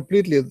ignore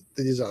completely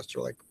the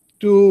disaster? Like,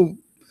 two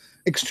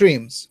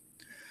extremes.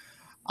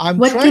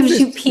 What gives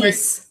you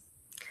peace?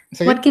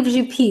 Say What again? gives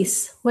you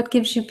peace? What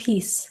gives you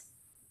peace?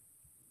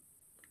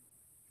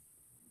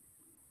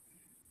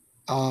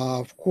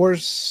 Of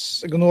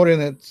course,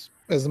 ignoring it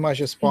as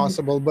much as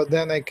possible, but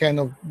then I kind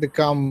of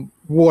become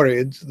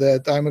worried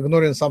that I'm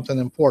ignoring something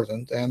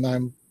important and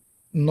I'm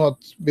not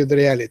with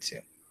reality.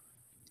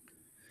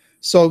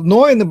 So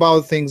knowing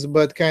about things,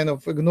 but kind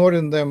of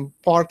ignoring them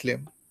partly.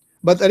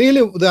 But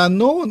really, the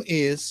unknown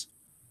is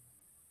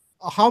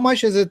how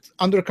much is it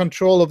under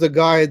control of the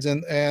guides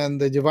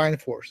and the divine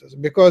forces?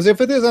 Because if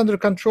it is under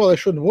control, I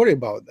shouldn't worry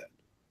about that.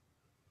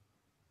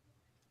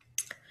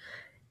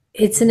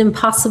 It's an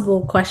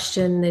impossible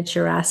question that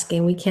you're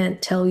asking. We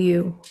can't tell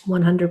you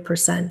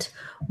 100%.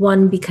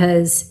 One,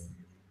 because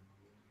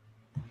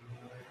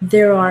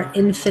there are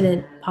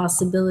infinite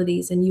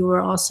possibilities and you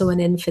are also an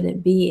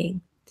infinite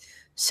being.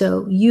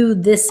 So you,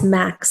 this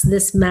max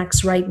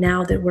right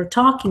now that we're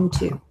talking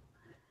to,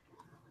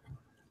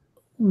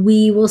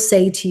 we will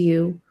say to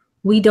you,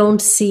 we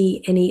don't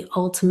see any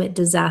ultimate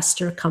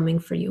disaster coming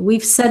for you.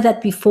 We've said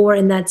that before,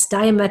 and that's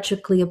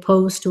diametrically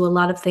opposed to a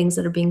lot of things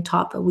that are being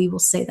taught, but we will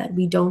say that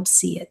we don't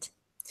see it.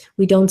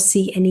 We don't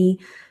see any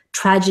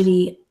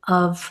tragedy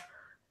of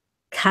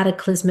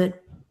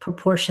cataclysmic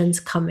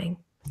proportions coming.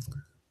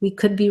 We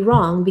could be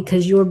wrong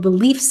because your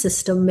belief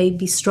system may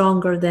be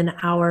stronger than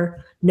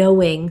our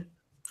knowing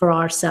for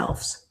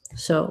ourselves.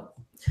 So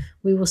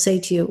we will say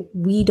to you,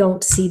 we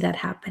don't see that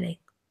happening.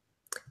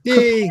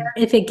 Prepare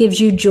if it gives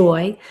you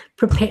joy.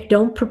 Prepare.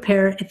 Don't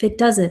prepare if it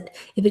doesn't.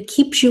 If it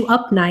keeps you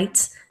up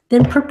nights,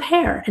 then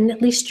prepare, and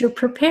at least you're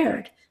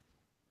prepared.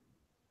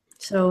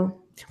 So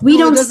we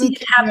don't see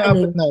it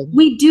happening.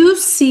 We do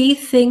see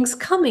things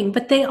coming,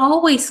 but they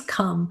always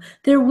come.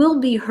 There will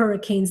be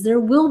hurricanes. There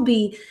will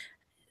be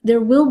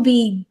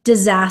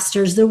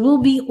disasters. There will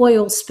be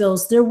oil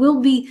spills. There will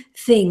be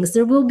things.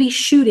 There will be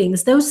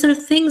shootings. Those are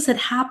things that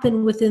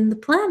happen within the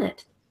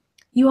planet.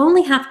 You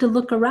only have to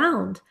look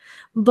around.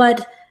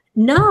 But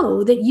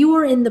know that you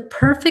are in the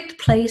perfect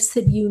place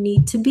that you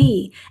need to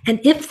be. And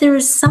if there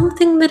is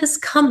something that is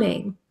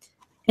coming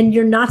and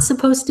you're not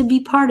supposed to be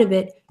part of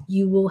it,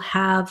 you will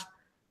have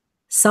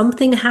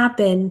something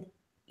happen.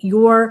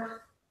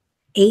 Your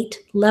 8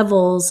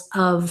 levels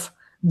of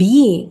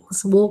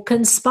beings will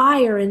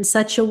conspire in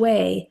such a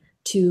way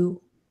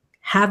to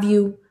have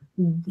you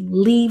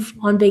leave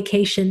on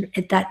vacation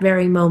at that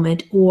very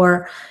moment,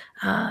 or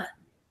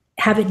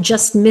have it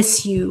just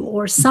miss you,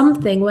 or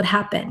something would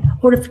happen.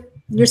 Or if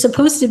you're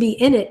supposed to be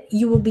in it,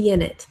 you will be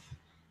in it.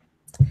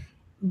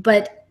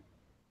 But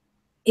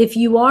if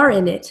you are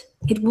in it,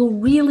 it will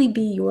really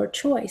be your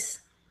choice.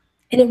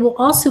 And it will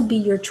also be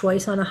your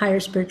choice on a higher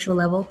spiritual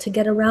level to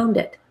get around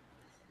it.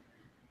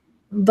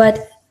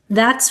 But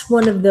that's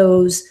one of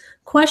those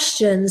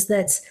questions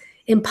that's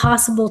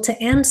impossible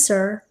to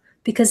answer,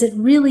 because it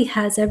really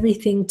has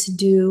everything to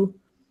do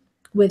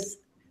with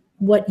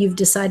what you've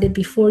decided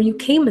before you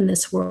came in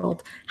this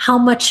world, how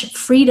much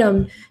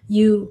freedom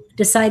you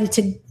decided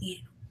to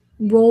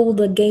roll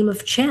the game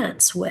of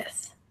chance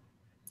with.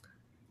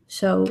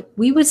 So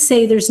we would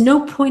say there's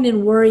no point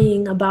in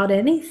worrying about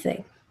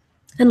anything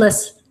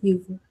unless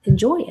you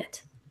enjoy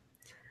it.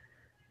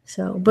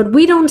 So, but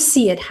we don't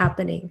see it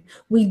happening.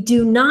 We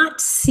do not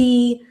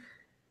see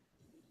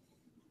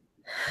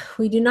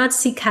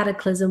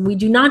cataclysm. We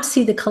do not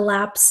see the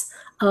collapse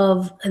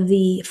of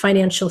the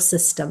financial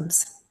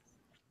systems.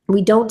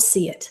 We don't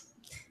see it.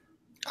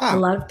 A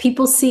lot of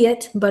people see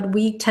it, but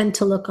we tend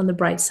to look on the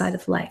bright side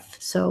of life.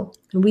 So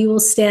we will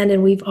stand,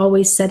 and we've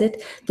always said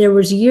it. There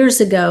was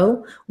years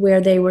ago where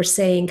they were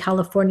saying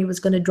California was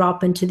going to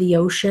drop into the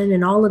ocean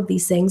and all of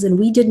these things, and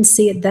we didn't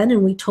see it then,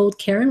 and we told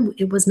Karen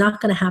it was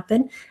not going to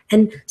happen.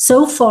 And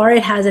so far,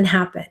 it hasn't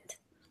happened.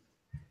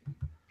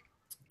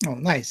 Oh,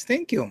 nice.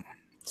 Thank you.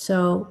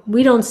 So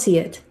we don't see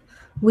it.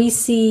 We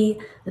see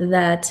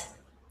that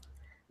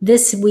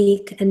this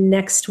week and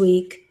next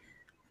week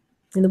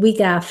and the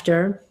week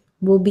after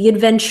will be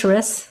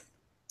adventurous.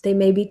 They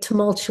may be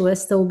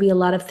tumultuous. There will be a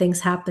lot of things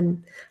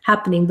happening,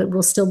 but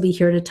we'll still be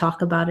here to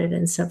talk about it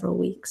in several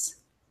weeks.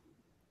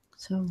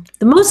 So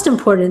the most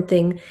important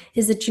thing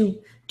is that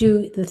you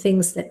do the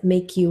things that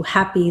make you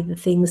happy, the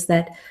things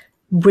that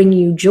bring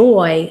you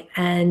joy,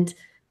 and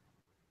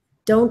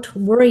don't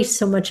worry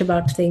so much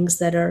about things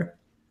that are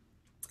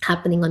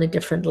happening on a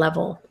different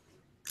level.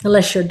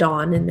 unless you're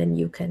Dawn, and then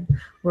you can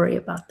worry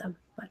about them.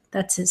 But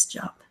that's his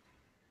job.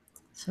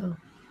 So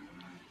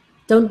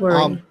don't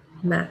worry,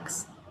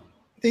 Max.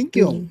 Thank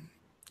you. Really.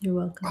 You're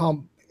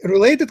welcome. A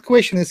related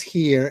question is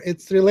here.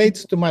 It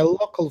relates to my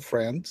local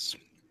friends,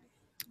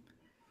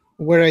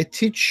 where I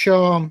teach,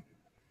 help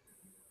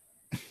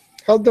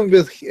them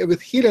with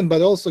healing,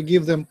 but also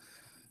give them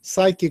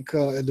psychic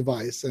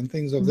advice and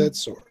things of that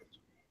sort.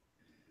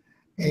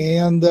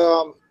 And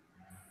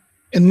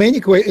in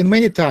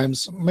many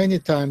times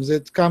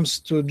it comes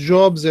to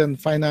jobs and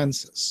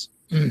finances.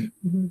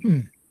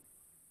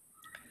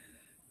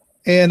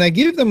 And I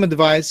give them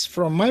advice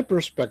from my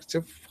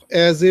perspective,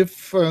 as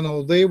if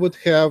they would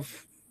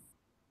have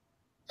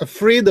a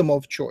freedom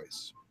of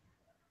choice.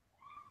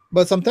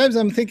 But sometimes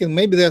I'm thinking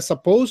maybe they're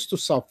supposed to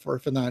suffer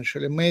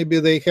financially. Maybe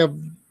they have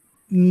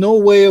no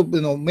way of,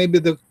 maybe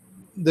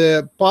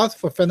the path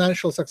for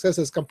financial success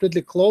is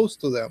completely closed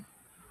to them.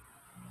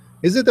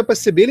 Is it a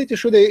possibility?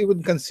 Should I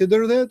even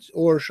consider that,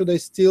 or should I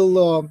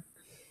still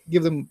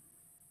give them,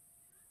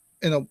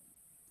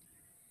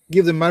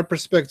 give them my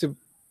perspective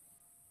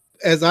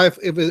as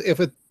if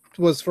it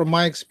was from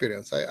my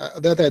experience?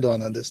 That I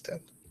don't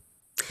understand.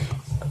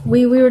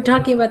 We were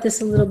talking about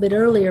this a little bit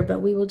earlier,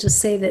 but we will just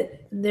say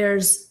that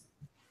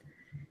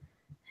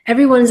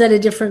everyone's at a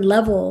different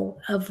level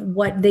of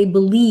what they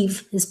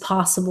believe is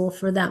possible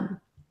for them.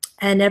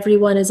 And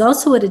everyone is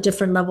also at a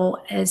different level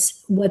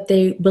as what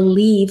they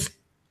believe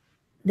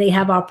they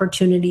have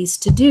opportunities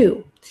to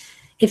do.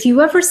 If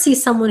you ever see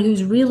someone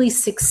who's really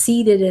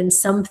succeeded in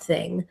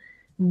something,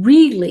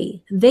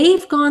 really,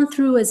 they've gone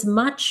through as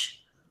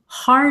much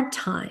hard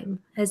time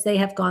as they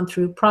have gone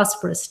through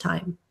prosperous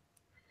time.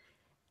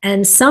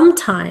 And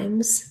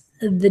sometimes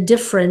the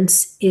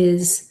difference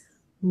is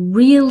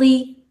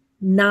really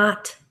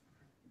not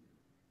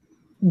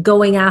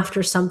going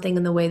after something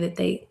in the way that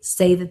they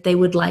say that they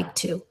would like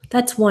to.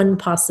 That's one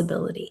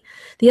possibility.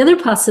 The other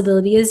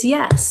possibility is,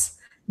 yes,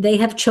 they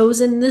have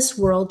chosen this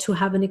world to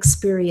have an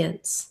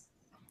experience.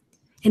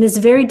 And it's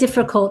very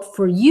difficult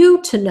for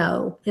you to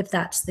know if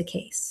that's the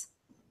case.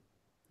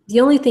 The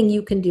only thing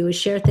you can do is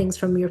share things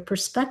from your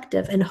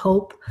perspective and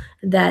hope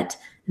that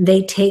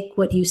they take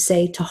what you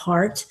say to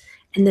heart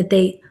and that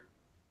they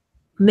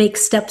make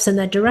steps in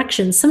that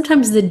direction.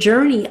 Sometimes the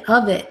journey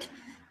of it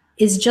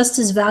is just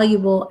as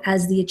valuable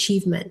as the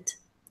achievement.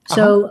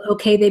 So,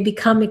 okay, they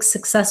become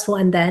successful,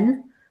 and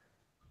then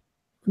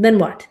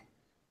what?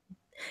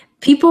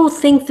 People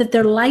think that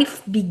their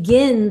life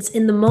begins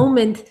in the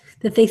moment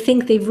that they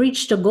think they've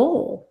reached a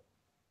goal.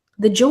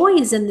 The joy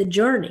is in the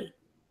journey.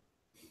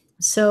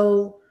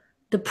 So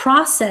the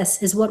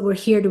process is what we're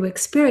here to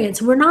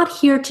experience. We're not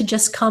here to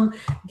just come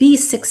be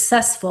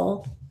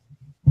successful,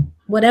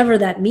 whatever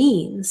that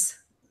means.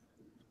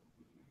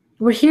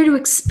 We're here to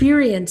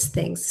experience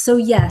things. So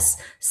yes,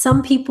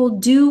 some people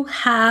do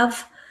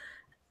have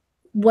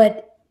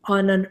what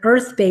on an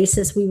earth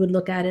basis we would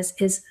look at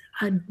is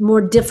a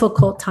more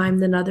difficult time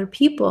than other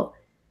people.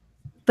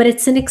 But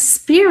it's an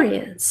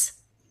experience.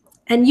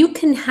 And you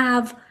can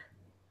have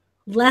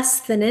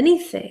less than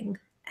anything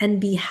and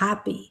be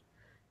happy.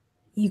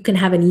 You can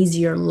have an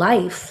easier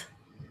life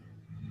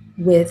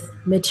with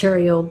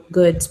material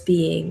goods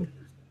being,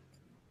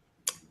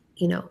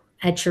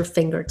 at your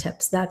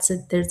fingertips.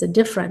 There's a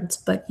difference,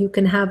 but you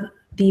can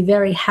be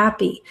very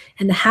happy.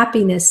 And the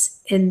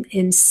happiness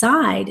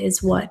inside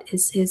is what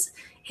is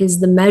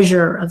the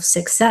measure of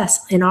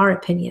success, in our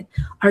opinion.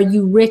 Are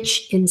you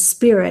rich in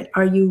spirit?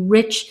 Are you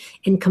rich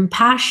in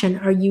compassion?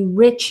 Are you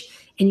rich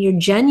in your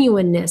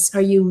genuineness?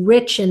 Are you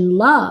rich in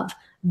love?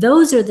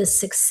 Those are the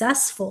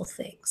successful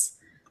things.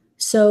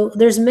 So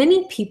there's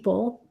many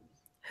people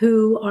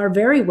who are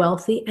very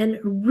wealthy and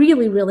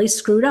really, really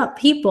screwed up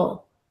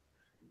people,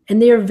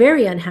 and they are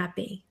very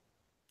unhappy.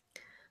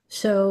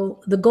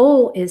 So the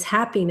goal is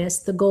happiness.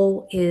 The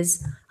goal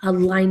is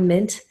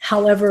alignment,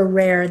 however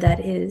rare that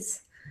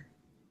is.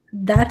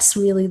 That's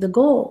really the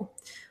goal.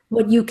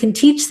 What you can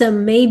teach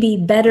them may be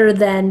better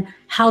than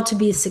how to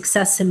be a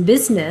success in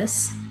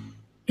business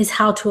is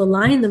how to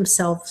align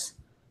themselves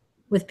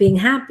with being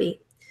happy.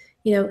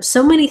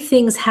 So many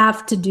things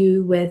have to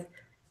do with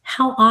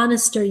how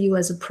honest are you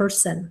as a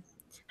person?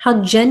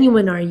 How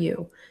genuine are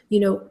you?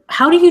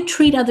 How do you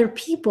treat other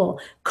people?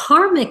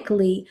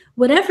 Karmically,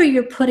 whatever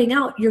you're putting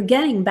out, you're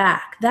getting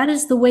back. That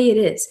is the way it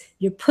is.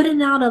 You're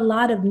putting out a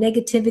lot of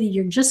negativity.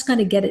 You're just going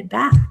to get it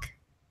back.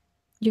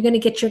 You're going to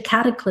get your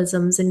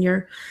cataclysms and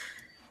your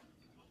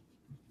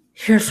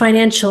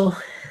financial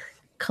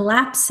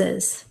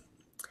collapses.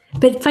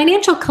 But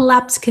financial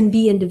collapse can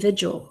be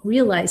individual.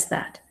 Realize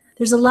that.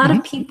 There's a lot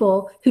of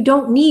people who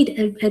don't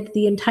need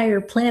the entire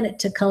planet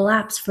to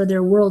collapse for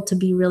their world to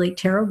be really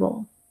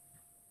terrible.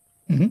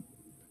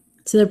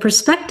 So their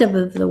perspective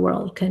of the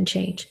world can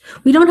change.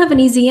 We don't have an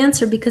easy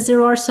answer because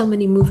there are so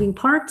many moving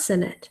parts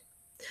in it.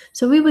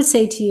 So we would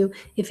say to you,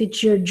 if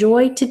it's your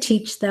joy to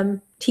teach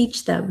them,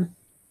 teach them.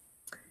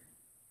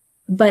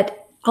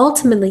 But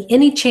ultimately,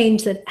 any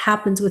change that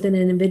happens with an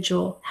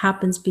individual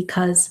happens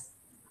because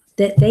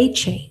that they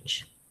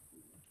change.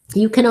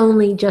 You can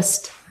only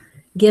just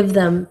give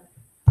them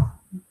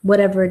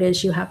whatever it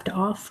is you have to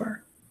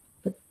offer.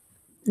 But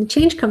the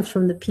change comes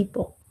from the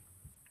people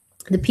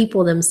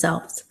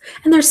themselves.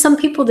 And there's some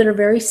people that are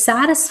very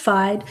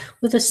satisfied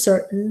with a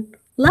certain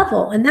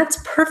level, and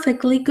that's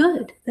perfectly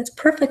good. That's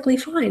perfectly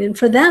fine. And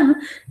for them,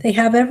 they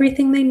have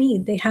everything they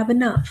need. They have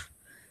enough.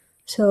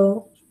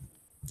 So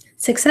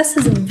success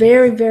is a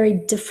very, very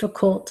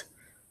difficult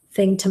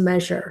thing to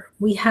measure.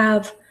 We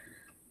have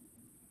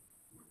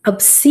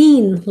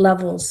obscene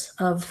levels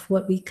of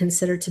what we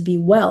consider to be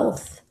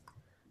wealth,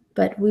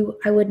 but we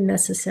wouldn't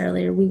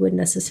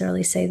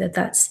necessarily say that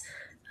that's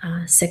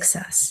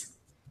success.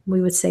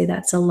 We would say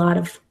that's a lot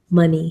of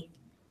money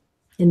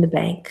in the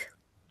bank,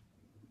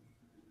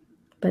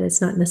 but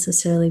it's not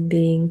necessarily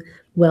being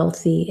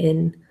wealthy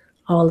in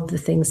all of the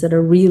things that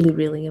are really,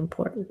 really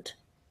important.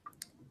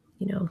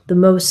 You know, the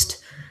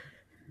most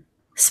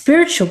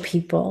spiritual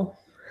people,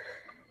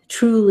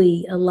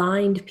 truly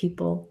aligned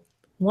people,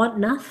 want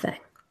nothing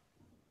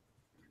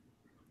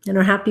and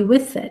are happy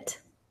with it.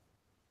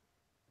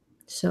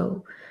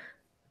 So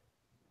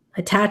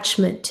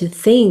attachment to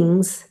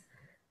things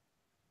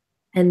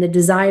and the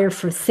desire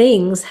for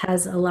things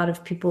has a lot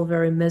of people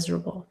very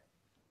miserable.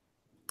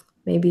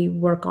 Maybe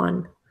work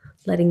on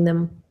letting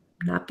them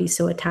not be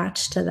so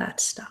attached to that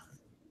stuff.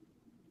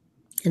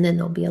 And then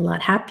they'll be a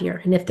lot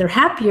happier. And if they're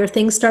happier,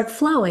 things start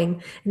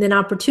flowing. And then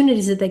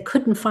opportunities that they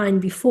couldn't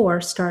find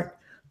before start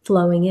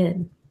flowing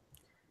in.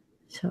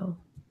 So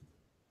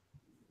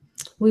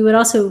we would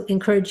also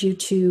encourage you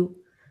to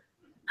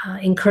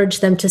encourage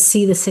them to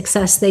see the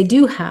success they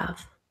do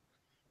have.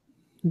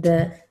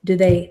 Do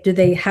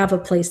they have a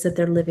place that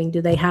they're living?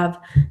 Do they have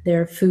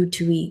their food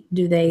to eat?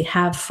 Do they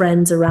have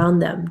friends around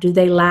them? Do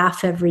they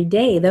laugh every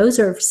day? Those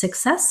are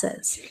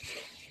successes.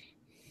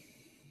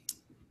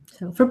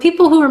 So for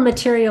people who are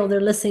material,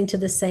 they're listening to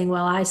this saying,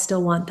 well, I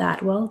still want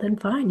that. Well, then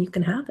fine, you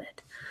can have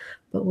it.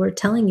 But we're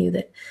telling you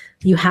that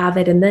you have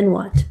it, and then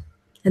what?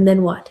 And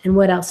then what? And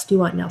what else do you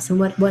want else? And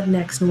what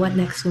next? And what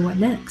next? And what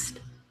next?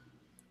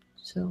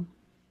 So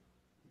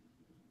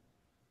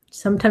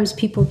sometimes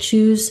people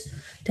choose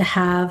to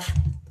have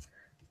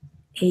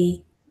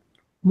a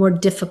more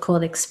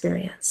difficult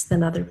experience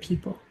than other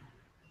people.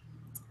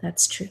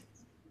 That's true.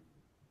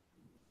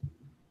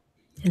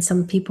 And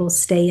some people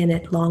stay in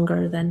it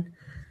longer than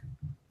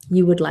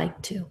you would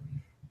like to.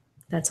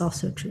 That's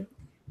also true.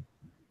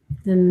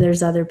 And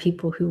there's other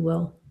people who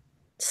will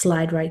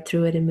slide right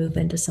through it and move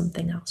into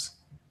something else.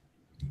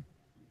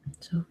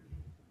 So,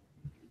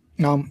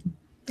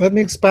 let me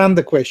expand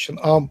the question.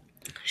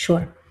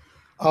 Sure.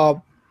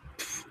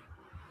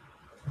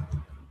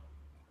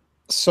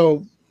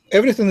 So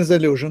everything is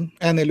an illusion,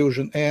 and it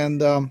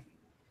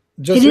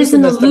is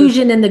an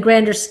illusion in the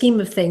grander scheme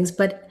of things,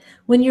 but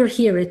when you're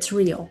here, it's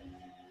real.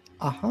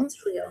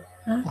 It's real.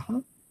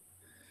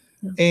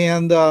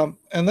 And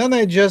then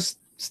I just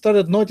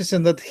started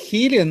noticing that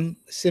healing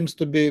seems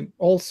to be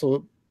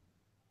also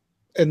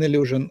an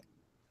illusion,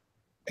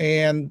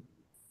 and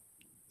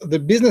the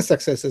business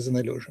success is an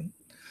illusion.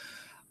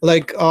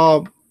 Like,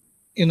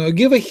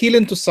 give a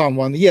healing to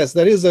someone. Yes,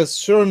 there is a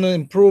certain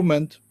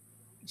improvement,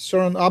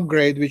 certain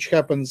upgrade which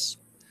happens,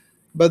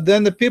 but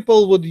then the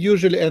people would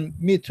usually, and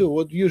me too,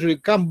 would usually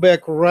come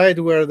back right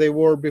where they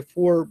were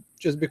before,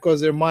 just because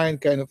their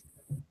mind kind of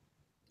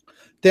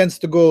tends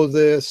to go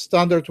the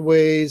standard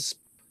ways,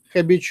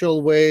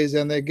 habitual ways,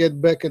 and they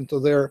get back into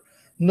their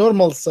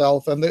normal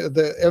self, and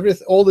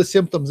all the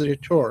symptoms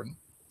return.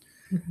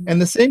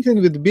 And the same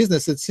thing with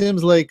business. It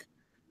seems like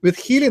with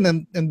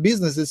healing and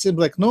business, it seems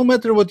like no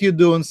matter what you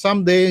do, on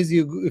some days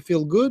you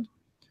feel good,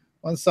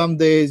 on some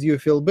days you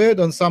feel bad,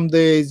 on some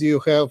days you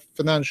have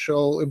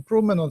financial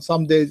improvement, on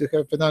some days you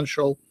have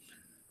financial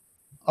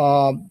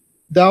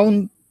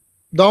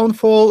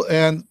downfall,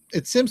 and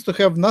it seems to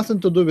have nothing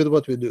to do with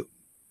what we do.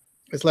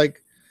 It's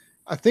like,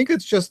 I think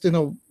it's just,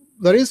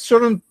 there is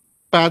certain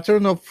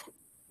pattern of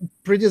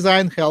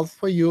pre-designed health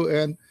for you,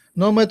 and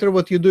no matter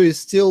what you do, you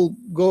still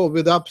go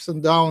with ups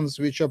and downs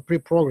which are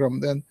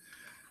pre-programmed. And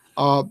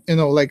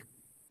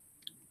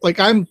like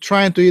I'm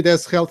trying to eat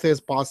as healthy as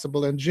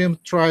possible, and Jim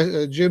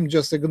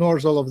just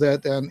ignores all of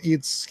that and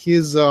eats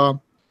his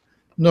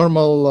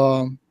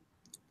normal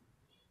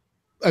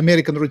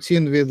American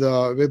routine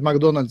with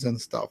McDonald's and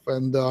stuff.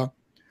 And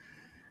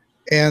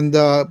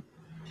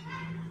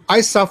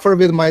I suffer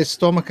with my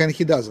stomach, and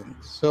he doesn't.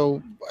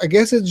 So I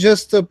guess it's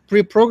just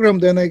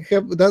pre-programmed,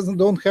 and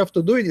don't have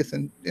to do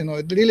anything.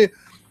 It really,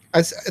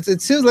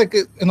 it seems like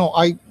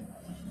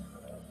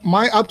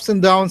my ups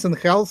and downs in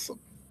health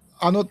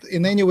are not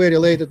in any way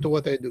related to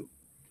what I do.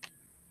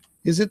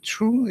 Is it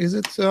true? Is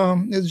it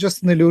it's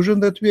just an illusion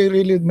that we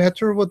really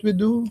matter what we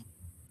do?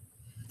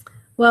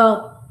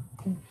 Well,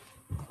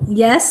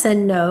 yes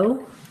and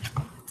no.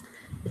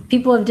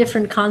 People have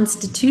different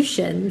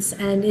constitutions,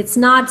 and it's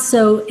not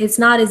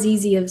as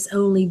easy as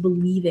only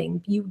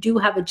believing. You do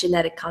have a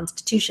genetic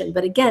constitution,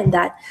 but again,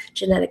 that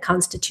genetic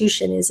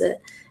constitution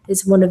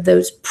is one of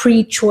those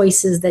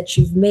pre-choices that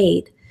you've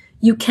made.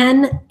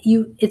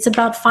 It's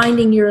about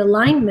finding your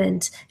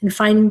alignment and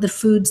finding the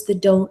foods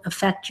that don't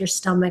affect your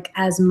stomach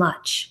as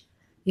much.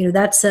 You know,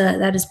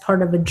 that is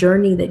part of a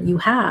journey that you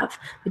have,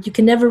 but you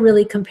can never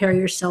really compare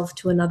yourself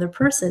to another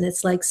person.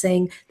 It's like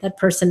saying that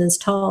person is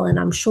tall and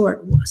I'm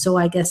short, so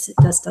I guess it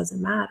just doesn't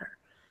matter.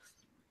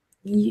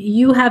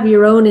 You have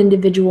your own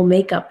individual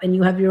makeup, and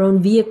you have your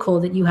own vehicle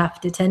that you have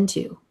to tend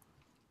to,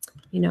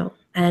 you know,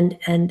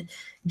 and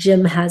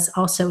Jim has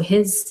also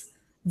his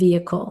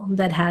vehicle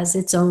that has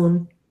its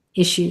own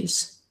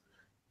issues,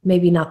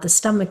 maybe not the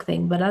stomach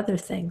thing, but other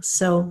things.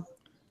 So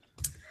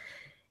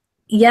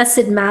yes,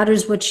 it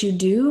matters what you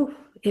do.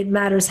 It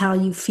matters how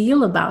you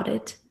feel about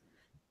it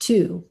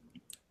too.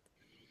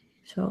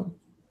 So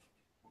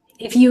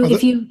if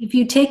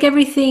you take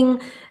everything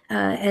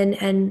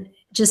and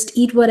just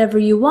eat whatever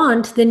you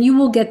want, then you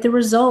will get the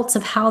results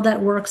of how that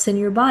works in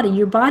your body.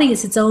 Your body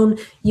is its own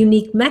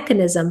unique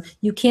mechanism.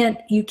 You can't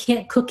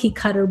cookie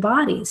cutter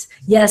bodies.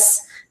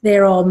 Yes,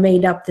 they're all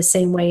made up the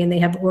same way and they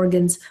have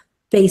organs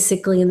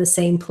basically in the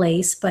same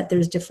place, but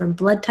there's different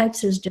blood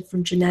types, there's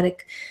different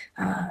genetic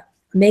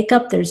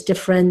makeup, there's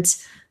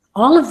different,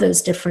 all of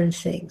those different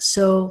things.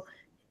 So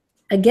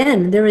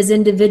again, there is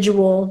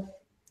individual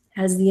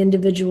as the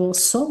individual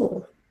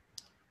soul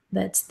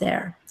that's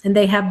there, and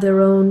they have their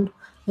own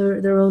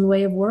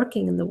way of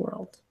working in the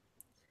world.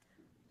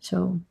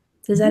 So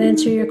does that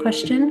answer your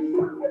question?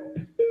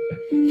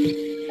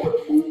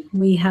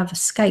 We have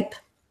Skype.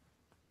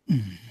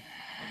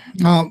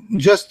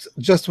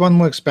 Just one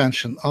more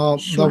expansion. Sure.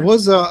 There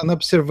was an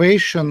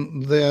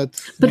observation that.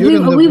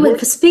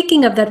 But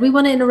speaking of that, we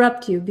want to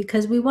interrupt you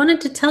because we wanted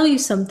to tell you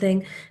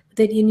something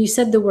that, and you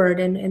said the word,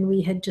 and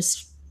we had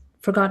just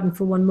forgotten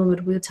for one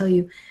moment. We'll tell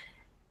you.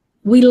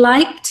 We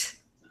liked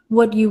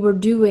what you were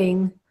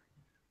doing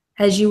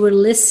as you were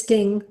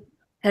listing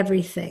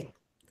everything,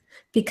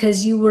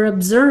 because you were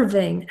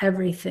observing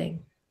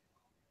everything.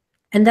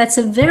 And that's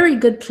a very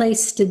good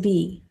place to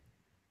be.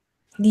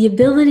 The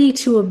ability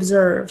to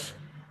observe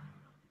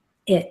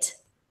it.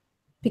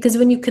 Because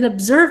when you can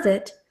observe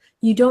it,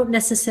 you don't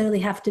necessarily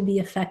have to be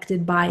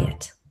affected by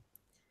it.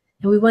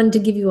 And we wanted to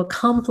give you a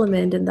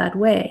compliment in that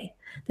way,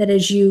 that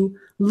as you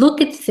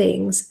look at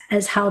things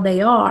as how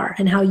they are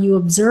and how you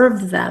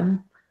observe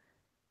them,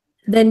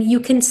 then you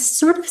can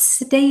sort of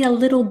stay a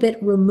little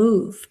bit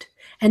removed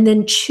and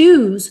then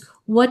choose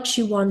what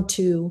you want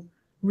to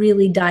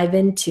really dive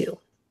into.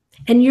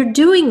 And you're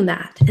doing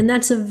that. And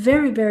that's a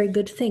very, very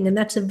good thing. And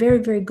that's a very,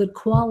 very good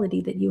quality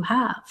that you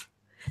have.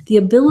 The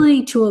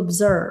ability to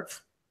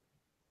observe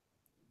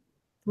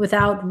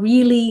without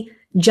really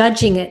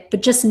judging it,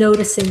 but just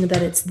noticing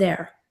that it's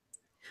there.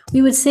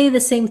 We would say the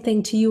same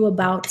thing to you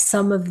about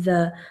some of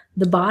the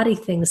body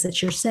things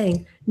that you're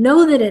saying.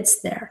 Know that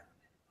it's there.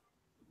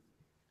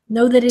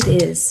 Know that it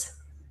is,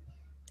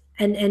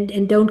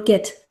 and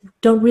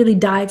don't really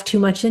dive too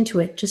much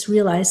into it. Just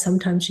realize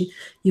sometimes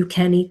you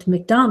can eat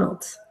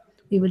McDonald's.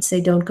 We would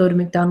say don't go to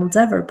McDonald's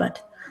ever,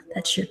 but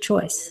that's your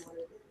choice.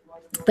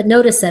 But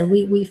notice that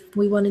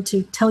we wanted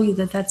to tell you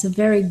that that's a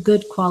very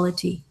good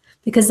quality,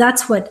 because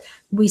that's what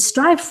we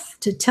strive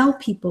to tell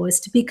people, is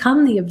to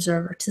become the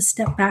observer, to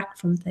step back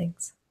from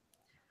things.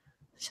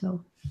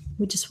 So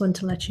we just wanted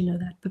to let you know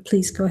that. But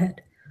please go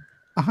ahead.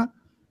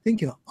 Thank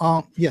you.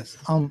 Yes.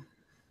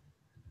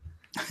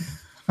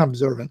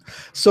 Observing.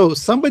 So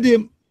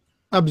somebody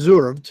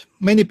observed,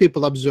 many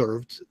people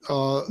observed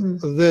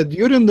that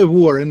during the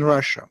war in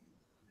Russia,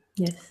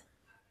 yes,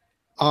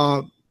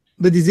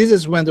 the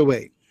diseases went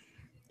away.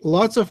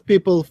 Lots of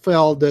people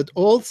felt that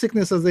all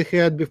sicknesses they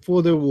had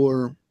before the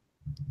war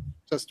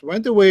just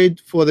went away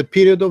for the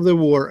period of the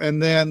war, and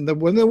then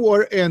when the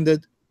war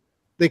ended,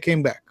 they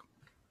came back.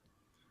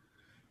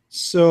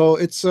 So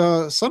it's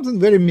something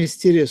very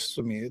mysterious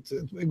to me.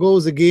 It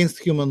goes against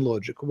human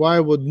logic.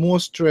 Why would more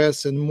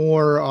stress and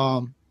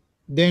more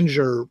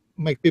danger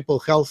make people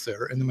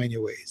healthier in many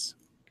ways?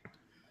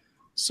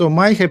 So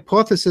my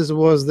hypothesis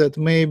was that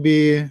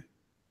maybe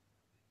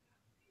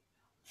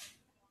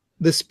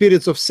the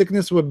spirits of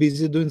sickness were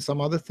busy doing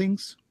some other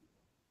things.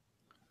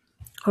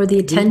 Or the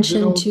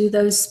attention to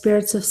those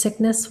spirits of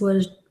sickness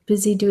was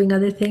busy doing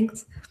other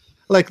things.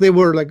 Like they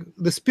were like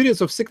the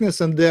spirits of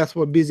sickness and death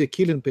were busy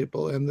killing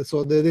people, and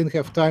so they didn't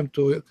have time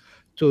to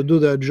do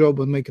their job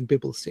on making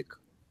people sick.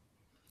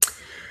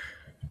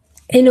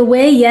 In a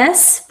way,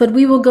 yes, but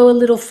we will go a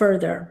little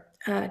further.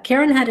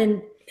 Karen had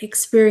an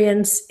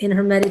experience in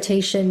her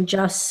meditation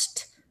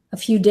just a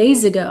few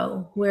days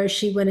ago where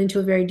she went into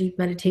a very deep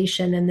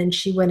meditation, and then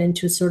she went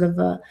into sort of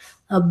a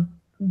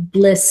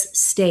bliss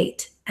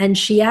state. And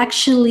she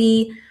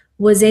actually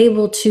was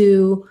able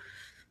to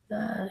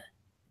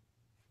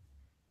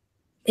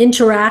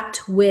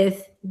interact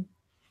with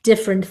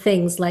different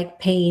things like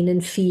pain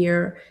and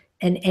fear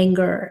and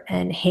anger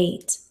and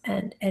hate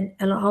and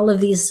all of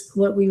these,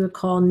 what we would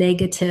call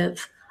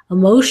negative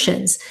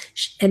emotions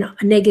and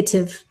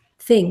negative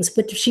things.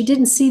 But she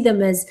didn't see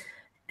them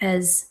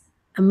as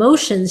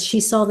emotions. She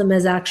saw them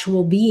as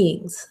actual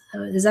beings,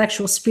 as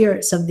actual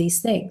spirits of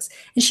these things.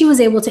 And she was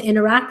able to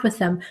interact with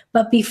them.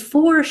 But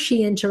before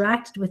she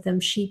interacted with them,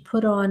 she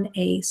put on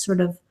a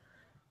sort of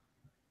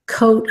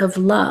coat of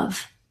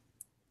love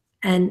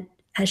and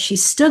as she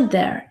stood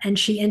there and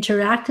she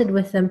interacted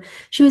with them,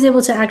 she was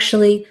able to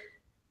actually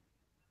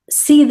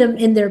see them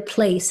in their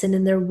place and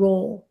in their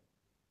role,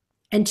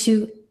 and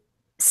to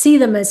see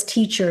them as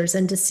teachers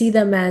and to see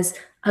them as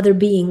other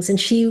beings. And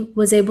she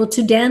was able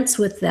to dance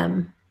with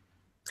them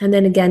and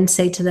then again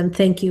say to them,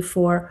 thank you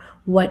for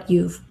what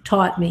you've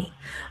taught me.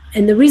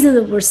 And the reason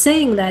that we're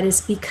saying that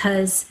is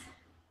because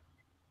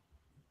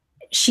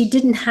she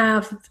didn't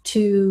have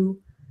to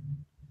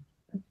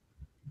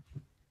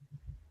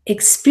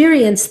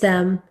experience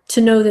them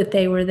to know that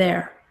they were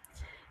there.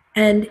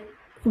 And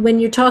when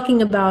you're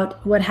talking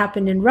about what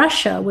happened in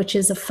Russia, which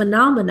is a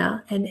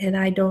phenomena, and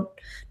I don't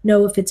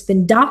know if it's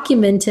been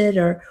documented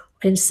or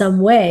in some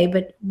way,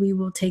 but we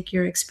will take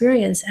your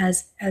experience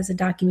as a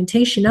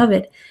documentation of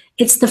it.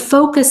 It's the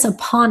focus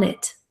upon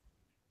it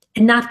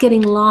and not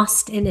getting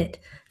lost in it.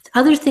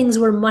 Other things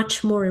were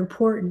much more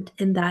important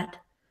in that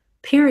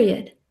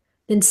period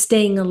than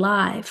staying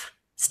alive.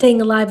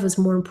 Staying alive was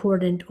more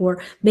important, or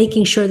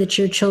making sure that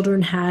your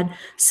children had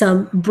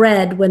some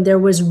bread when there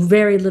was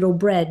very little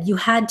bread. You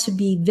had to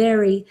be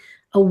very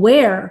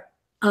aware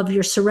of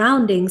your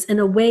surroundings and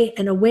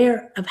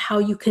aware of how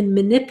you can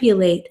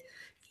manipulate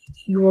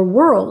your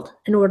world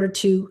in order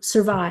to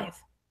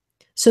survive.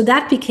 So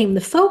that became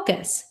the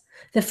focus.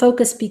 The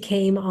focus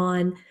became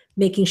on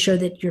making sure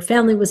that your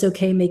family was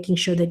okay, making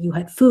sure that you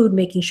had food,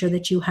 making sure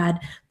that you had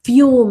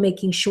fuel,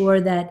 making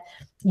sure that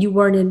you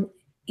weren't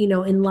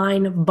in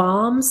line of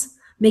bombs,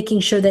 making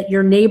sure that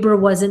your neighbor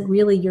wasn't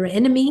really your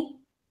enemy.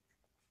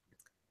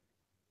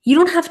 You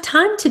don't have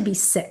time to be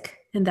sick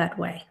in that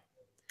way.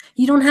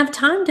 You don't have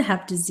time to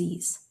have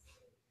disease.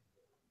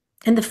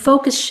 And the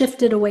focus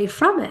shifted away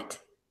from it.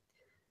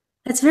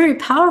 That's very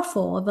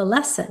powerful of a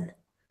lesson.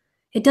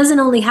 It doesn't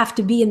only have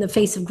to be in the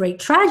face of great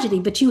tragedy,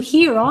 but you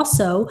hear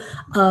also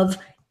of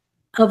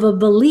a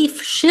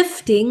belief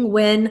shifting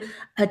when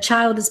a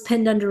child is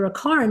pinned under a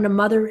car and a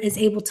mother is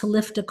able to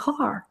lift a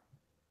car.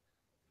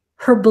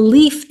 Her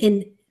belief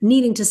in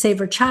needing to save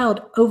her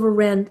child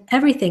overran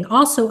everything,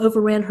 also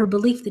overran her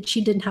belief that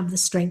she didn't have the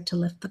strength to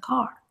lift the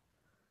car.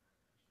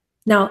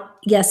 Now,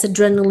 yes,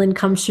 adrenaline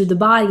comes through the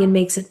body and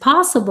makes it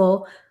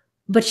possible,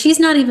 but she's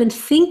not even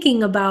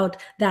thinking about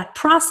that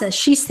process.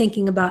 She's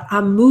thinking about,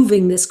 I'm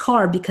moving this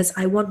car because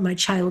I want my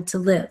child to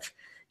live.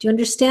 Do you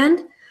understand?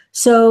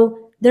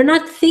 So they're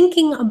not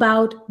thinking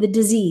about the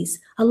disease.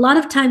 A lot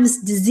of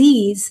times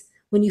disease,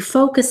 when you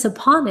focus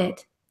upon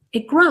it,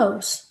 it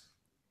grows.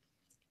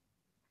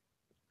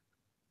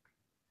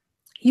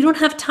 You don't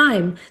have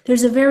time.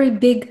 There's a very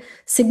big,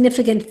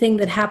 significant thing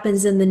that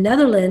happens in the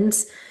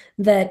Netherlands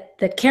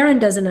that Karen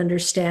doesn't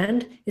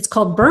understand. It's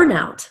called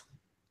burnout.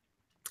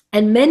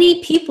 And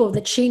many people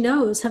that she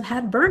knows have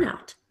had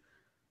burnout.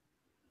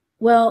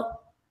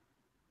 Well,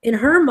 in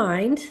her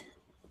mind,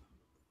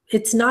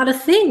 it's not a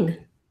thing.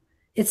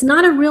 It's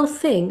not a real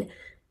thing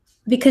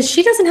because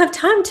she doesn't have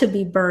time to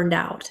be burned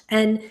out.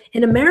 And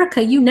in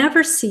America, you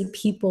never see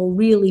people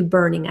really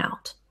burning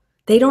out.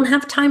 They don't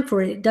have time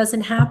for it. It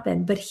doesn't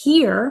happen. But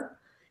here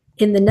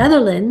in the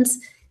Netherlands,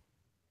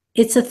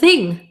 it's a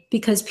thing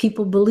because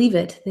people believe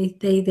it.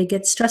 They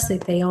get stressed. They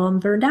say, oh, I'm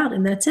burned out,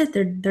 and that's it.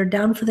 They're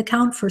down for the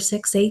count for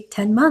 6, 8,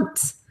 10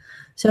 months.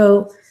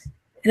 So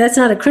that's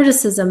not a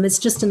criticism. It's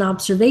just an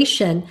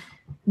observation.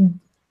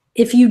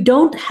 If you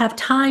don't have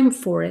time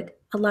for it,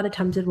 a lot of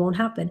times it won't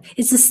happen.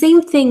 It's the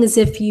same thing as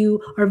if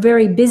you are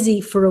very busy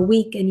for a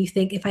week and you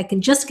think, if I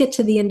can just get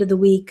to the end of the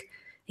week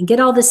and get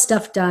all this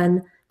stuff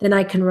done, then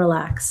I can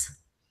relax.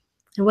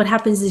 And what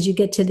happens is you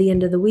get to the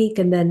end of the week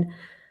and then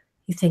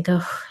you think,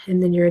 oh,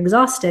 and then you're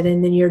exhausted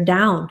and then you're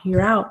down,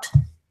 you're out.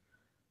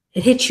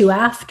 It hits you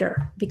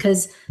after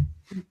because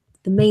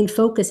the main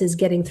focus is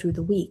getting through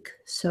the week.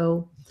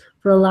 So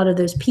for a lot of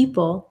those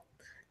people,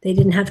 they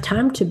didn't have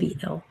time to be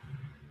ill.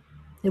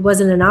 It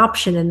wasn't an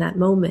option in that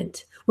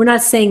moment. We're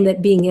not saying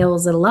that being ill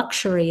is a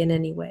luxury in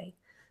any way,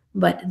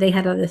 but they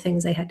had other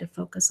things they had to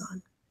focus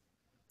on.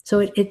 So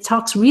it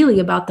talks really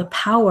about the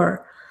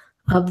power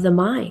of the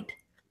mind.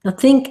 Now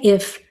think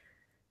if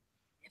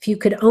you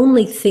could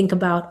only think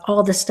about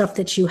all the stuff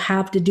that you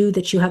have to do,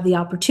 that you have the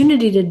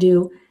opportunity to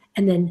do,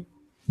 and then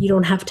you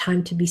don't have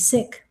time to be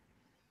sick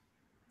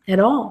at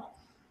all.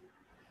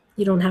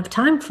 You don't have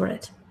time for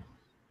it.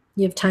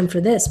 You have time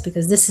for this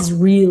because this is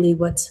really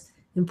what's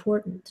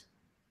important.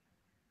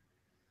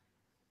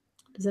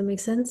 Does that make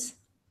sense?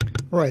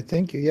 Right.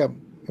 Thank you. Yeah.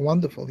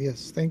 Wonderful.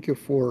 Yes. Thank you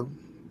for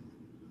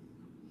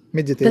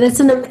meditating. But it's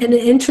an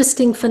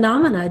interesting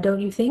phenomena,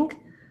 don't you think?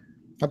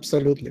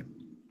 Absolutely.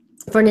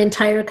 For an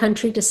entire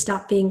country to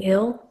stop being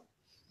ill.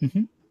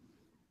 Mm-hmm.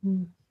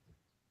 Mm.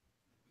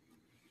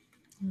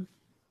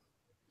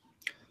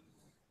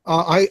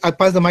 I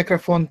pass the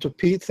microphone to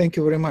Pete. Thank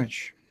you very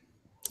much.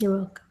 You're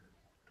welcome.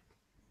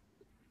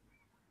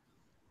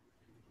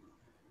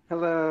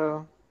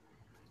 Hello.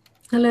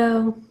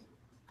 Hello.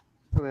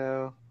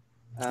 Hello.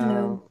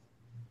 Hello.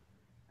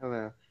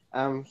 Hello.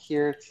 I'm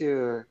here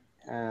to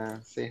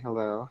say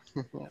hello.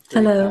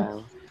 Hello.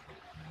 Times.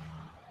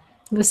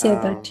 We'll say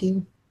it back to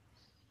you.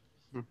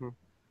 Mm-hmm.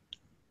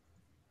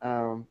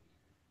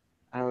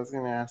 I was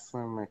going to ask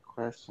one of my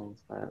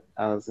questions, but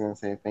I was going to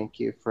say thank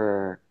you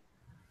for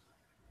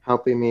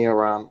helping me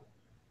around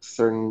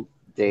certain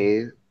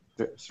days,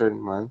 certain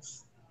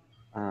months.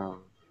 I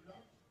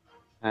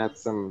had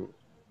some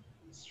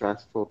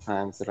stressful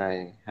times that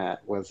I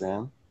was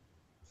in,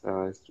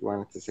 so I just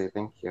wanted to say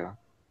thank you.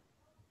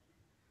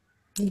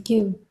 Thank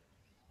you.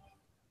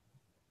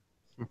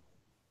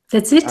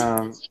 That's it?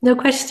 No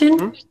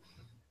question?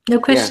 No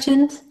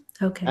questions?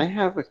 Okay. I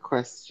have a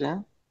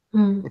question.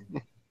 Mm.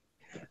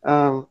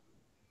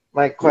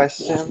 My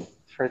question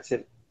for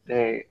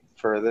today,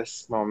 for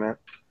this moment,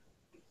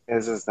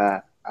 is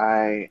that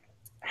I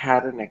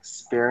had an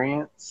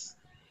experience.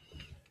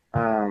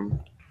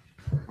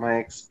 My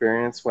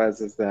experience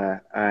was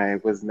that I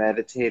was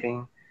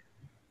meditating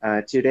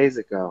 2 days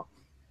ago.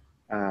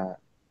 About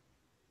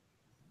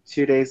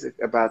 2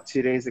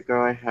 days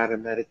ago, I had a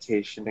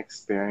meditation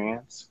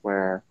experience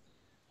where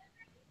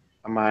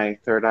my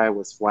third eye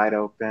was wide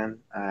open.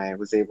 I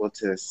was able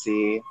to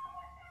see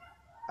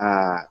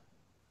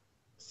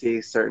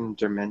certain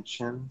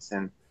dimensions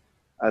and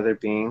other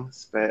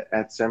beings, but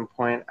at some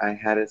point I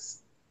had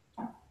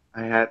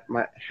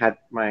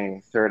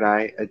my third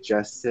eye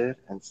adjusted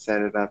and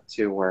set it up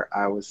to where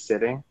I was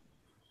sitting.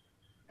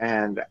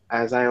 And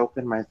as I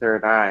opened my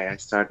third eye, I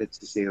started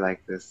to see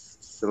like this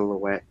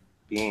silhouette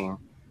being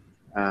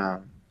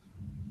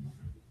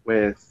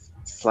with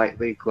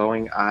slightly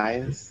glowing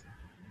eyes.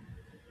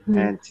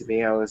 And to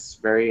me, I was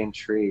very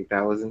intrigued.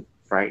 I wasn't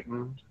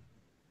frightened.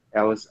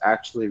 I was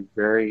actually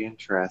very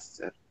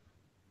interested.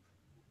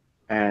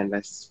 And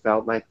I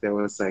felt like there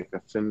was like a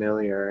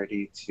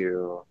familiarity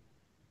to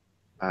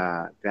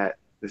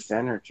this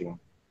energy.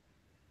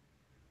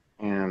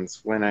 And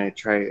when I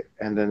tried,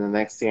 and then the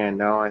next thing I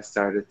know, I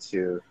started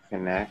to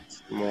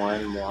connect more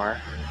and more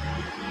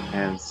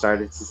and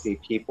started to see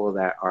people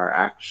that are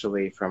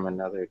actually from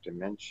another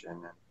dimension.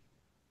 And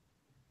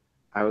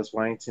I was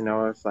wanting to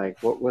know if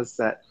like, what was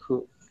that,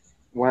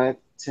 wanted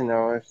to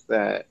know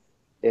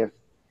if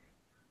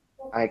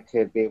I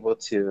could be able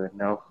to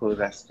know who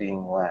this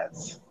being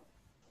was.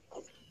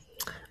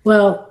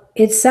 Well,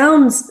 it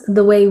sounds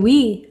the way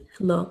we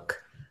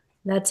look.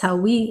 That's how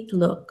we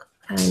look.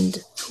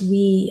 And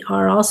we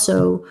are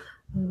also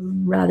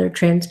rather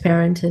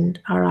transparent, and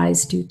our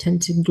eyes do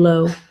tend to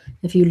glow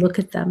if you look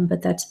at them.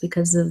 But that's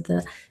because of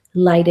the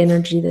light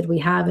energy that we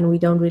have, and we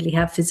don't really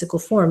have physical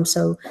form.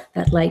 So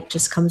that light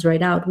just comes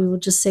right out. We will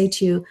just say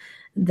to you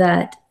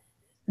that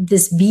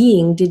this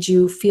being, did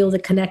you feel the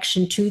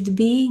connection to the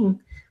being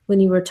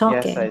when you were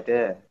talking? Yes, I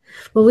did.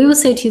 Well, we will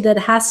say to you that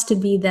it has to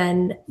be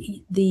then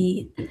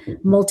the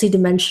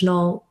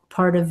multidimensional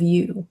part of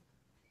you.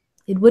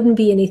 It wouldn't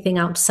be anything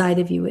outside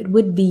of you. It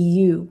would be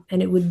you,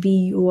 and it would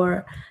be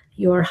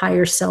your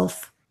higher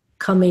self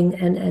coming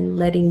and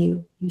letting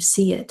you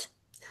see it,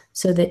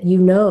 so that you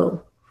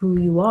know who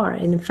you are.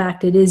 And in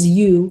fact, it is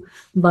you,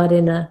 but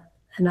in a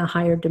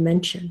higher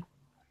dimension.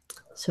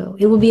 So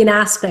it would be an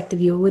aspect of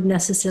you. It wouldn't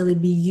necessarily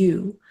be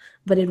you,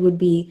 but it would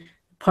be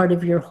part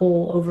of your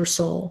whole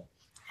oversoul,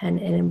 and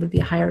it would be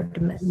a higher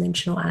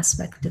dimensional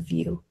aspect of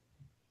you.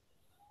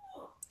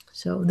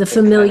 So the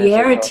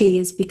familiarity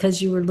is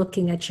because you were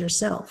looking at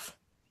yourself,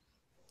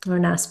 or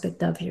an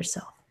aspect of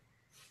yourself.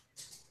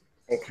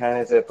 It kind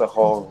of did the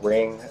whole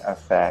ring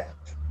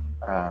effect,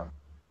 or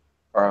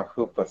a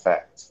hoop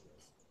effect,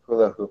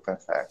 hula hoop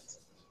effect.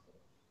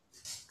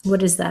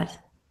 What is that?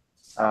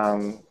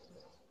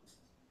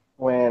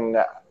 When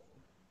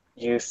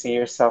you see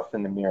yourself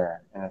in the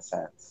mirror, in a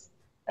sense,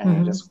 and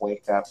you just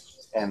wake up,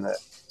 and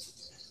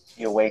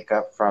you wake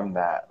up from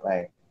that,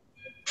 like,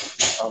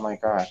 oh my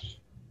gosh,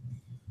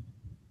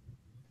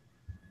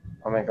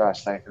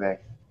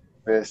 like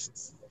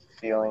this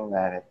feeling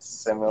that it's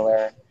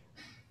similar,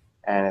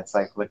 and it's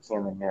like looking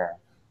in the mirror.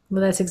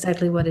 Well, that's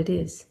exactly what it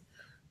is,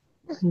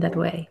 in that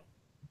way.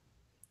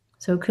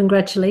 So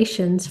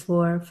congratulations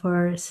for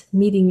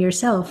meeting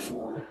yourself.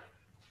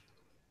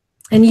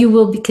 And you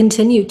will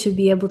continue to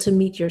be able to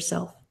meet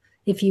yourself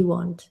if you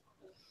want.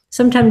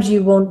 Sometimes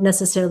you won't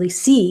necessarily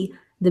see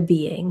the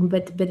being,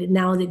 but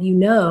now that you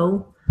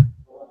know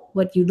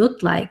what you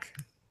look like,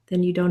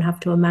 then you don't have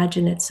to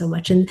imagine it so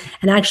much. And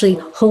actually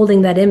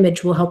holding that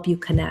image will help you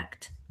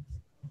connect.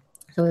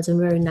 So it's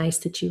very nice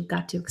that you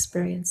got to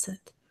experience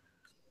it.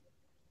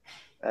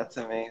 That's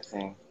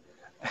amazing.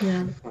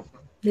 Yeah,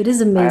 it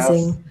is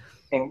amazing.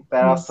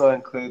 That also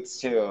includes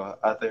too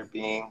other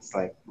beings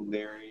like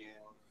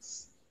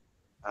Lyrans,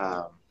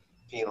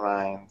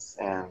 felines,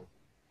 and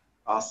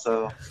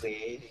also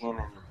Pleiadian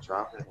and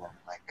Andromedan.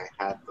 Like I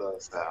had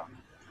those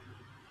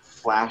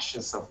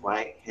flashes of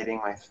light hitting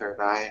my third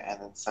eye, and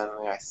then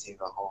suddenly I see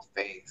the whole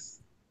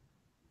face.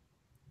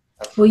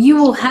 Well, you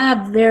will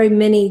have very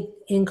many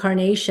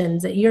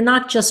incarnations. You're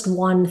not just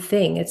one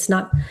thing. It's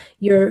not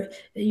you're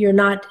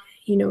not,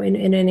 you know,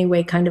 in any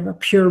way kind of a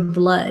pure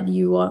blood.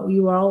 You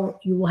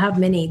will have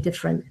many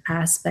different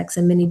aspects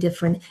and many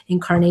different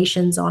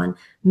incarnations on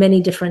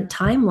many different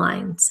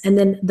timelines. And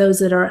then those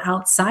that are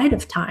outside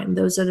of time,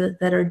 those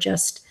that are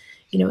just,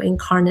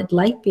 incarnate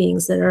light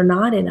beings that are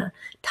not in a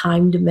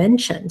time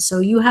dimension. So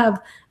you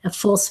have a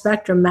full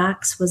spectrum.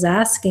 Max was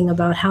asking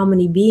about how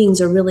many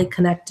beings are really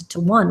connected to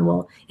one.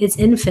 Well, it's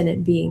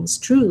infinite beings,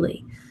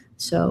 truly.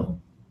 So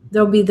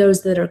there'll be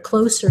those that are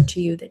closer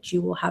to you that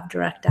you will have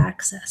direct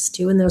access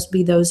to, and there'll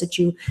be those that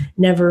you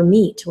never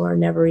meet or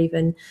never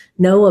even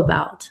know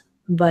about.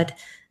 But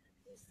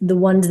the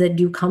ones that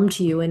do come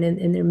to you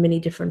in their many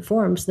different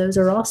forms, those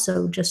are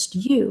also just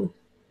you.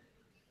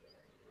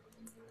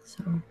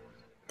 So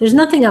there's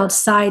nothing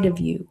outside of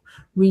you,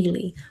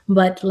 really.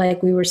 But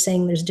like we were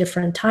saying, there's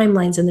different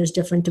timelines and there's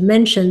different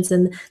dimensions,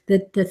 and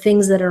the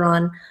things that are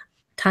on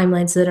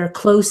timelines that are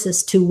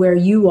closest to where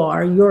you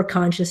are, your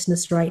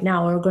consciousness right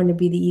now, are going to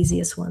be the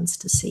easiest ones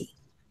to see.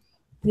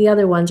 The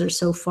other ones are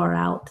so far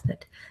out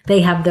that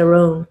they have their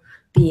own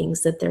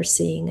beings that they're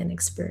seeing and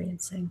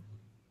experiencing.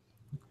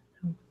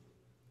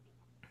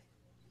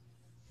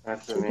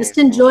 That's So amazing. just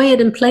enjoy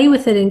it and play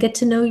with it and get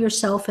to know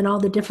yourself and all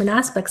the different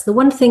aspects. The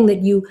one thing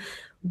that we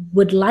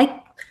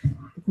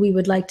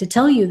would like to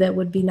tell you that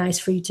would be nice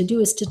for you to do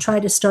is to try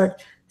to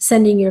start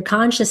sending your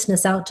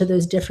consciousness out to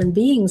those different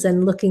beings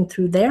and looking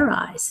through their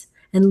eyes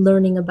and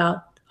learning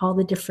about all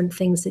the different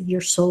things that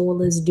your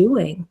soul is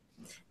doing.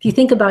 If you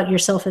think about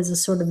yourself as a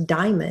sort of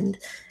diamond,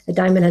 a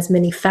diamond has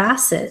many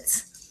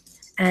facets,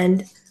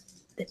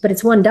 but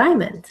it's one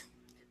diamond.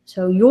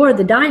 So you're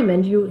the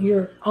diamond,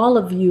 all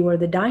of you are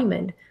the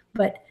diamond,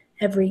 but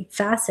every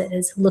facet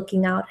is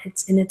looking out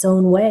in its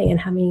own way and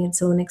having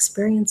its own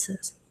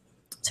experiences.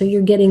 So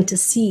you're getting to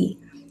see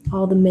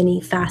all the many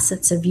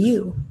facets of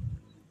you.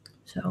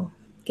 So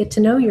get to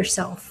know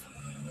yourself.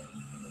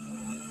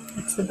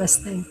 That's the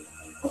best thing.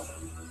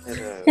 It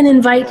is. And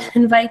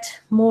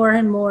invite more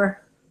and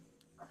more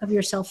of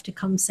yourself to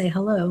come say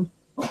hello.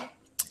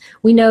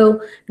 We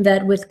know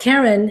that with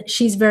Karen,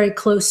 she's very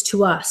close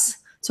to us.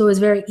 So it was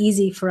very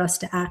easy for us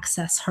to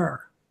access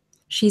her.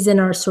 She's in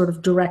our sort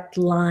of direct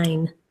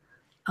line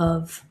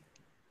of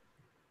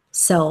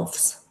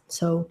selves.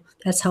 So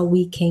that's how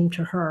we came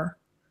to her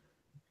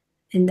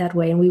in that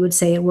way. And we would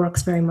say it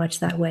works very much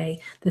that way.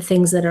 The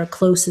things that are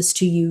closest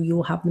to you, you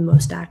will have the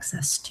most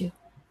access to.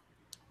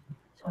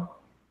 So,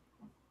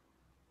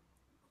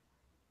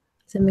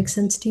 does that make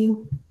sense to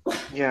you?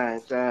 Yeah,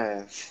 it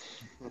does.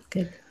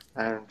 Good.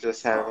 I'm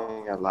just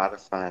having a lot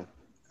of fun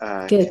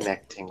Good.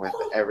 connecting with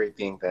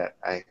everything that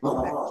I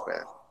connect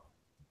with.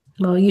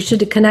 Well, you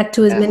should connect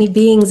to as many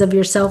beings of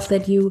yourself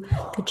that you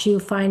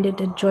find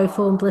it a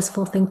joyful and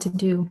blissful thing to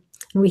do.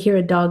 And we hear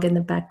a dog in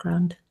the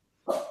background.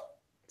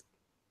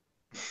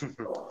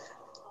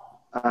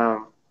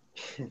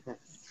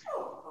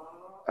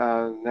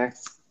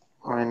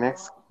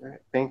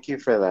 Thank you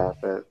for that.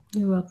 But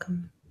you're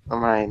welcome.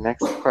 My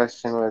next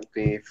question would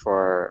be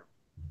for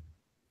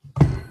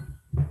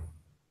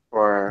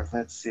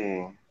let's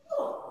see.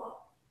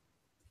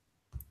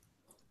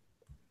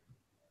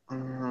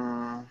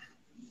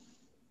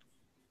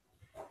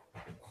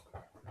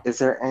 Is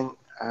there any?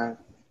 I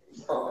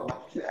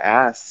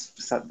ask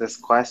this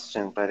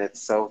question, but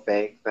it's so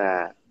vague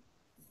that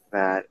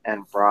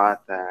and broad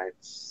that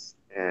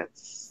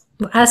it's.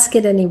 Well, ask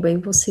it anyway.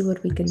 We'll see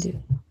what we can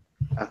do.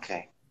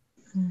 Okay.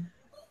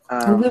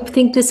 And we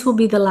think this will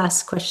be the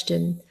last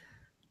question.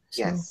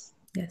 So, yes.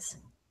 Yes.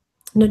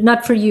 No,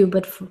 not for you,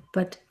 but for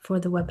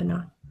the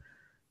webinar.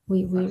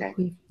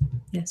 Okay.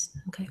 Yes.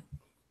 Okay.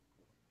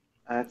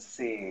 Let's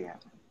see.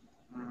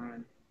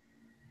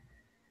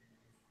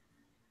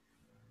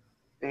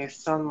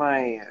 Based on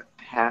my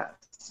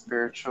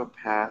spiritual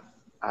path,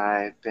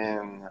 I've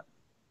been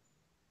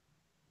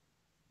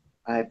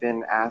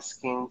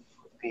asking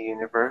the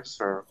universe,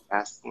 or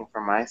asking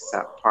for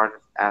myself, part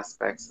of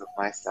aspects of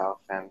myself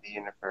and the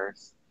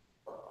universe,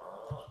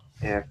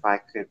 if I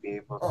could be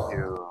able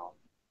to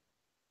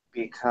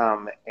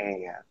become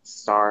a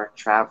star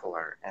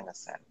traveler in a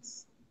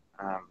sense.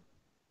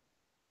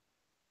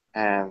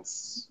 And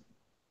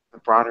the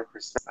broader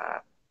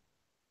perspective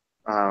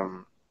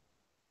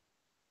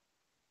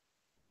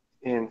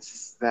in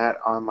that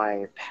on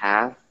my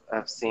path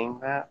of seeing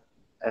that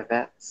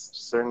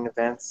certain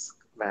events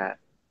that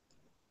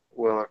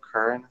will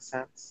occur in a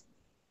sense,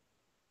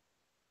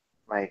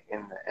 like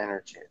in the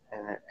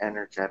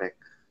energetic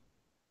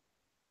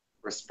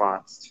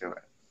response to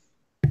it.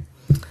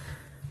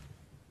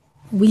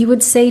 We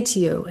would say to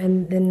you,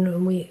 and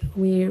then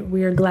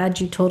we are glad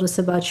you told us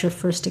about your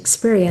first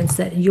experience,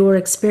 that your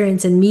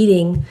experience in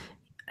meeting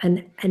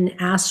an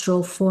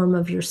astral form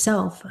of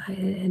yourself,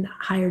 a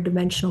higher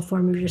dimensional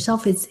form of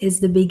yourself, is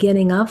the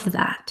beginning of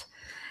that.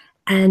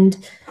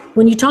 And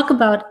when you talk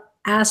about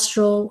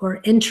astral or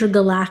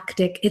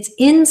intergalactic, it's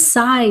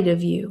inside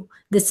of you,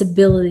 this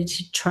ability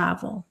to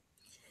travel.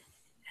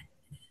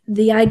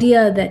 The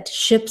idea that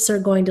ships are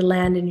going to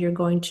land and you're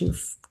going to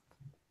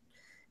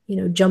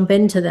jump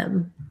into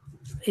them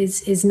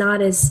is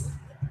not as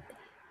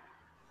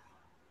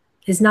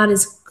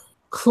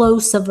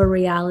close of a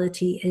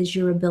reality as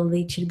your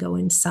ability to go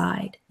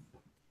inside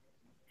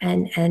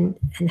and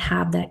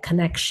have that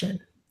connection.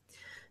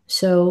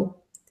 So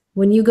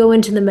when you go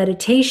into the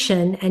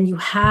meditation and you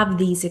have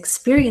these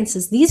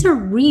experiences, these are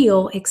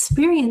real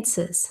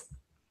experiences.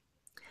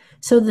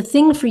 So the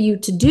thing for you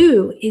to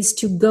do is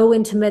to go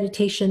into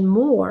meditation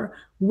more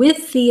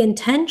with the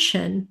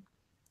intention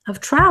of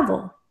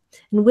travel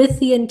and with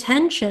the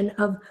intention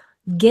of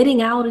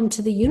getting out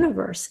into the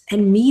universe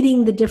and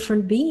meeting the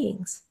different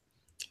beings.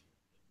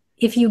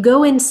 If you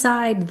go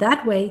inside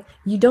that way,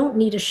 you don't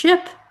need a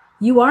ship.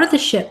 You are the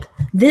ship.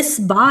 This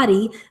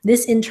body,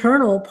 this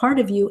internal part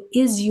of you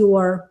is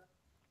your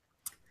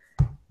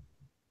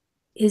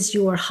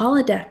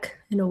holodeck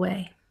in a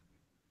way.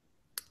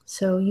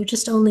 So you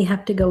just only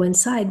have to go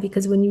inside,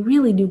 because when you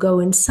really do go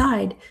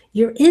inside,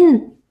 you're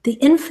in the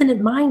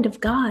infinite mind of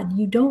God.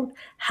 You don't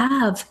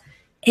have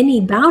any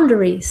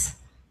boundaries.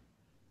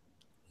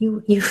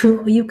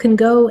 You can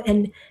go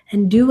and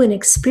do and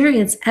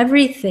experience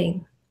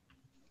everything.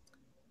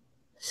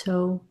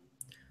 So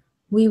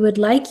we would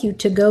like you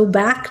to go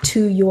back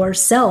to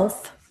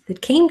yourself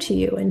that came to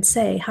you and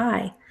say,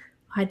 hi,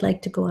 I'd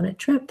like to go on a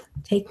trip.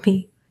 Take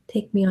me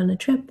on a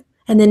trip.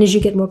 And then as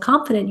you get more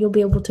confident, you'll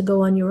be able to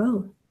go on your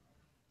own.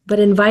 But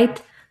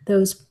invite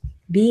those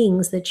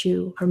beings that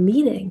you are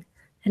meeting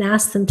and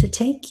ask them to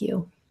take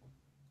you.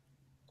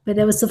 But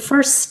that was the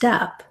first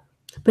step.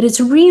 But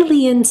it's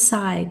really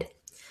inside.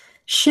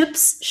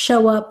 Ships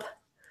show up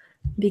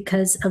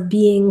because of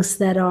beings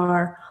that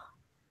are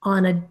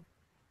on a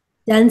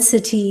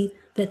density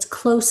that's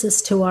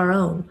closest to our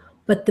own.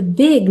 But the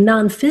big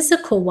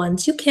non-physical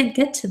ones, you can't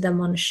get to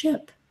them on a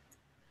ship.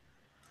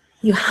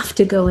 You have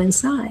to go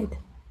inside.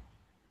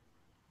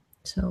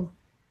 So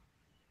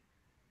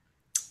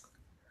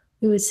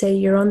we would say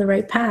you're on the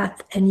right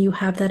path and you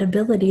have that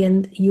ability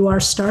and you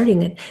are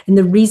starting it. And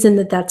the reason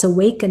that that's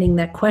awakening,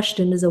 that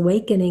question is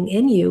awakening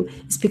in you,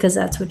 is because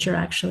that's what you're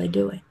actually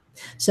doing.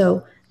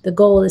 So the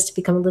goal is to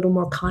become a little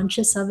more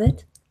conscious of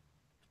it,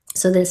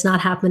 so that it's not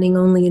happening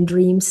only in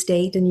dream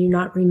state and you're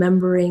not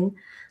remembering,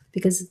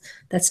 because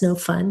that's no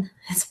fun.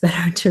 It's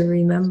better to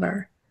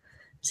remember.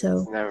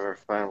 So it's never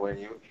fun when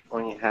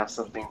you have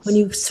something. When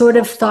you sort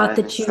of so thought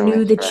fun that you and so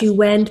knew that you interesting.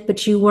 went,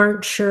 but you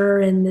weren't sure,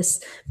 and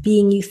this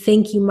being you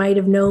think you might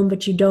have known,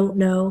 but you don't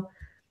know.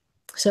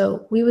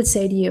 So we would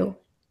say to you,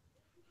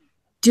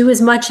 do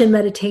as much in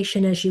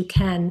meditation as you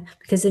can,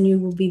 because then you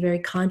will be very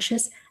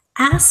conscious.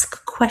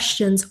 Ask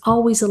questions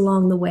always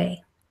along the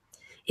way.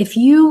 If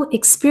you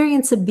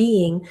experience a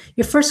being,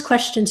 your first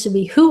question should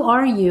be, who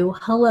are you?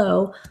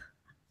 Hello.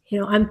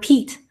 I'm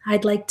Pete.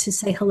 I'd like to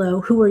say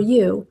hello. Who are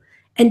you?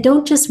 And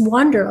don't just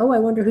wonder, oh, I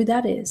wonder who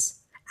that is.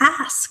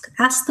 Ask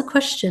the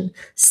question,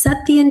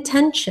 set the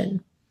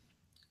intention.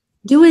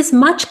 Do as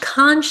much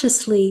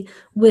consciously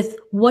with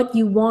what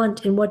you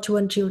want and what you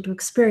want you to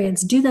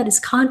experience. Do that as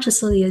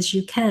consciously as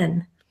you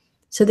can,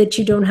 so that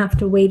you don't have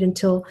to wait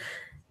until,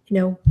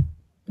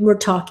 we're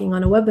talking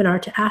on a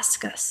webinar to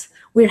ask us.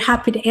 We're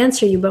happy to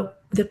answer you,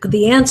 but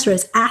the answer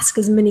is ask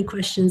as many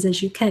questions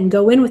as you can.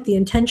 Go in with the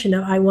intention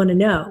of, I want to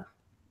know.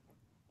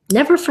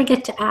 Never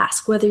forget to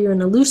ask, whether you're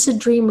in a lucid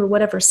dream or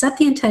whatever. Set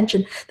the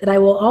intention that I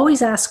will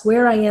always ask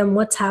where I am,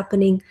 what's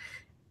happening,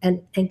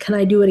 and can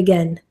I do it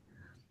again?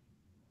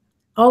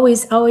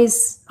 Always,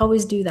 always,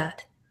 always do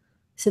that,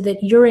 so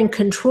that you're in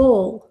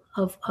control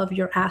of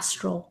your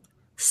astral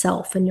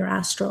self and your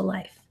astral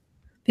life,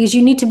 because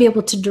you need to be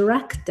able to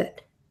direct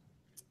it.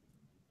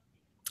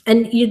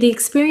 And the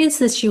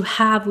experiences you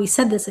have, we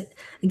said this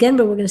again,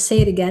 but we're going to say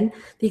it again.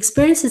 The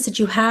experiences that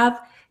you have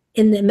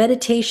in the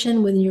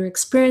meditation, when you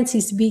experience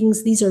these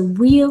beings, these are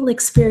real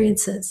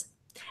experiences.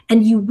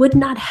 And you would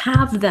not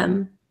have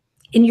them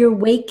in your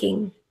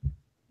waking,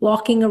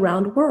 walking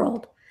around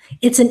world.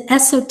 It's an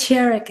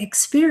esoteric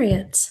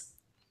experience.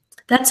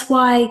 That's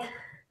why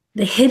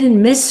the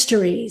hidden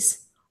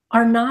mysteries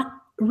are not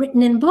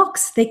written in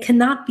books. They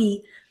cannot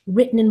be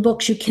written in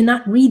books. You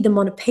cannot read them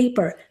on a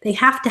paper. They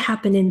have to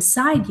happen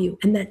inside you.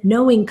 And that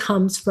knowing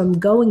comes from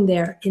going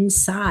there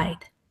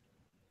inside.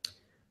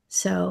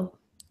 So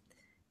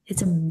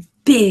it's a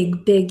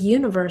big, big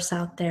universe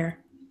out there,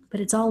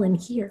 but it's all in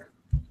here.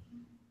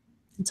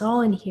 It's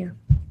all in here.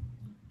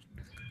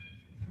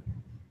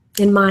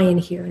 In my in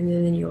here, and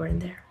then you're in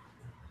there.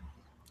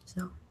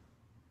 So,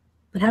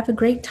 but have a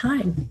great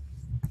time.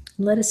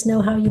 Let us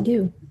know how you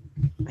do.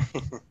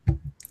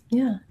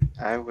 Yeah.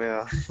 I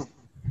will.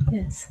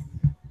 Yes.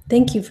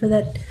 Thank you for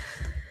that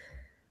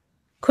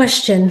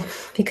question,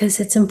 because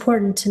it's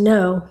important to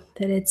know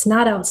that it's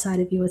not outside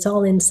of you, it's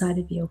all inside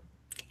of you.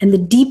 And the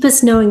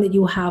deepest knowing that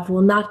you have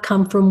will not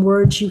come from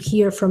words you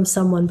hear from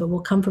someone, but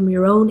will come from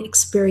your own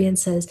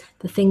experiences,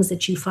 the things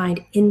that you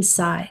find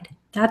inside.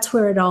 That's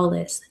where it all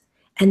is.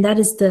 And that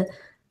is the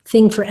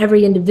thing for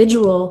every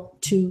individual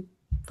to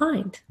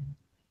find.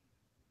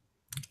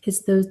 It's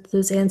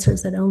those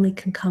answers that only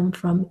can come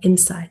from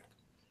inside.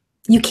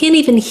 You can't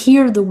even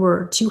hear the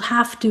words. You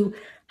have to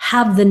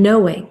have the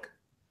knowing.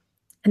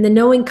 And the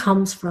knowing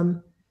comes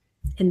from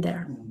in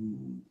there.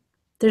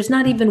 There's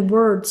not even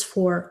words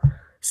for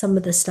some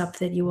of the stuff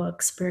that you will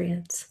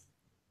experience.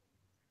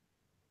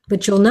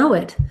 But you'll know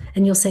it.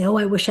 And you'll say, oh,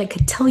 I wish I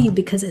could tell you,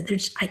 because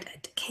I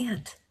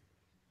can't.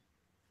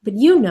 but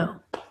you know.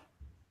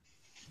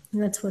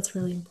 And that's what's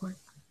really important.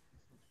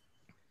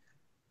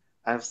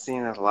 I've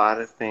seen a lot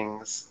of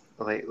things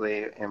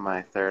lately in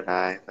my third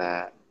eye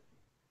that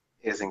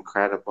is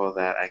incredible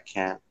that I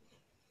can't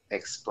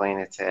explain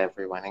it to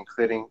everyone,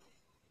 including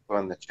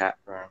people in the chat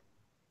room.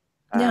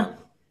 Yeah.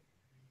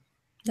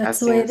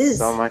 That's I've the way seen it is.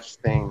 so much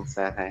things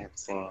that I have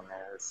seen.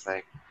 It's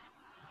like,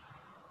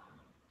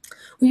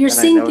 well, you're and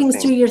I seeing know things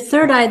things. through your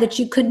third eye that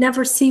you could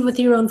never see with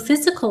your own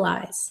physical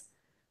eyes,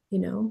 you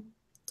know.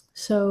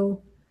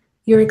 So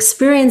you're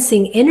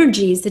experiencing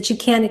energies that you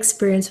can't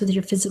experience with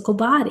your physical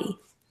body.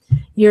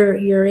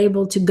 You're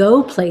able to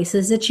go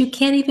places that you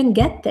can't even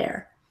get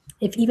there,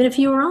 even if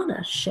you were on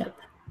a ship,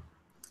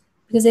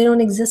 because they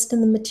don't exist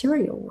in the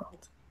material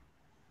world.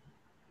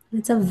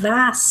 It's a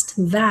vast,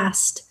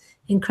 vast,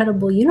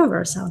 incredible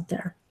universe out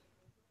there.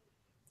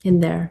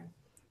 In there,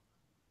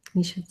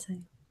 you should say.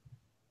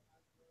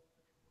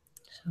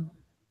 So.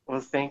 Well,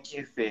 thank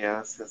you,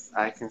 Theos, because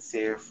I can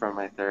see you from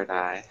my third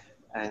eye.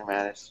 I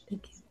managed.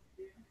 Thank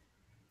you.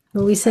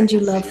 Well, we send you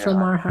love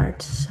from our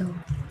heart. So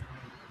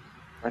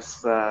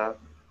much love.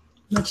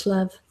 Much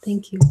love.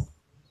 Thank you.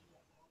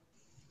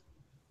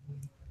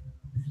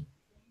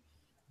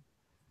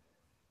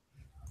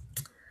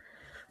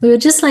 We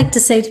would just like to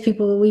say to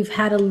people, we've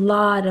had a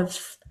lot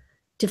of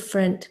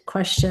different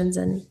questions,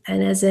 and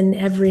as in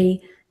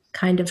every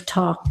kind of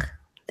talk,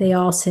 they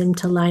all seem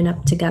to line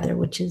up together,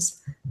 which is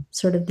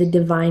sort of the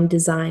divine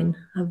design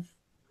of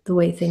the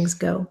way things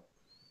go.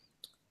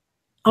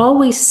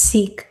 Always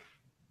seek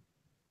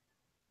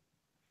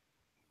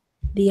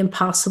the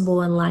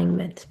impossible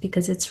alignment,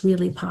 because it's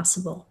really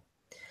possible.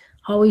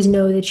 Always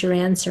know that your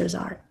answers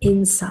are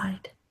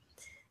inside,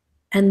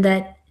 and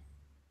that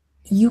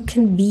you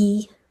can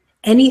be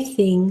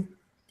anything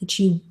that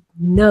you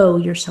know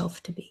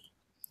yourself to be.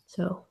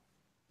 So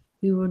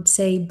we would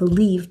say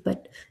believe,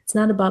 but it's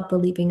not about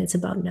believing, it's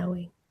about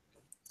knowing.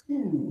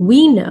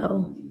 We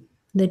know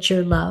that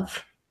you're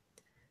love.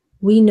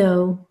 We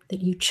know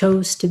that you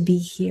chose to be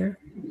here.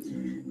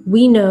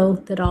 We know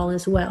that all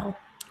is well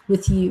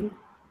with you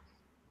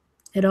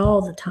at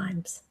all the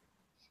times.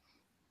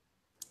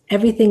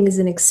 Everything is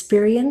an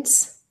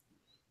experience,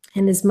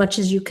 and as much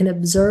as you can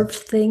observe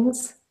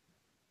things,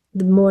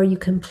 the more you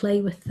can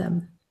play with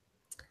them.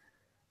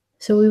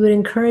 So we would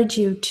encourage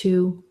you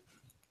to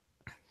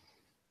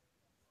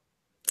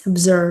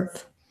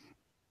observe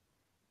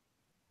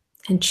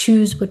and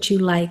choose what you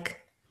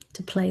like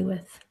to play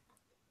with.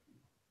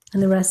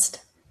 And the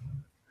rest,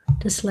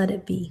 just let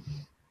it be.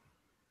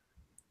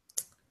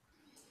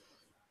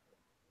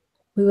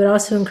 We would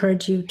also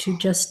encourage you to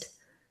just,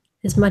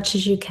 as much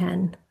as you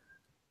can,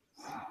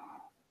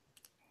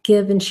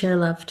 give and share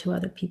love to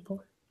other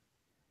people.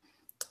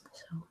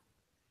 So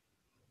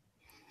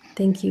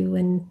thank you,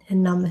 and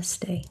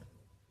namaste.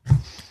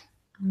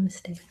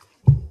 Namaste.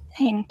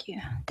 Thank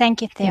you.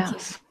 Thank you,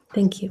 Theos.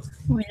 Thank you.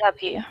 We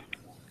love you.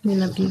 We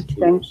love you too.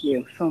 Thank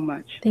you so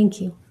much. Thank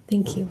you.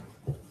 Thank you.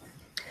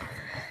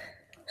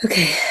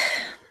 Okay.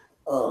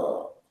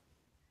 Oh.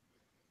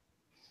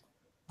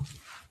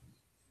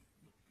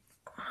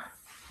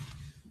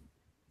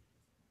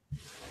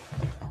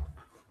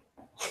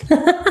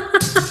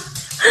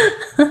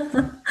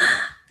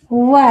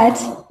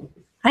 What?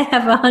 I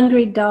have a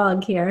hungry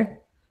dog here.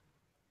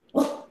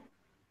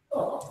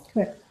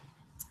 Here.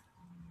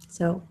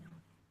 So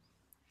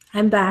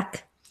I'm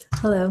back.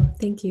 Hello.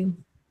 Thank you.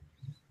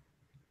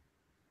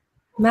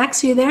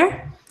 Max, are you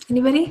there?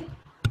 Anybody?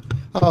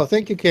 Oh,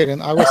 thank you,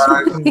 Karen. I was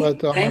speaking,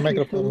 but my Thank you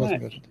microphone so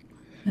wasn't much.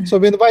 good. So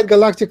we invite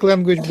Galactic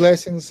Language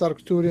Blessings,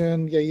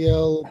 Arcturian,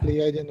 Yahyel,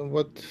 Pleiadian,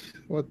 what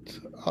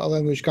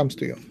language comes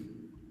to you?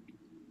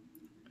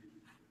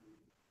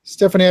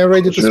 Stephanie, are you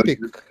ready to speak?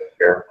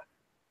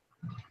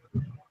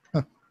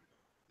 Huh.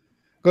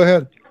 Go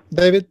ahead,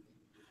 David.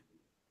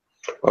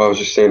 I was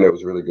just saying that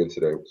was really good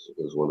today. It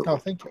was wonderful. Oh,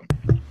 thank you.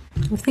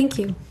 Well, thank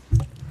you.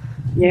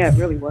 Yeah, it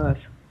really was.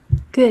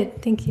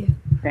 Good. Thank you.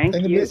 Thank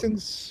Any you.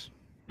 blessings?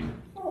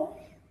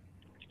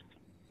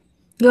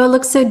 You all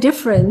look so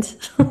different.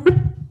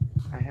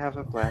 I have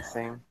a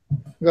blessing.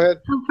 Go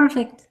ahead. Oh,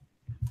 perfect.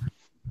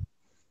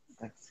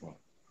 Let's see.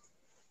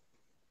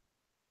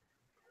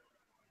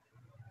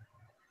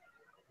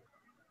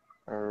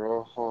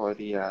 Roho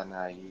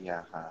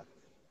Rianayaha,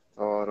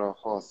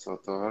 Toroho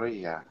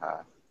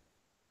Sotoriaha,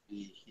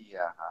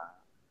 Vihiaha,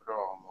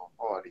 Romo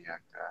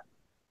Horiaka,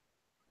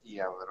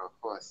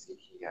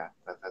 Diavrohosihia,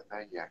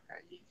 Tatatayaka,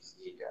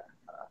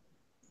 Isiaha,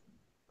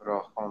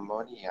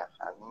 Rohomoria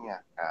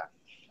Haniaka,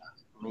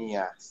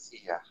 Mia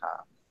Siaha,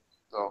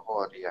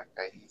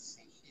 Tohoriaka,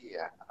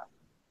 Isihiaha,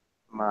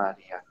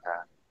 Mariaka,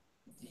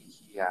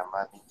 Dihia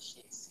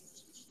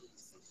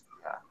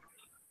Manikisihia,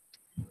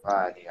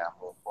 Varia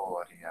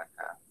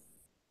Mohoriaka,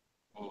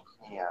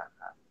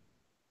 Nihiaha,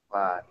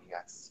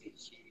 Varia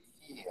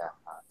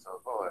Sihiaha,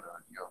 Tohoro,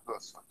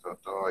 Yohoso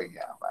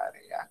Totoya,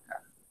 Variaka.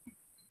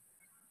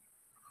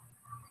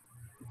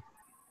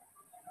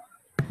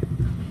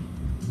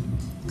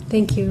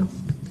 Thank you.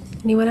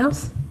 Anyone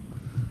else?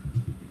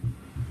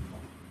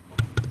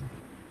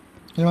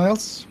 Anyone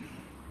else?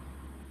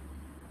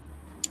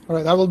 All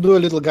right, I will do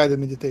a little guided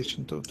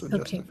meditation to Okay,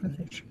 just to perfect.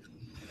 finish.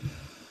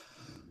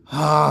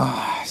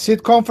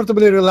 Sit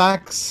comfortably,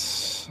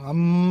 relax.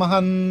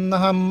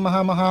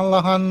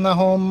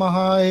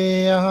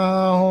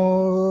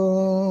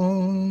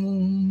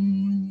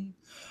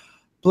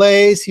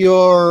 Place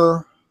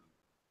your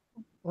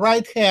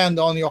right hand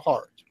on your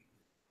heart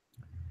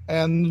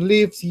and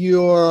lift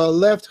your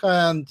left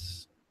hand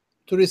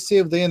to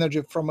receive the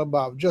energy from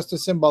above, just to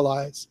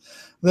symbolize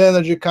the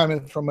energy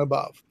coming from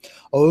above.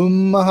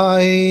 Om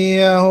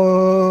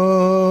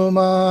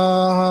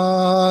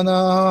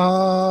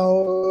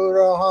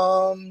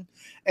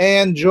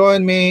and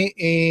join me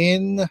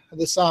in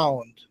the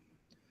sound.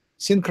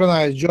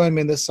 Synchronize, join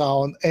me in the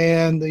sound,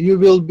 and you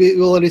will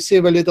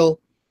receive a little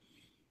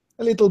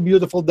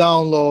beautiful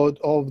download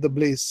of the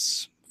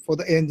bliss for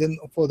the ending,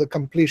 for the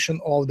completion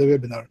of the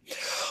webinar.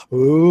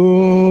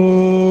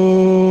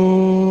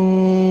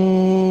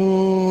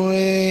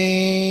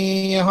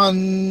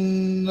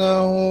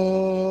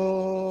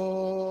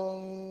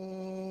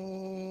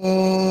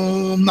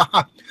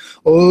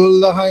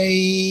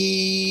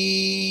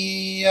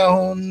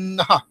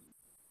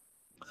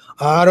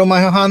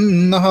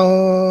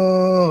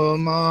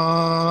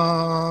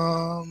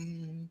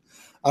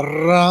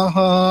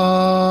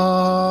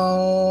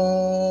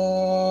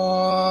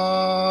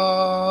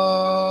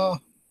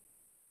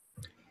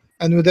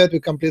 And with that, we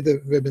complete the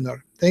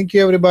webinar. Thank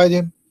you,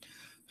 everybody.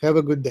 Have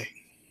a good day.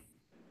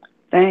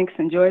 Thanks.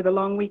 Enjoy the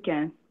long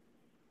weekend.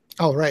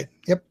 All right.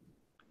 Yep.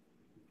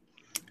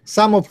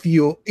 Some of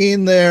you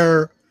in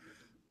their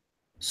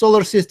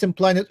solar system,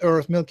 planet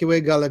Earth, Milky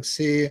Way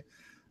galaxy,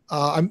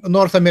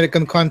 North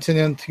American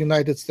continent,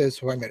 United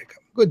States of America.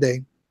 Good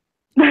day.